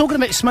you're talking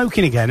about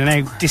smoking again and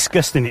how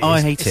disgusting it is. Oh,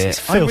 I hate it.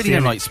 It's I really filthy,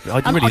 don't isn't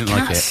like. it? I really don't like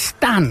can't it.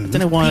 stand.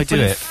 Don't know why I people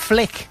do who it.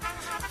 Flick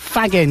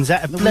fag ends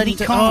out of bloody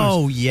cars.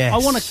 Oh yes.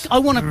 I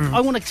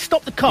want to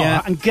stop the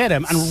car and get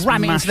them and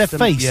ram it into their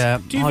face. Yeah.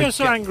 Do you feel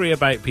so angry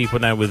about people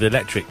now with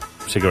electric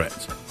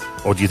cigarettes?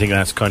 Or do you think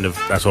that's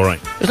all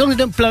right? As long as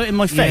they don't blow it in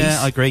my face.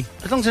 Yeah, I agree.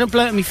 As long as they don't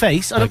blow it in my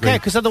face, I don't care,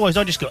 because otherwise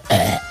I just go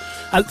out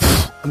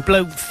and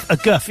blow a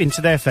guff into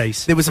their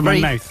face. There was a my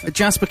very mouth.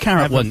 Jasper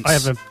Carrot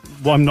once.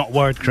 I'm not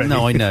wired correctly.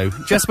 No, I know.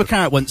 Jasper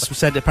Carrot once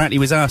said apparently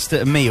was asked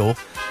at a meal.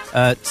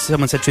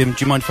 Someone said to him,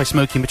 "Do you mind if I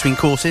smoke in between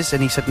courses?"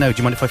 And he said, "No. Do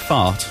you mind if I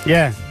fart?"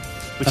 Yeah,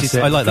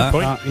 I like that.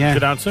 Good point. Yeah.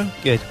 Good answer.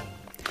 Good.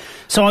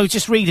 So I was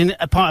just reading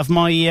a part of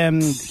my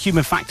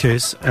human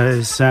factors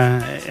as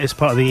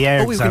part of the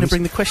air Oh, we were exams. going to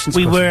bring the questions.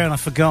 We across. were, and I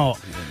forgot.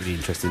 Really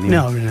interesting.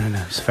 No,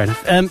 it's fair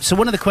enough. So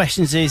one of the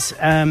questions is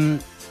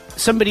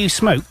somebody who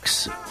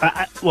smokes.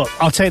 Well,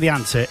 I'll tell you the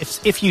answer.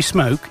 If you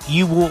smoke,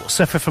 you will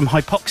suffer from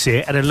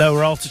hypoxia at a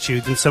lower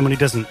altitude than someone who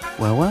doesn't.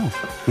 Well.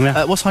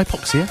 Yeah. What's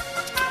hypoxia?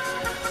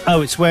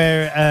 Oh, it's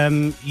where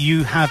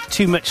you have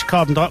too much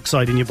carbon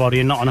dioxide in your body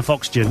and not enough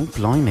oxygen. Oh,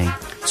 blimey.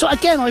 So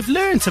again, I've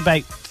learned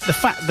about the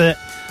fact that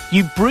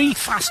you breathe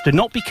faster,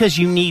 not because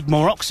you need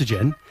more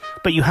oxygen,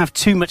 but you have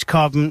too much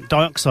carbon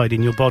dioxide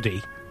in your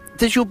body.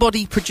 Does your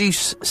body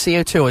produce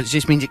CO2, or it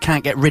just means it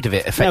can't get rid of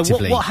it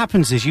effectively? No, what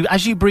happens is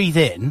as you breathe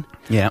in,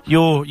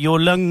 your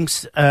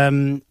lungs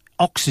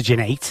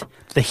oxygenate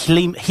the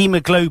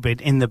hemoglobin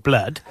in the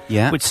blood,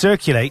 which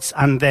circulates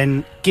and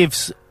then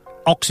gives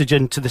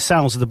oxygen to the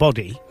cells of the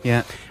body.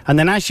 Yeah. And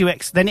then as you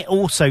then it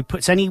also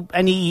puts any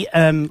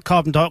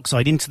carbon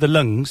dioxide into the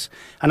lungs,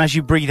 and as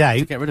you breathe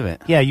out, get rid of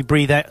it. Yeah, you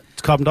breathe out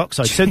carbon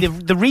dioxide. So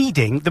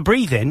the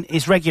breathing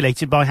is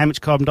regulated by how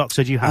much carbon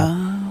dioxide you have.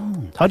 Oh.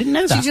 I didn't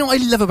know that. So, you know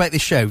what I love about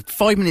this show?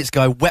 5 minutes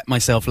ago, I wet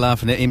myself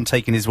laughing at him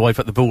taking his wife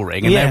at the bull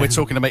ring, and now we're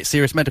talking about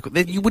serious medical.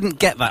 You wouldn't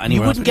get that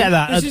anywhere. You wouldn't get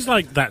that. This is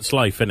like That's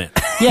Life, isn't it?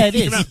 Yeah, it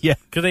is. Yeah.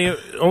 Because they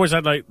always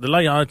had like the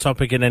light-hearted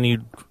topic, and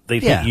then they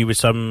think you were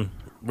some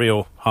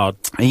real hard.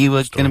 Are you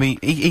going to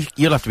be?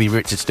 You'll have to be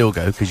Richard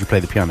Stilgo because you play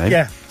the piano.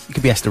 Yeah. You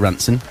could be Esther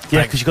Ranson.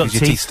 Yeah, because you got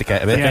your teeth stick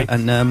out of it. Yeah.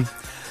 And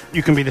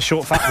You can be the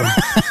short, fat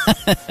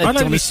one. I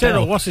like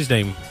Cyril. What's his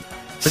name?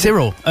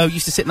 Cyril. Oh,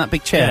 used to sit in that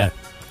big chair.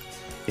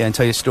 Yeah, and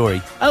tell you a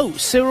story. Oh,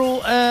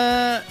 Cyril.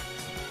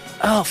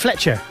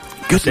 Fletcher.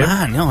 Good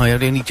man. No, I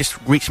only just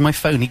reached my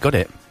phone. He got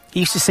it. He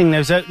used to sing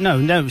those.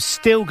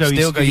 Stilgo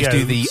used to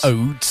do the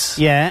odes.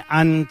 Yeah,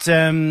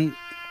 and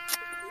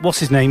what's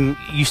his name?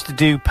 Used to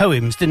do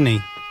poems, didn't he?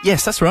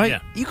 Yes, that's right.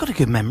 Yeah. You got a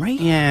good memory.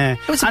 Yeah.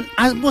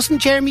 And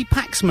wasn't Jeremy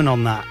Paxman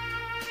on that?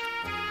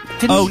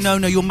 No,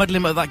 you're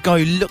muddling with that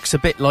guy who looks a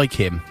bit like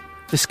him.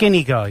 The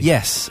skinny guy?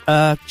 Yes.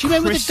 Do you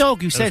remember the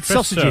dog who said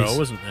Chris sausages? Searle,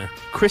 wasn't there?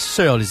 Chris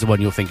Searle is the one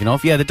you're thinking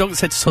of. Yeah, the dog that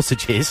said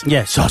sausages.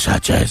 Yeah,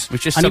 sausages.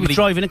 Was just and he somebody was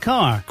driving a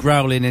car.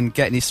 growling and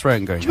getting his throat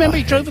and going. Do you remember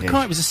he drove a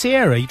car? It was a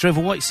Sierra. He drove a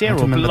white Sierra.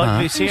 I remember that.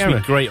 Blue It Sierra.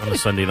 would be great on a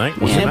Sunday night.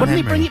 Yeah, why don't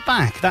they bring it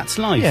back? That's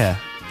life. Yeah.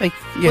 Well,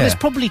 there's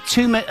probably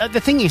too many. The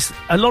thing is,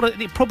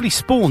 it probably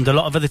spawned a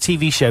lot of other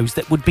TV shows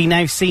that would be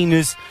now seen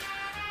as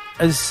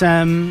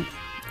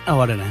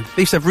I don't know.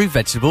 They used to have root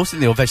vegetables, didn't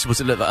they? Or vegetables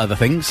that look like other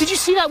things. Did you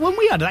see that one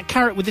we had? That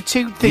carrot with the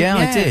two things? Yeah,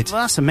 I did.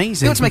 Well, that's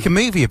amazing. They ought to make a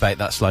movie about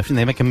that life, didn't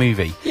they? Make a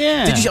movie.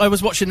 Yeah. I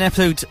was watching an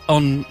episode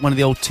on one of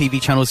the old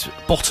TV channels,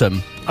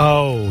 Bottom.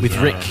 Oh, with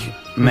Rick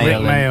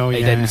Mail. Rick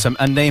Mail,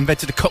 and they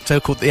invented a cocktail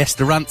called the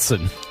Esther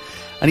Ranson.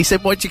 And he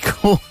said, "Why'd you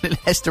call it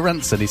Esther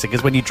Ranson?" He said,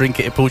 "Because when you drink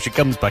it, it pulls your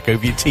gums back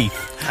over your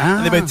teeth."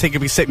 And they both take a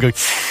big sip and go.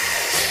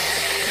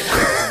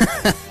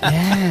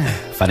 Yeah.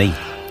 Funny.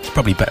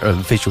 Probably better a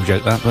visual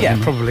joke, that. But,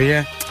 probably,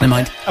 yeah. Never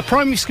mind. A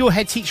primary school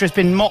head teacher has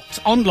been mocked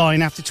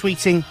online after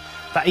tweeting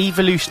that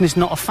evolution is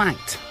not a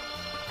fact.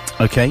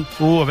 Okay.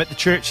 Oh, I bet the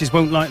churches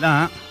won't like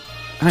that.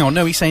 Hang on,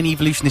 no, he's saying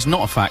evolution is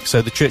not a fact,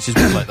 so the churches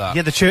will like that.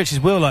 Yeah, the churches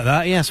will like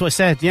that, yeah, that's what I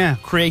said, yeah.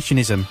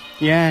 Creationism.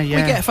 Yeah. We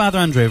get Father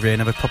Andrew over here and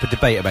have a proper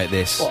debate about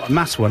this. What, a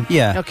mass one?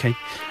 Yeah. Okay.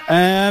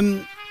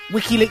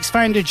 WikiLeaks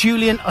founder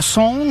Julian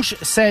Assange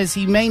says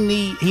he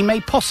may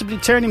possibly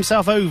turn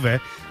himself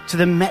over to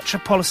the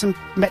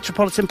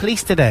Metropolitan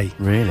Police today.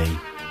 Really?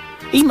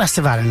 He must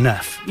have had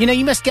enough. You know,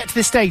 you must get to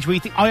the stage where you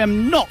think, I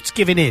am not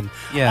giving in.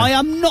 Yeah. I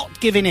am not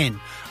giving in.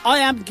 I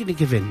am going to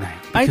give in now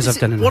because I've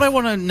done enough. What I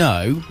want to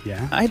know,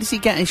 how does he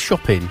get his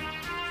shopping?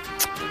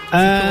 Put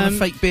on a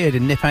fake beard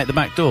and nip out the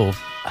back door?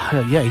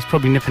 Yeah, he's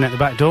probably nipping out the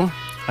back door.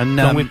 And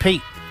along with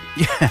Pete.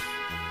 Yeah.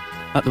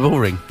 At the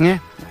bullring. Yeah.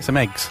 Some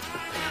eggs.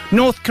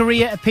 North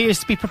Korea appears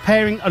to be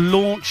preparing a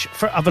launch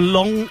of a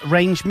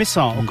long-range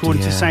missile,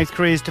 according to South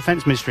Korea's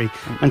defense ministry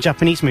and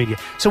Japanese media.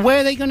 So where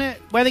are they going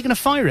to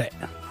fire it?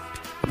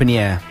 Up in the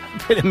air.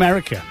 In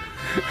America.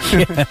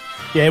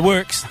 Yeah, it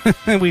works.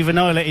 We've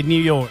annihilated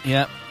New York.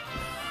 Yeah.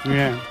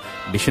 Yeah.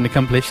 Mission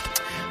accomplished.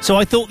 So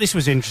I thought this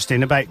was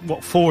interesting about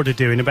what Ford are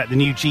doing about the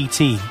new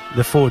GT,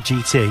 the Ford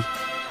GT.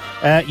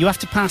 You have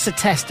to pass a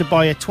test to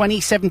buy a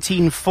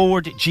 2017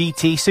 Ford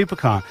GT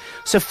supercar.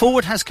 So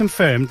Ford has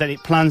confirmed that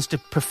it plans to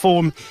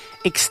perform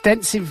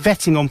extensive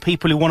vetting on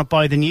people who want to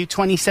buy the new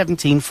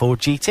 2017 Ford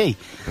GT.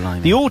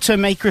 Blimey. The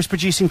automaker is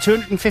producing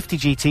 250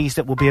 GTs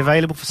that will be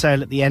available for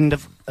sale at the end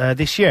of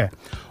this year,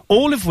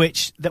 all of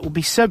which that will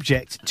be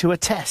subject to a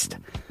test.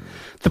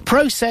 The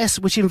process,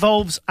 which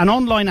involves an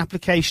online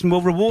application,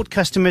 will reward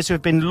customers who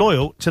have been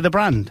loyal to the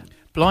brand.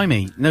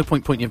 Blimey, no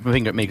point pointing your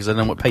finger at me because I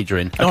don't know what page you're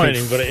in. I haven't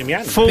even got it in my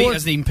hand. Pete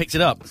hasn't even picked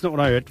it up. That's not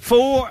what I heard.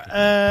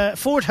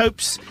 Ford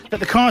hopes that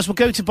the cars will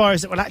go to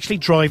buyers that will actually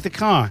drive the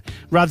car,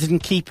 rather than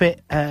keep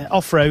it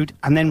off-road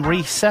and then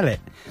resell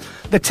it.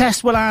 The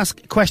test will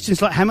ask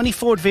questions like how many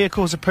Ford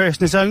vehicles a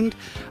person has owned,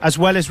 as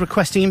well as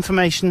requesting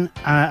information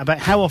about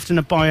how often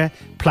a buyer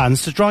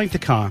plans to drive the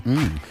car.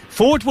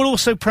 Ford will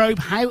also probe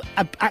how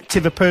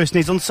active a person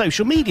is on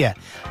social media.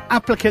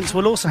 Applicants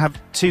will also have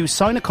to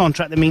sign a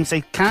contract that means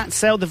they can't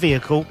sell the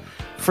vehicle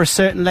for a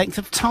certain length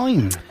of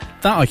time.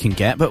 That I can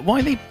get, but why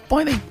are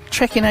they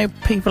checking out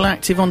people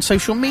active on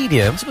social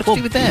media? What's it got to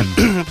do with them?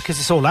 Because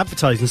it's all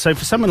advertising. So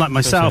for someone like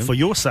myself or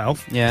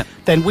yourself, yeah,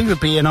 then we would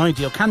be an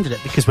ideal candidate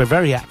because we're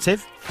very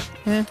active.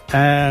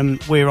 Yeah.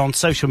 We're on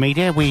social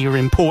media. We are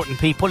important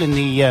people in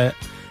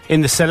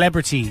the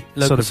celebrity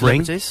Local sort of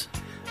ring.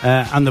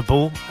 And the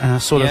ball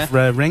sort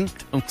of ring.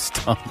 Don't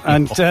start me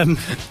and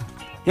off.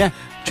 Yeah,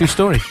 true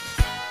story.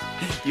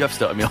 You have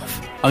started me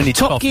off. I need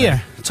Top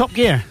Gear. Top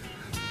Gear.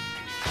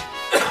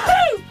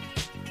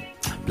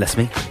 Bless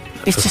me.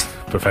 It's just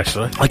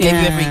professional. I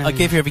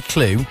gave you every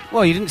clue.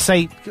 Well, you didn't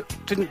say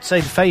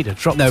the fader.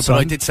 Drop no, the sun.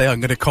 but I did say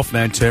I'm going to cough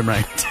now and turn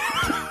round.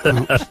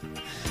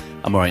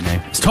 I'm all right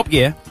now. It's Top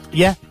Gear.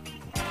 Yeah.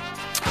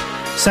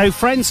 So,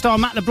 Friends star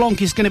Matt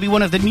LeBlanc is going to be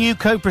one of the new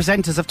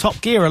co-presenters of Top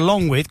Gear,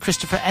 along with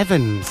Christopher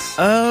Evans.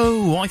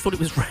 Oh, I thought it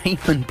was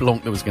Raymond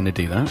Blanc that was going to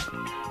do that.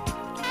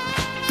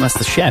 That's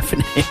the chef,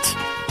 isn't it?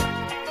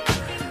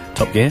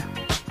 Top Gear.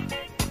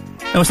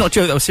 No, it's not a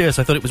joke. That was serious.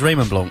 I thought it was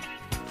Raymond Blanc.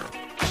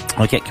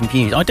 I get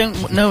confused. I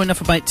don't know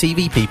enough about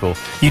TV people.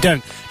 You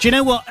don't. Do you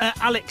know what,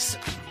 Alex?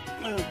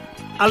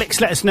 Alex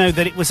let us know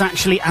that it was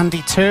actually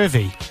Andy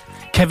Turvey,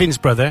 Kevin's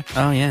brother.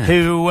 Oh yeah.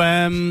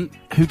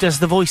 Who does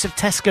the voice of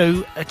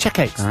Tesco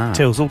checkouts,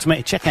 tills,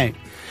 automated checkout.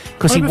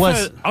 Because he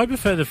was... I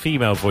prefer the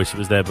female voice that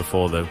was there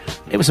before, though.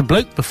 It was a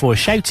bloke before, a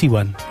shouty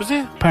one. Was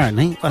it?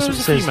 Apparently. That's what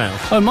it says. Female.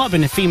 Oh, it might have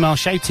been a female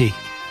shouty.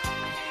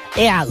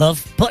 Yeah,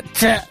 love. Put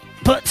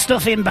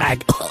stuff in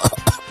bag.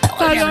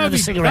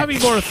 That'd be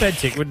more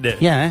authentic, wouldn't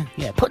it? Yeah.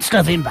 Put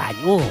stuff in bag.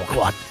 Oh,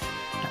 go on.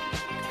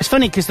 It's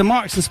funny because the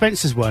Marks and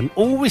Spencer's one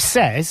always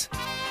says,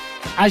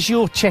 as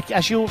you're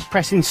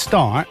pressing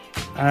start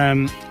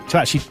to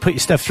actually put your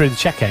stuff through the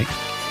checkout,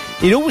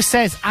 it always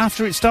says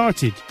after it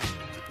started,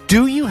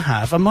 do you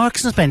have a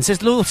Marks and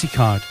Spencer's loyalty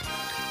card?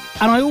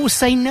 And I always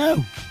say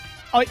no.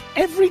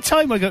 Every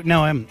time I go,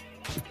 no, I haven't.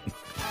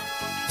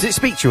 Does it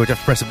speak to you, or do you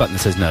have to press a button that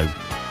says no?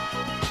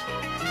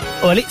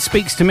 Well, it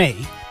speaks to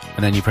me.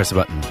 And then you press a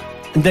button.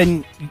 And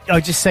then I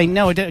just say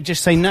no. I don't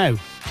just say no.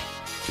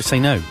 Just say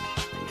no.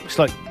 It's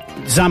like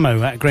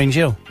Zammo at Grange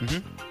Hill.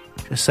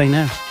 Mm-hmm. Just say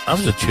no. That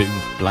was a tune.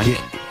 Blank.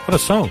 Yeah. What a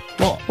song.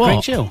 What?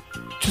 Grange Hill?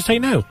 Just say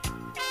no.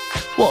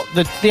 What?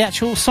 The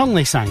actual song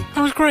they sang?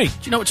 That was great.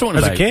 Do you know what we're talking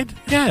about? As a kid?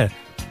 Yeah.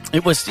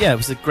 It was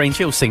the Grange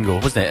Hill single,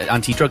 wasn't it?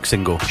 Anti-drug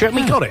single. Do you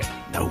reckon we got it?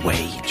 No way.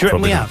 Do you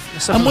reckon we have?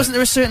 And wasn't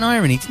there a certain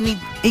irony? Didn't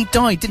he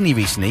died, didn't he,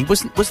 recently?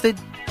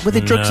 Were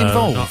there drugs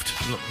involved?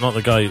 Not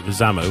the guy with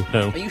Zammo,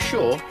 no. Are you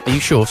sure? Are you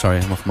sure? Sorry,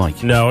 I'm off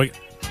mic. No,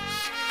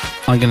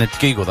 I'm going to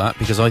Google that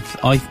because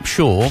I'm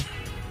sure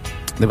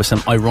there was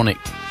some ironic,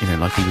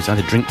 like he had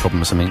a drink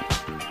problem or something.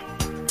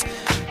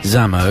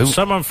 Zammo.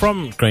 Someone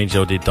from Grange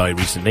Hill did die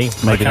recently.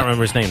 I can't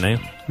remember his name now.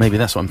 Maybe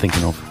that's what I'm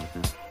thinking of.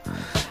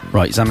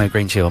 Right, Zammo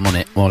Grange Hill, I'm on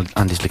it while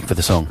Andy's looking for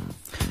the song.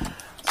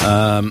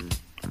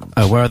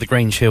 Where are the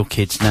Grange Hill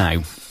kids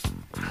now?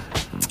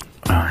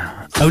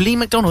 Lee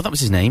McDonald, that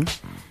was his name.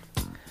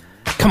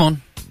 Come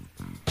on.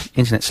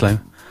 Internet slow.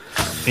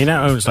 He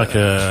now owns like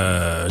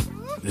a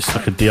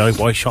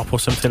DIY shop or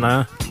something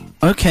like that.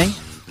 Okay.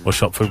 Or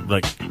shop for,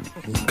 like,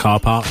 car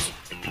parts.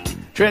 Do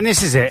you reckon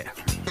this is it?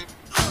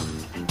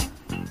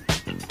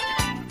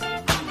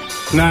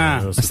 Nah.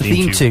 That's the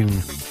theme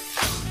tune.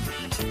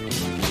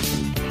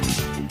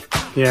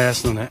 Yeah,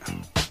 that's not it.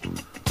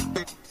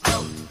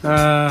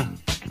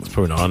 It's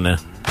probably not on there.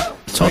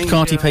 Todd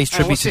Carty pays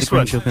tribute to the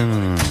Grange Hill.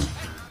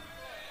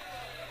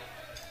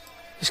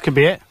 This could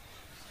be it.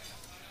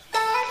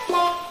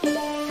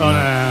 Oh,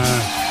 no.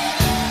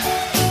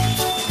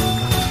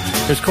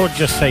 It's called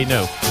Just Say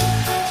No.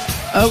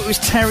 Oh, it was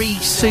Terry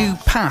Sue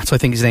Pat, I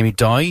think his name, who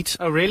died.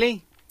 Oh,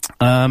 really?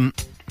 Was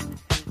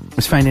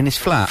found in his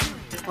flat.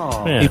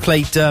 Oh. Yeah. He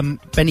played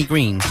Benny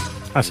Green.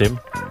 That's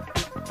him.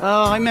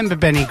 Oh, I remember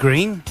Benny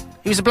Green.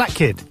 He was a black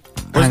kid.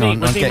 Was he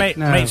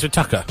mates with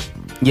Tucker?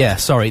 Yeah,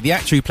 sorry. The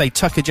actor who played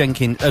Tucker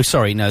Jenkins... Oh,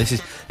 sorry, no,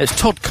 it's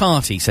Todd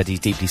Carty said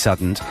he's deeply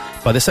saddened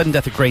by the sudden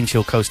death of Grange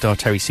Hill co-star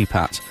Terry Sue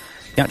Pat.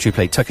 The actor who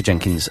played Tucker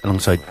Jenkins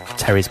alongside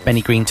Terry's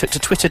Benny Green took to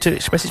Twitter to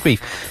express his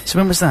grief. So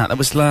when was that? That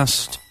was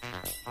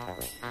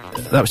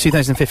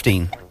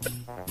 2015.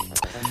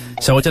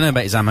 So I don't know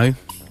about his ammo.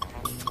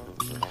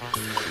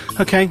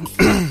 Okay.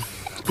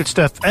 Good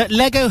stuff.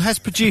 Lego has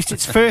produced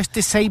its first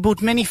disabled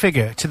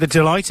minifigure to the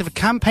delight of a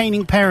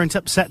campaigning parent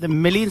upset that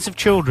millions of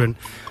children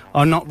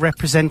are not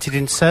represented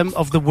in some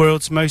of the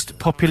world's most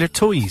popular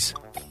toys.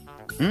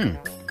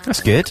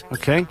 That's good.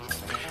 Okay.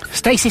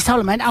 Stacey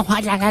Solomon,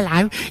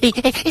 hello.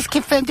 It's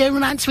confirmed a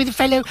romance with a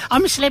fellow.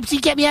 I'm a celebrity,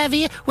 get me out of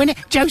here.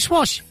 Joe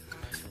Swash.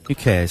 Who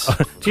cares?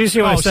 Do you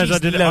see what it says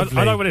underneath?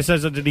 I like what it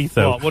says underneath,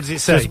 though. What does it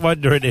say? Just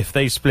wondering if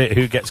they split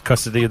who gets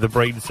custody of the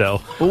brain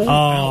cell.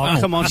 Oh,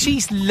 come on.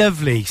 She's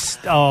lovely.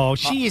 Oh,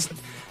 she is...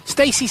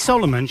 Stacey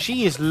Solomon,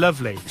 she is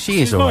lovely.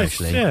 She is,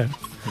 actually. Yeah.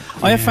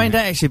 I have found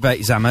out actually about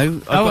Zammo.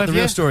 I've got the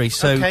real story.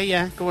 So, okay,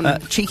 yeah, go on.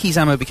 Cheeky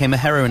Zammo became a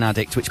heroin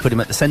addict, which put him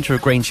at the centre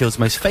of Grange Hill's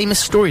most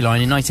famous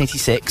storyline in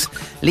 1986.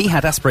 Lee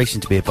had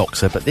aspirations to be a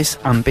boxer, but this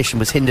ambition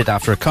was hindered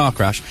after a car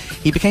crash.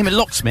 He became a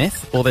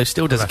locksmith, although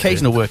still does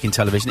occasional work in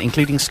television,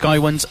 including Sky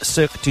One's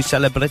Cirque du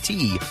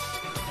Celebrity.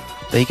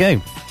 There you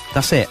go.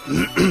 That's it.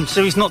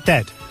 So he's not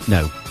dead?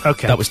 No.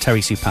 Okay. That was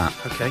Terry Sue Pat.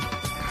 Okay.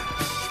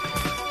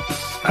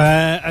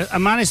 A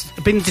man has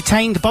been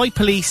detained by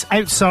police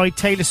outside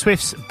Taylor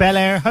Swift's Bel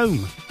Air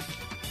home.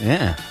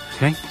 Yeah.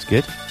 Okay. That's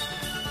good.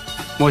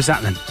 Why is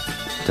that then?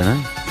 Don't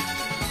know.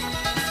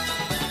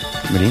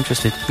 Really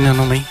interested. No,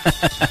 not me.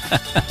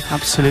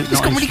 Absolutely.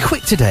 It's gone really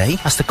quick today.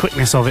 That's the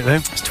quickness of it, though.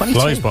 It's 22.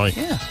 Flies by.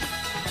 Yeah.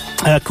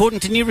 According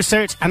to new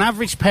research, an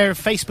average pair of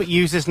Facebook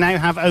users now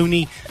have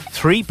only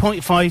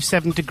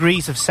 3.57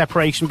 degrees of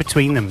separation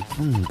between them.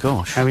 Oh,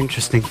 gosh. How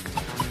interesting.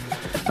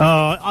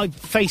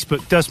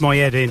 Facebook does my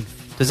head in.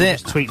 Does it?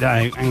 Just tweet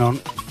that out. Hang on.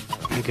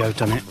 There you go,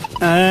 done it.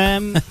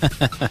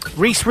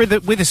 Reese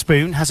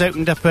Witherspoon has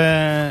opened up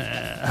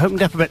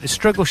about the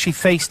struggle she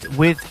faced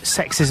with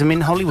sexism in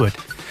Hollywood.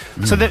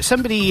 So that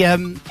somebody,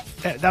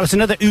 that was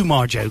another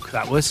Umar joke,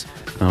 that was.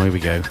 Oh, here we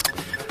go.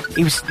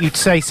 You'd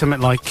say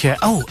something like, have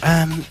you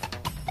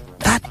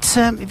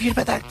heard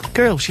about that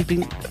girl? She'd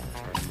been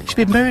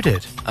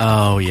murdered.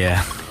 Oh,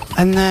 yeah.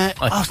 And,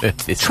 heard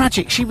this.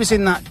 tragic. She was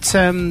in that,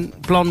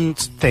 blonde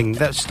thing,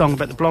 that song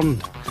about the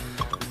blonde.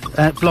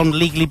 Blonde,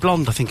 Legally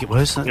Blonde, I think it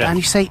was. Yeah. And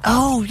you say,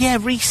 oh, yeah,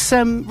 Reese,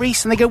 and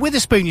they go,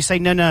 Witherspoon. You say,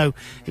 no,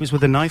 it was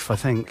with a knife, I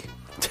think.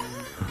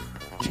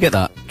 get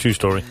that? True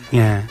story.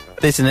 Yeah.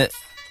 Isn't it?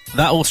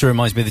 That also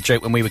reminds me of the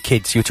joke when we were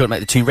kids. You were talking about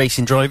the two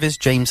racing drivers,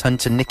 James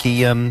Hunt and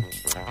Nicky,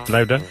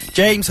 Lauda?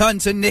 James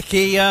Hunt and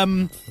Nicky,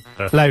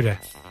 Lauda.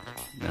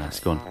 No, it's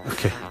gone.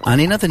 Okay. And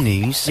in other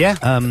news... Yeah?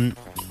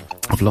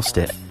 I've lost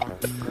it.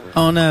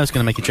 Oh, no, I was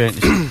going to make a joke.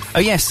 Oh,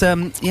 yes,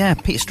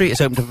 Peter Street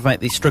has opened up about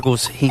the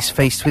struggles he's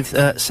faced with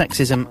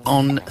sexism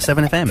on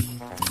 7FM.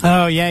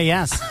 Oh, yeah,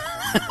 yes.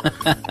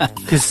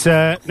 Because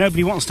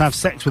nobody wants to have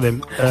sex with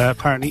him,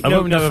 apparently. I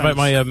won't know about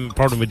my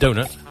problem with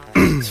donuts.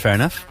 It's fair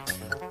enough.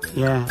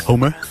 Yeah.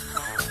 Homer.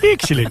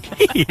 Excellent.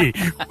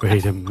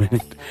 Wait a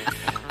minute.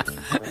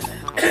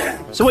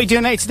 So what are you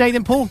doing later today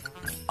then, Paul?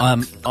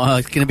 It's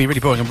going to be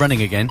really boring. I'm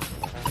running again.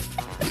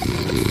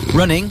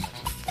 Running.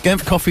 Going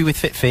for coffee with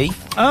Fit Fee.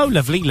 Oh,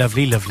 lovely,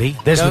 lovely, lovely.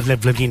 There's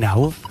lovely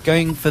now.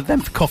 Going for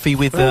them for coffee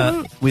with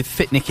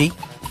Fit Nicky.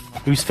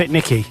 Who's Fit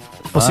Nicky?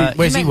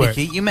 Where's he work?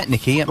 You met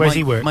Nicky at Where's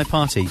he work? My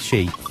party.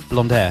 She.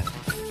 Blonde hair.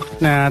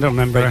 Nah, I don't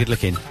remember. Very good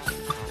looking.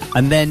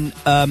 And then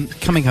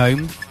coming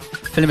home,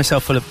 filling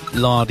myself full of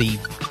lardy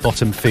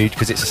bottom food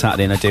because it's a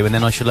Saturday and I do, and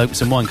then I shall open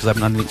some wine because I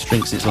haven't had anything to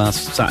drink since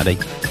last Saturday.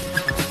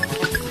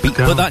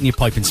 Put that in your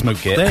pipe and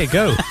smoke it. There you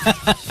go.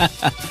 Why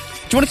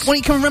don't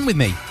you come and run with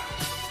me?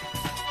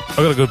 I've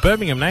got to go to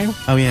Birmingham now.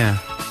 Oh, yeah.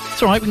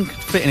 It's all right, we can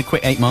fit in a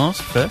quick 8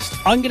 miles first.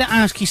 I'm going to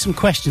ask you some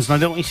questions, and I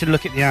don't want you to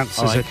look at the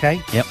answers, right.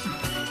 okay? Yep.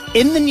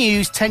 In the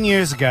news 10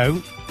 years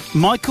ago,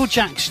 Michael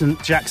Jackson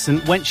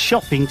went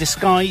shopping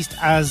disguised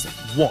as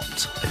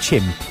what? A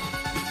chimp?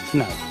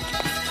 No.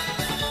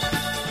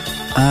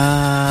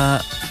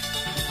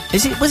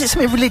 Was it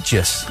something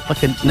religious?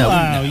 Like a no?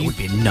 Well, it would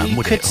be a nun. You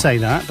would could it? say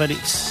that, but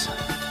it's.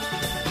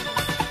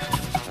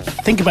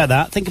 Think about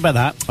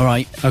that. All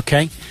right.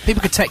 Okay.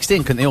 People could text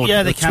in, couldn't they? Or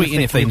yeah, they can tweet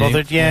in if they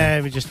bothered. knew.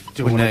 Yeah, we just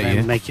don't want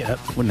to make it up.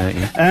 Wouldn't hurt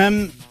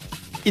you.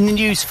 In the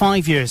news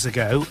 5 years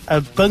ago,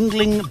 a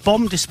bungling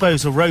bomb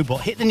disposal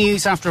robot hit the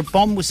news after a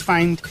bomb was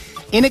found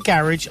in a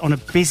garage on a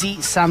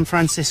busy San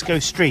Francisco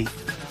street.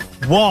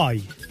 Why?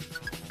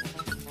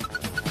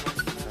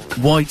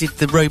 Why did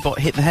the robot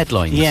hit the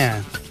headlines?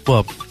 Yeah.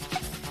 Well,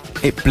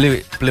 it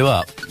blew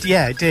up.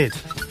 Yeah, it did.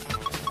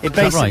 It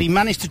basically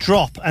managed to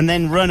drop and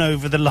then run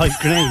over the live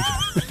grenade.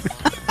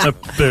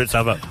 Blew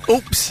itself up.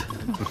 Oops.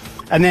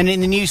 And then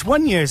in the news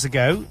 1 year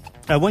ago,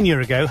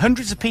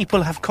 hundreds of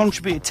people have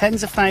contributed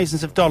tens of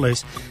thousands of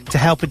dollars to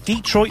help a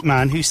Detroit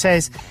man who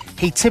says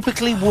he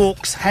typically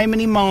walks how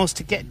many miles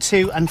to get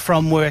to and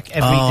from work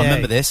every day? I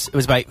remember this. It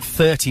was about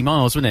 30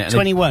 miles, wasn't it? And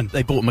 21.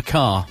 They bought him a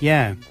car.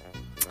 Yeah.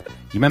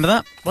 You remember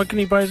that? Why couldn't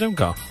he buy his own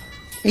car?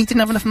 He didn't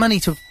have enough money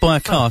to buy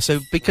a car,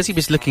 so because he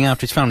was looking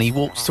after his family, he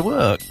walks to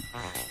work.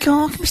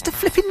 God, Mr.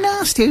 Flippin'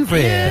 Nasty over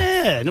here.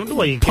 Yeah, no wonder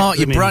why you park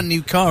your brand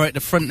new car at the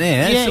front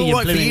there. Yeah, it's all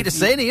right for you to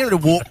say. You're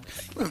going to walk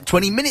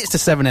 20 minutes to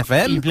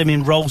 7FM. You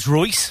blimmin' Rolls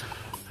Royce.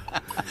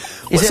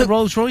 Is it a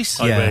Rolls Royce?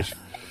 Yeah, I wish.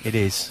 It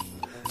is.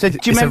 So, do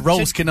you it's a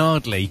Rolls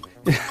Canardly.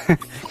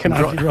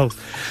 Canardly Rolls.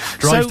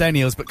 Drives down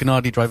hills, but can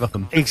hardly drive up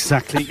them.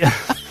 Exactly.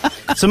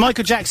 So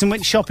Michael Jackson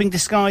went shopping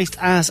disguised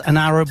as an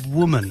Arab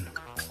woman.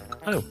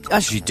 Oh.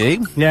 As you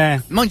do. Yeah.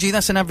 Mind you,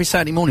 that's an average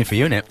Saturday morning for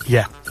you, isn't it?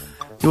 Yeah.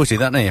 You always do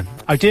that, don't you?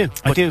 I do.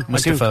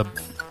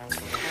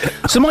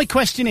 So my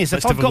question is,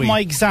 if I've got my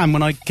exam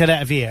when I get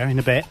out of here in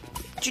a bit...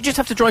 Do you just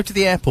have to drive to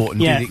the airport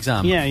and do the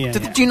exam? Yeah.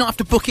 Do you not have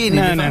to book in?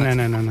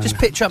 No. Just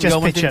pitch up and go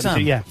on the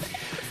exam? Yeah.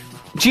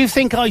 Do you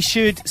think I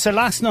should... So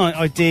last night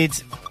I did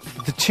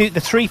the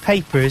 3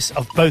 papers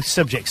of both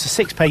subjects, so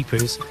 6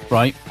 papers.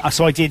 Right.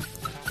 So I did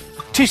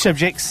 2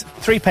 subjects,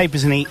 3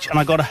 papers in each, and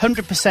I got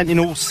 100% in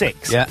all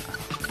 6. Yeah.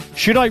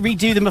 Should I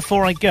redo them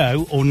before I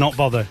go, or not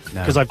bother?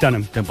 No. Because I've done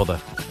them. Don't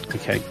bother.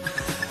 Okay.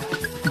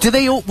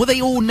 Will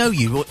they all know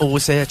you, or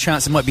was there a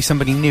chance there might be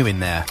somebody new in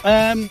there?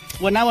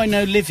 Well, now I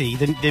know Livy,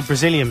 the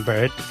Brazilian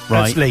bird.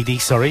 Right. That's lady,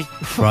 sorry.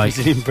 Right.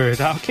 Brazilian bird.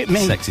 Oh, look at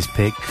me. Sexist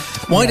pig.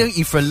 Why don't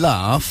you, for a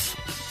laugh,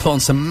 put on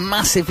some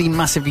massively,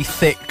 massively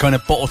thick kind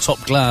of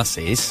bottle-top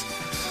glasses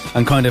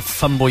and kind of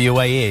fumble your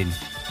way in?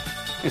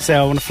 And say,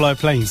 I want to fly a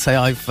plane. Say,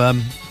 I'm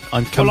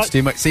come to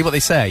do... See what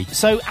they say.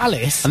 So,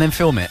 Alice... And then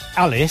film it.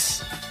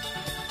 Alice...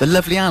 The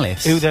lovely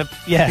Alice. Is Alice.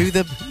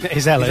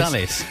 Is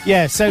Alice.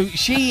 Yeah, so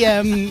she's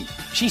doing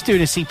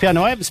a CPR.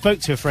 Now, I haven't spoke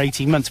to her for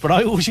 18 months, but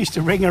I always used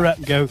to ring her up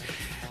and go,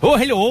 oh,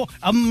 hello,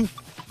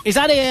 is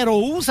that Air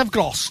Rolls of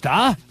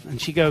Gloucester?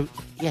 And she'd go,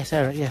 yes,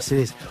 it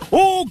is.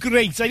 Oh,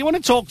 great, I want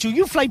to talk to you.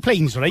 You fly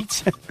planes,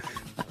 right?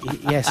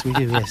 Yes, we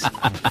do, yes.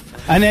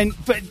 And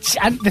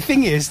the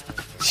thing is,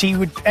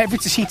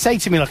 she'd say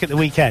to me, like, at the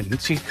weekend,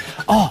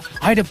 I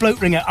had a bloke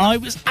ring her, and I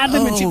was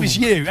adamant it was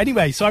you.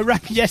 Anyway, so I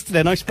rang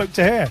yesterday and I spoke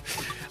to her.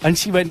 And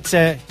she went,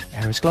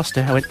 Aeros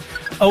Gloucester. I went,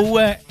 oh,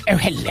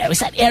 hello, is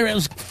that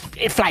Aeros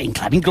Flying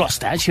Club in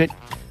Gloucester? And she went,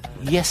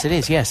 yes, it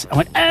is, yes. I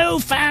went, oh,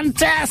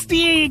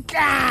 fantastic!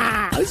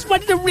 I was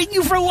wanting to ring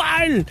you for a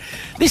while.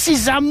 This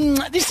is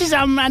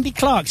Andy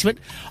Clark. She went,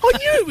 I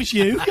knew it was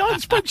you. I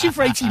haven't spoken to you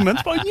for 18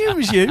 months, but I knew it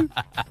was you.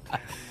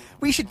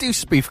 We should do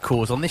spoof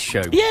calls on this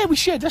show. Yeah, we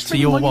should. That's to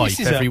your wife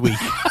every week.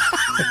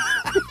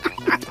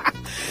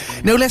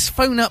 No, let's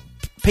phone up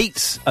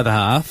Pete's other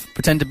half,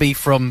 pretend to be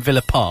from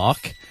Villa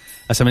Park,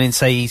 someone in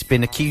say he's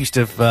been accused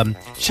of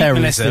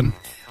terrorism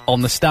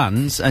on the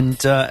stands, and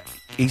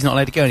he's not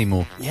allowed to go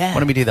anymore. Yeah. Why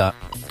don't we do that?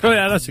 Oh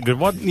yeah, that's a good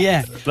one.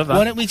 Yeah. Love that.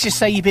 Why don't we just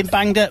say you've been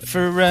banged up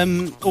for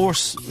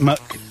horse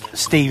muck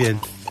stealing?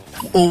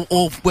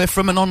 Or we're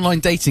from an online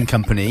dating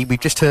company. We've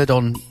just heard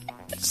on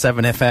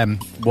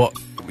 7FM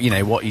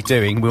what you're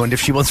doing. We wonder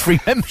if she wants free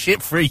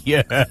membership for a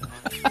year.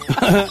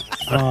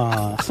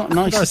 It's not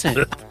nice, is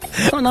it?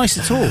 It's not nice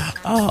at all.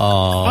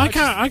 Oh, I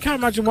can't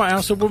imagine what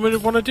else a woman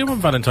would want to do on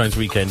Valentine's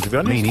weekend, to be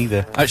honest. Me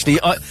neither. Actually,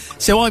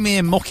 so I'm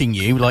here mocking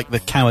you like the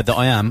coward that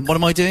I am. What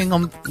am I doing?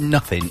 I'm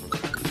nothing.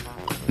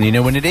 And you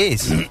know when it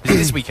is? Is it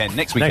this weekend?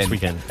 Next weekend? Next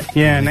weekend.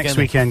 Yeah, next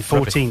weekend,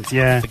 14th,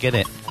 yeah. Forget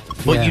it.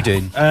 What are you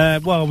doing?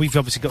 Well, we've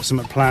obviously got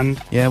something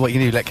planned. Yeah, what you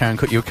do? Let Karen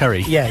cook you a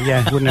curry?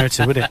 Yeah, wouldn't hurt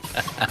her, would it?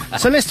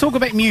 So let's talk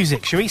about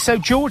music, shall we? So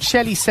George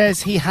Shelley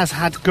says he has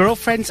had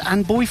girlfriends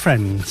and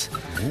boyfriends,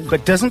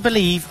 but doesn't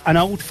believe in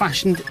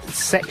old-fashioned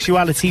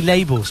sexuality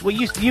labels. Well,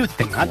 you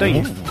think that, don't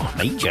you?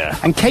 Major.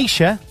 And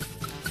Keisha,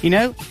 you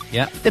know?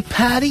 Yeah. The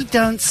party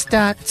don't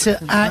start till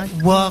I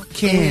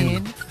walk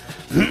in.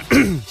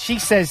 She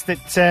says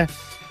that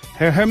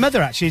her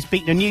mother actually has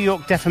beaten a New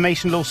York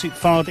defamation lawsuit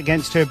filed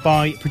against her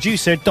by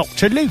producer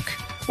Dr. Luke.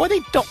 Why are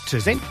they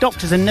doctors? Ain't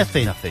doctors are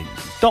nothing. Nothing.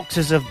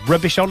 Doctors of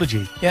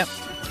rubbishology. Yep.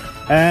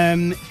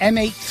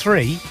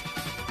 M83.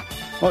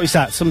 What is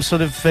that? Some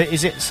sort of...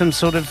 is it some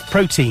sort of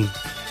protein?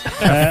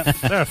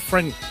 They're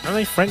French. Are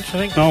they French, I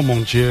think? Oh,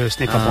 mon Dieu, ce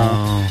n'est pas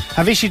bon.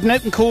 Have issued an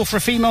open call for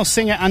a female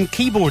singer and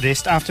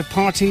keyboardist after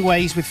parting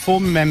ways with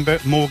former member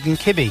Morgan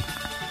Kibbe.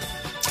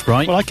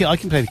 Right. Well, I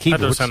can play the That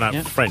keyboard. doesn't sound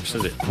that French,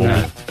 does it?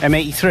 No.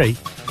 M83.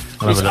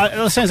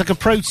 I'll It sounds like a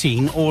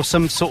protein or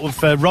some sort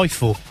of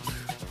rifle,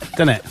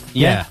 doesn't it?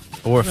 Yeah.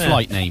 Or a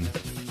flight name.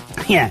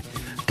 Yeah.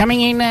 Coming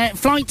in,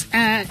 flight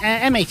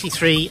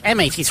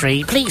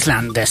M83, please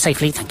land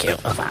safely, thank you.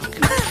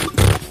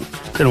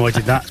 Don't know why I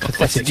did that.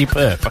 Pathetic. Did you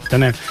burp? Don't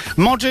know.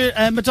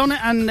 Madonna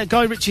and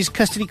Guy Ritchie's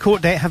custody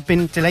court date have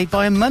been delayed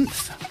by a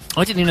month.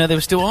 I didn't even know they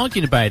were still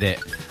arguing about it.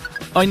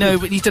 I know,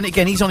 but he's done it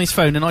again. He's on his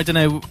phone, and I don't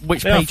know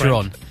which page you're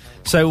on.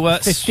 So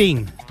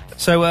 15.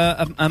 So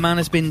a man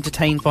has been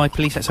detained by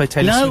police outside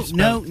Taylor Swift's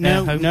No.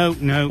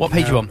 What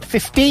page are you on?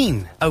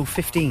 15. Oh,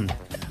 15.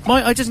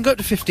 It doesn't go up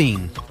to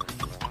 15.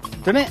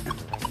 Doesn't it?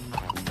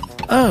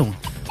 Oh.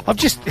 I've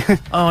just...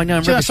 Oh, I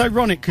know. That's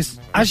ironic, because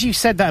as you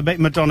said that about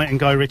Madonna and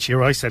Guy Ritchie,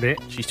 or I said it...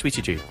 She's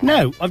tweeted you.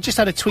 No, I've just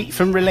had a tweet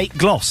from Relate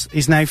Gloss,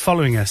 is now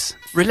following us.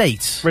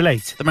 Relate?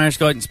 The marriage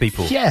guidance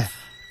people? Yeah.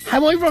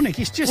 How ironic,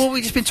 it's just... Well,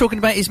 we've just been talking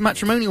about his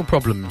matrimonial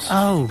problems.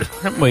 Oh.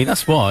 Haven't we?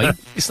 That's why.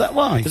 Is that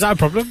why? Is that a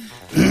problem?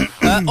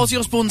 Ozzy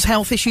Osbourne's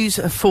health issues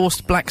have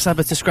forced Black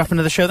Sabbath to scrap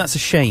another show. That's a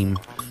shame.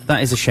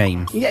 That is a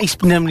shame. Yeah, he's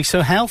normally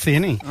so healthy,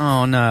 isn't he?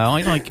 Oh, no.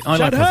 I like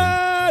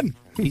Ozzy.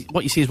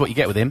 What you see is what you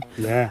get with him.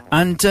 Yeah.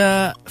 And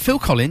Phil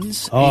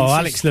Collins... Oh,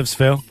 Alex loves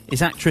Phil.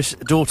 His actress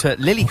daughter,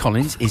 Lily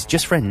Collins, is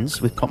just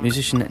friends with pop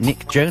musician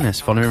Nick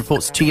Jonas, following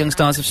reports two young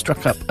stars have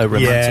struck up a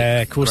romantic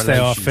Yeah, of course they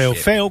are, Phil.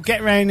 Phil,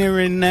 get round here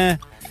and...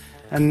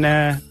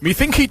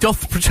 Methinks he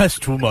doth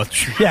protest too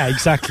much. Yeah,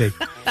 exactly.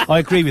 I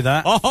agree with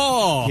that.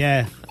 Oh!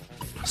 Yeah.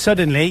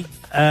 Suddenly,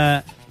 see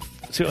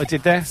what I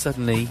did there?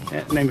 Suddenly.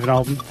 Name of an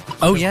album.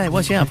 Oh, yeah, it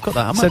was, yeah, I've got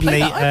that. I might Suddenly,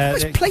 play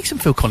that. Let's play some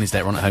Phil Collins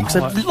later on at home, because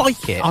I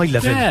like it. I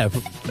love him. Yeah.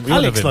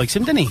 Alex likes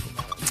him, doesn't he?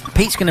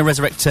 Pete's going to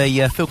resurrect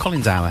a Phil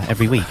Collins hour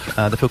every week,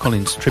 the Phil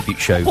Collins tribute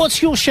show.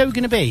 What's your show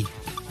going to be?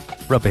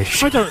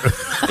 Rubbish. I don't...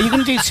 Are you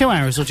going to do 2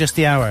 hours or just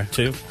the hour?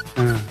 2.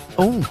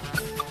 Oh.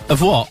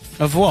 Of what?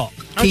 Of what?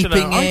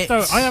 Keeping it...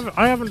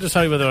 I haven't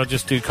decided whether I'll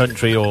just do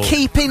country or...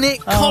 Keeping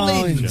it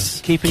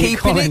Collins. Keeping it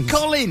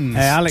Collins.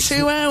 Alex,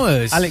 2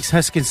 hours. Alex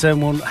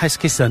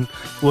Huskisson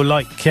will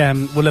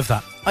love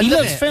that. He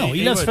loves Phil.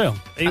 He loves Phil.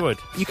 He would.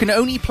 You can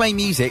only play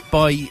music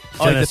by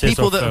either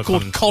people that are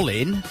called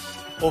Colin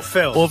or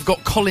Phil, or have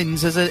got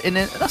Collins as a.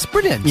 That's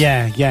brilliant.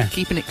 Yeah.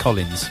 Keeping it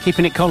Collins.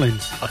 Keeping it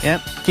Collins.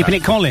 Yeah. Keeping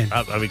it Colin.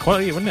 That'd be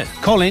quite good, wouldn't it?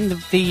 Colin,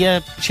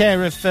 the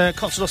chair of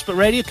Cotswold Hospital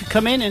Radio, could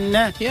come in and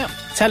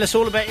tell us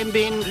all about him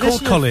being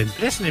called Colin.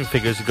 Listening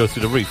figures would go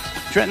through the roof.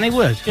 Do you reckon they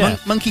would? Yeah.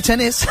 Monkey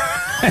tennis.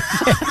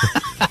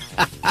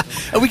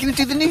 Are we going to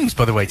do the news,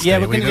 by the way, today? Yeah,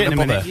 we're going to do it in a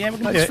minute. Yeah, we're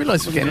going to do it. I just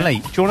realised we're getting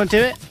late. Do you want to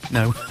do it?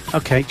 No.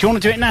 Okay. Do you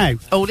want to do it now?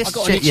 Oh, this I've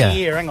got an itchy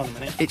ear. Hang on a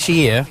minute.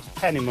 Itchy ear?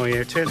 Pen in my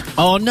ear, too.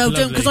 Oh, no,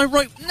 don't, because I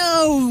wrote...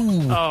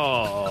 No!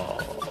 Oh.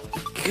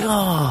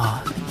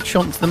 God.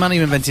 The man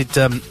who invented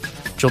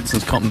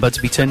Johnson's cotton bud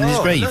to be turned in his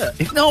grave.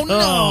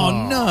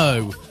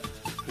 No.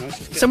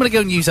 Someone will go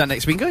and use that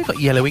next week. Go, you've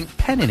got yellow ink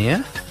pen in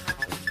here.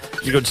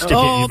 You've got to stick it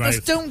in your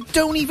mouth.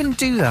 Don't even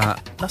do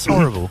that. That's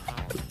horrible.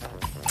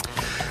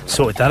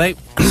 Sorted that out.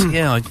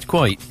 Yeah,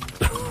 quite.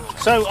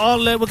 So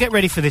we'll get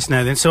ready for this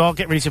now then. So I'll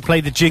get ready to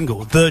play the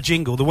jingle,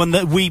 the one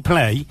that we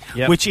play,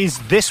 which is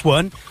this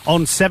one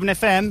on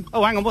 7FM.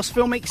 Oh, hang on, what's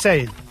Phil Meek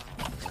saying?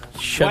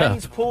 Shut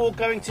When's up. Paul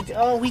going to do...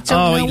 Oh, we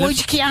don't know. Why do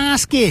you keep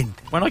asking?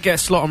 When I get a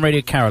slot on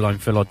Radio Caroline,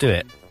 Phil, I'll do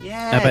it.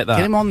 Yeah, How about that?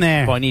 get him on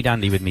there. But I need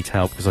Andy with me to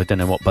help, because I don't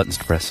know what buttons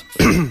to press.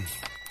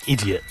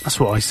 idiot. That's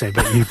what I say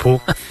about you, Paul.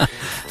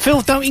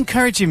 Phil, don't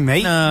encourage him,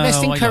 mate. No,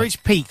 Let's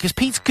encourage Pete, because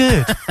Pete's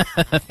good.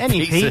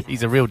 Any Pete?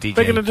 He's a real DJ.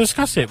 We're going to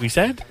discuss it, we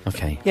said.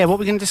 Okay. Yeah, what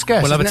we're going to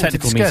discuss? We'll have a Isn't it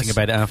technical to discuss?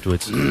 meeting about it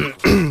afterwards.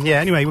 Yeah,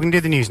 anyway, we're going to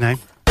do the news now.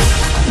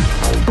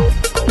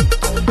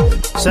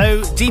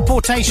 So,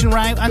 deportation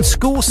row and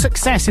school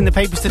success in the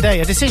papers today.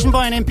 A decision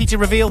by an MP to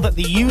reveal that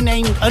the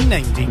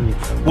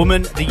unnamed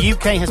woman the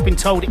UK has been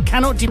told it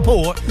cannot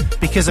deport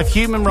because of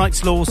human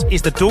rights laws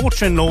is the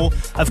daughter-in-law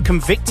of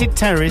convicted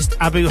terrorist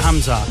Abu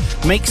Hamza.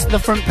 Makes the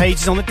front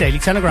pages on the Daily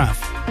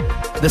Telegraph.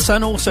 The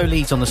Sun also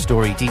leads on the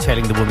story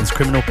detailing the woman's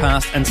criminal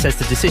past and says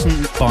the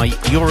decision by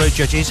Euro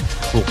judges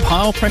will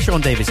pile pressure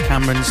on David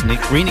Cameron's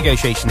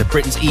renegotiation of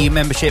Britain's EU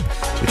membership,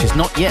 which has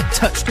not yet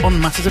touched on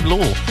matters of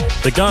law.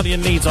 The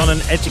Guardian leads on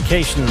an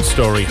education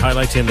story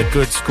highlighting the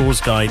Good Schools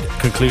Guide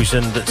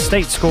conclusion that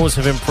state scores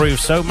have improved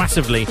so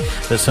massively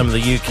that some of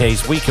the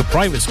UK's weaker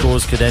private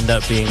schools could end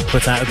up being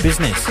put out of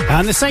business.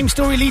 And the same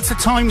story leads to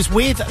Times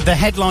with the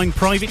headline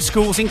Private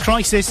Schools in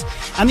Crisis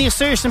and the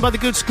assertion by the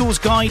Good Schools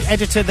Guide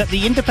editor that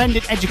the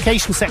independent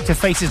education sector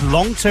faces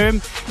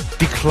long-term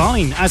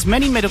decline as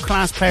many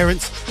middle-class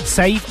parents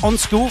save on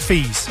school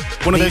fees.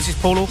 One of those is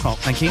Paul Alcock.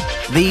 Thank you.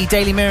 The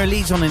Daily Mirror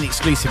leads on an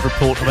exclusive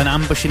report of an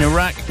ambush in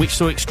Iraq which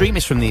saw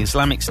extremists from the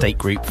Islamic State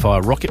group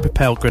fire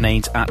rocket-propelled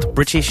grenades at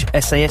British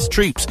SAS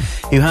troops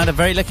who had a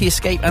very lucky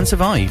escape and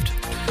survived.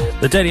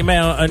 The Daily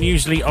Mail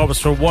unusually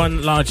opts for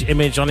one large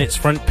image on its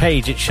front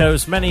page. It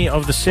shows many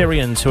of the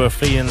Syrians who are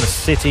fleeing the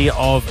city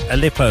of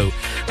Aleppo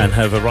and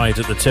have arrived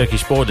at the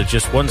Turkish border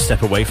just one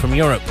step away from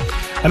Europe.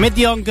 Amid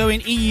the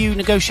ongoing EU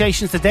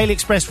negotiations, the Daily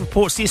Express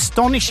reports the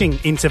astonishing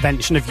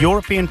intervention of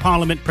European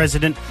Parliament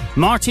President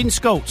Martin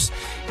Schulz.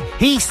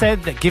 He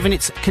said that given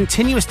its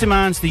continuous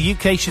demands, the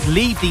UK should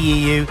leave the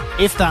EU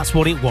if that's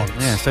what it wants.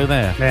 Yeah, so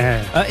there.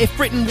 Yeah. If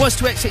Britain was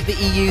to exit the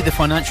EU, the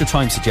Financial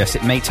Times suggests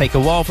it may take a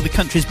while for the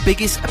country's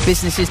biggest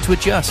businesses to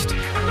adjust.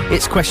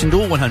 It's questioned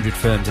all 100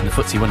 firms in the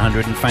FTSE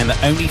 100 and found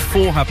that only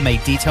 4 have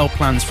made detailed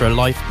plans for a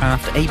life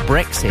after a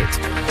Brexit.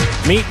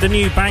 Meet the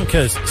new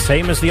bankers,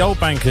 same as the old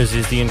bankers,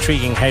 is the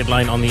intriguing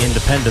headline on the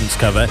Independence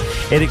cover.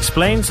 It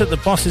explains that the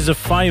bosses of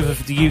 5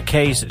 of the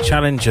UK's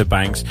challenger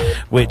banks,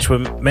 which were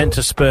meant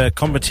to spur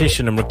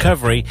competition and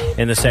recovery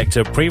in the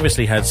sector,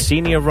 previously had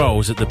senior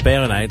roles at the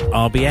bailout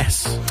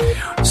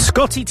RBS.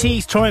 Scotty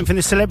T's triumph in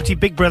the Celebrity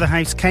Big Brother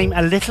house came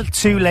a little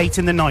too late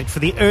in the night for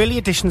the early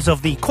editions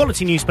of the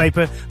quality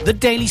newspaper, The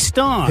Daily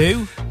Star.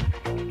 Who?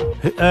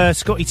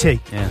 Scotty T.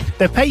 Yeah.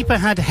 The paper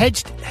had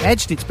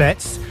hedged its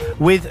bets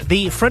with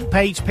the front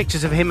page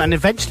pictures of him and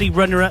eventual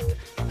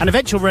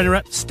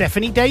runner-up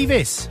Stephanie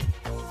Davis.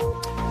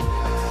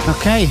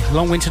 Okay,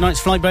 long winter nights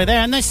fly by there.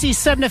 And this is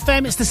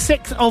 7FM, it's the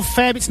 6th of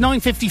Feb, it's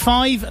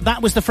 9:55.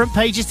 That was the front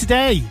pages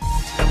today.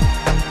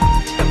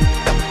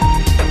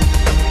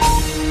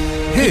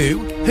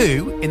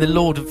 Who in the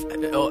Lord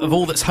of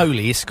all that's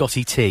holy is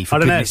Scotty T, for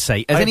goodness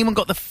sake? Has anyone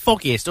got the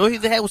foggiest? Or who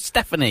the hell's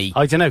Stephanie?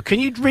 I don't know. Can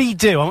you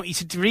redo? I want you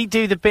to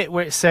redo the bit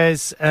where it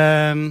says,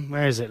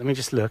 where is it? Let me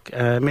just look.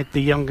 Mid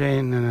the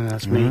younger... No,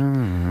 that's me.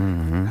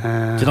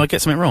 Did I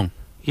get something wrong?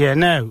 Yeah,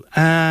 no.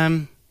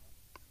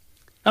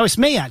 Oh, it's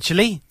me,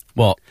 actually.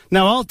 What?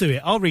 No, I'll do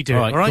it. I'll redo it,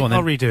 all right? Go on then.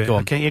 I'll redo it. Go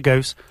on. Okay, here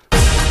goes.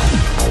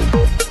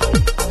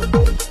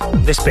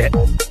 This bit.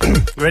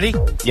 Ready?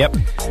 Yep.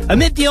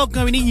 Amid the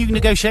ongoing EU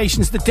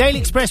negotiations, the Daily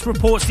Express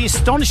reports the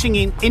astonishing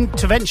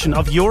intervention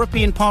of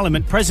European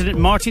Parliament President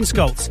Martin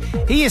Schulz.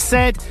 He has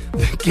said,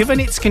 given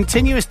its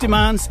continuous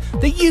demands,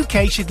 the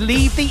UK should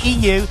leave the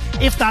EU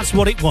if that's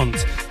what it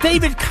wants.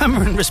 David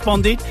Cameron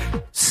responded,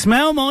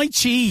 "Smell my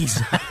cheese."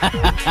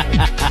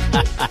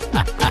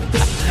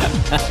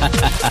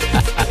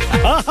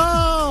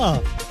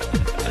 Aha!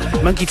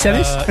 Monkey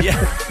tennis? Yeah.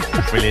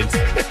 Brilliant.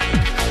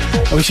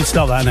 Oh, we should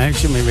stop that now,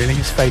 shouldn't we, really?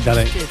 Just fade that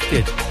out.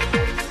 Good.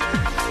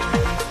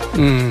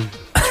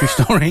 True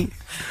story.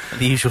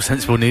 The usual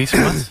sensible news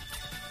from us.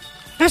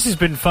 This has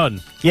been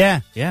fun.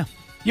 Yeah. Yeah.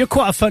 You're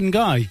quite a fun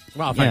guy.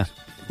 Well, Yeah.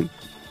 thanks.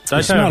 So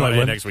I smell smell like like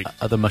one. next week.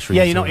 Other mushrooms.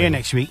 Yeah, you're not here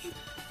next week.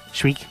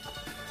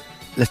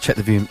 Let's check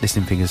the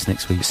listening fingers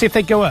next week. See if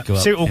they go up. Go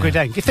up, See if it all go yeah.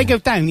 down. If they go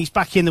down, he's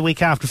back in the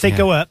week after. If they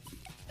go up...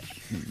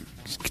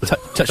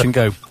 Touch and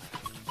go.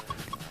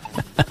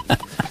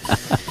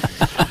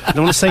 I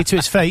don't want to say to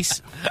his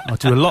face. I'll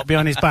do a lot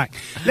behind his back.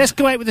 Let's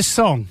go out with a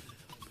song.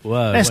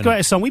 Whoa. Let's go out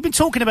with a song. We've been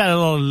talking about a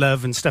lot of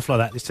love and stuff like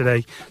that this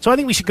today. So I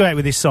think we should go out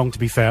with this song, to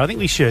be fair. I think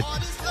we should. Do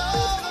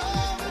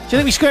you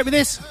think we should go out with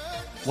this?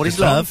 What is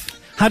love?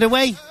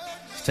 Hadaway.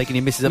 It's taking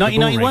your missus up the ball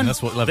 1991. ring.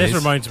 That's what love This is.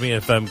 reminds me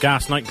of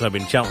Gas nightclub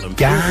in Cheltenham.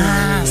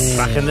 Gas.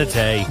 Back in the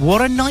day.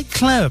 What a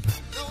nightclub.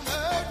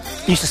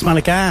 Used to smell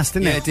of gas,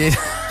 didn't Yeah, it? it did.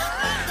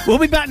 We'll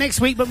be back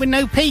next week, but with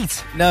no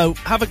Pete. No,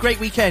 have a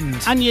great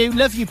weekend. And you.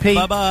 Love you, Pete.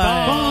 Bye-bye.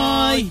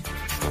 Bye.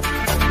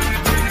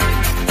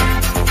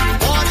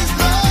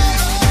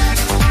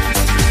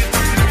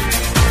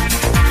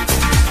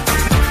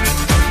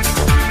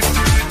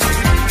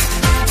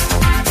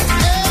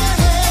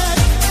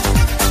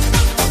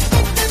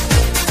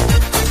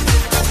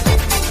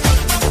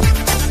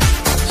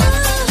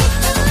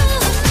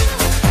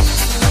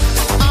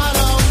 I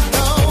don't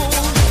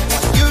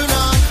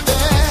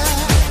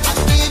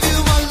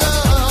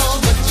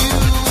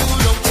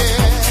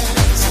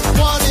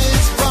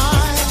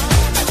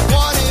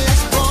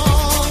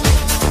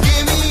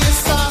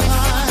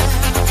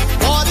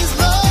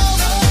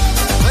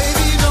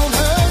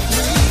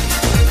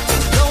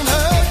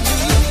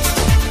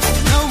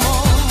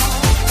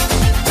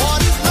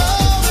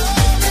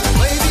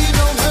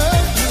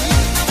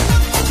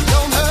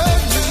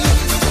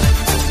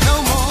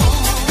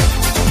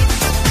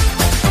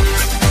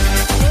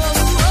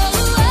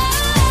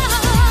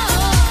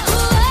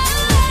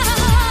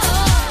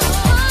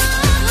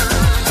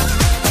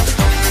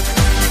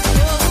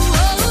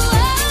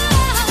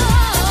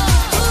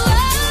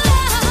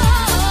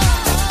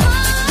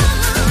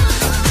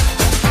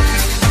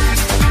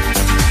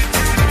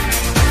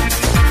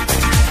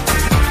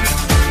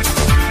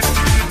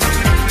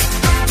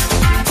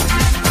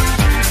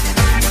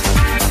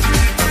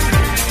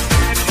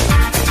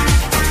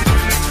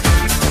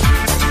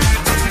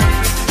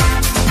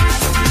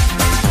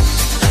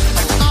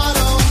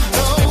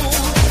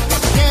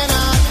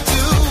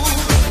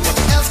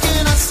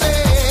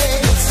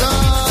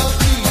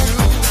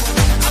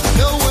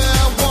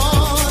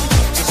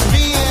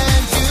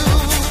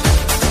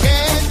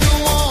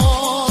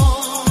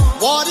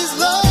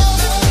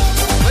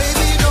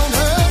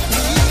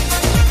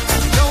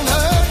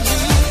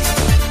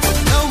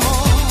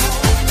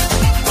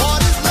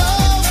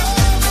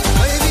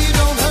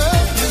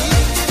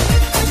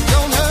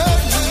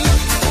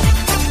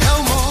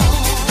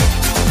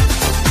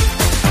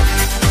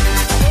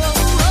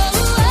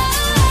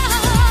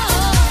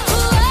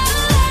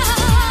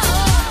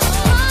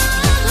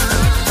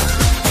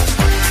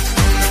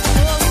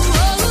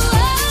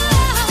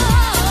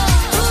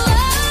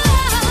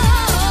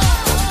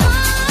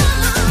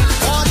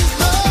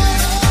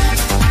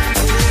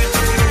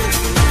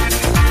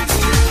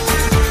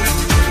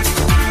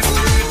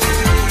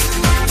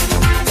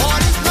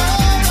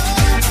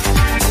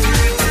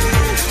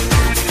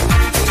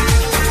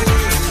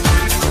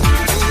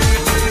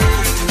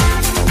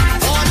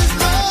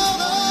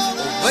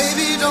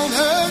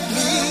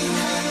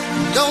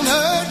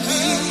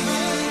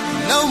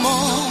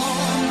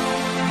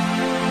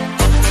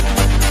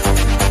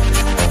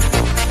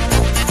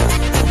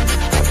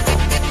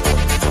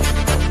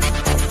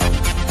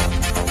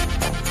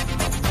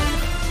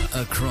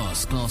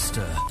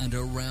and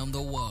around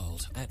the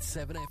world at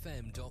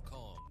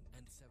 7fm.com.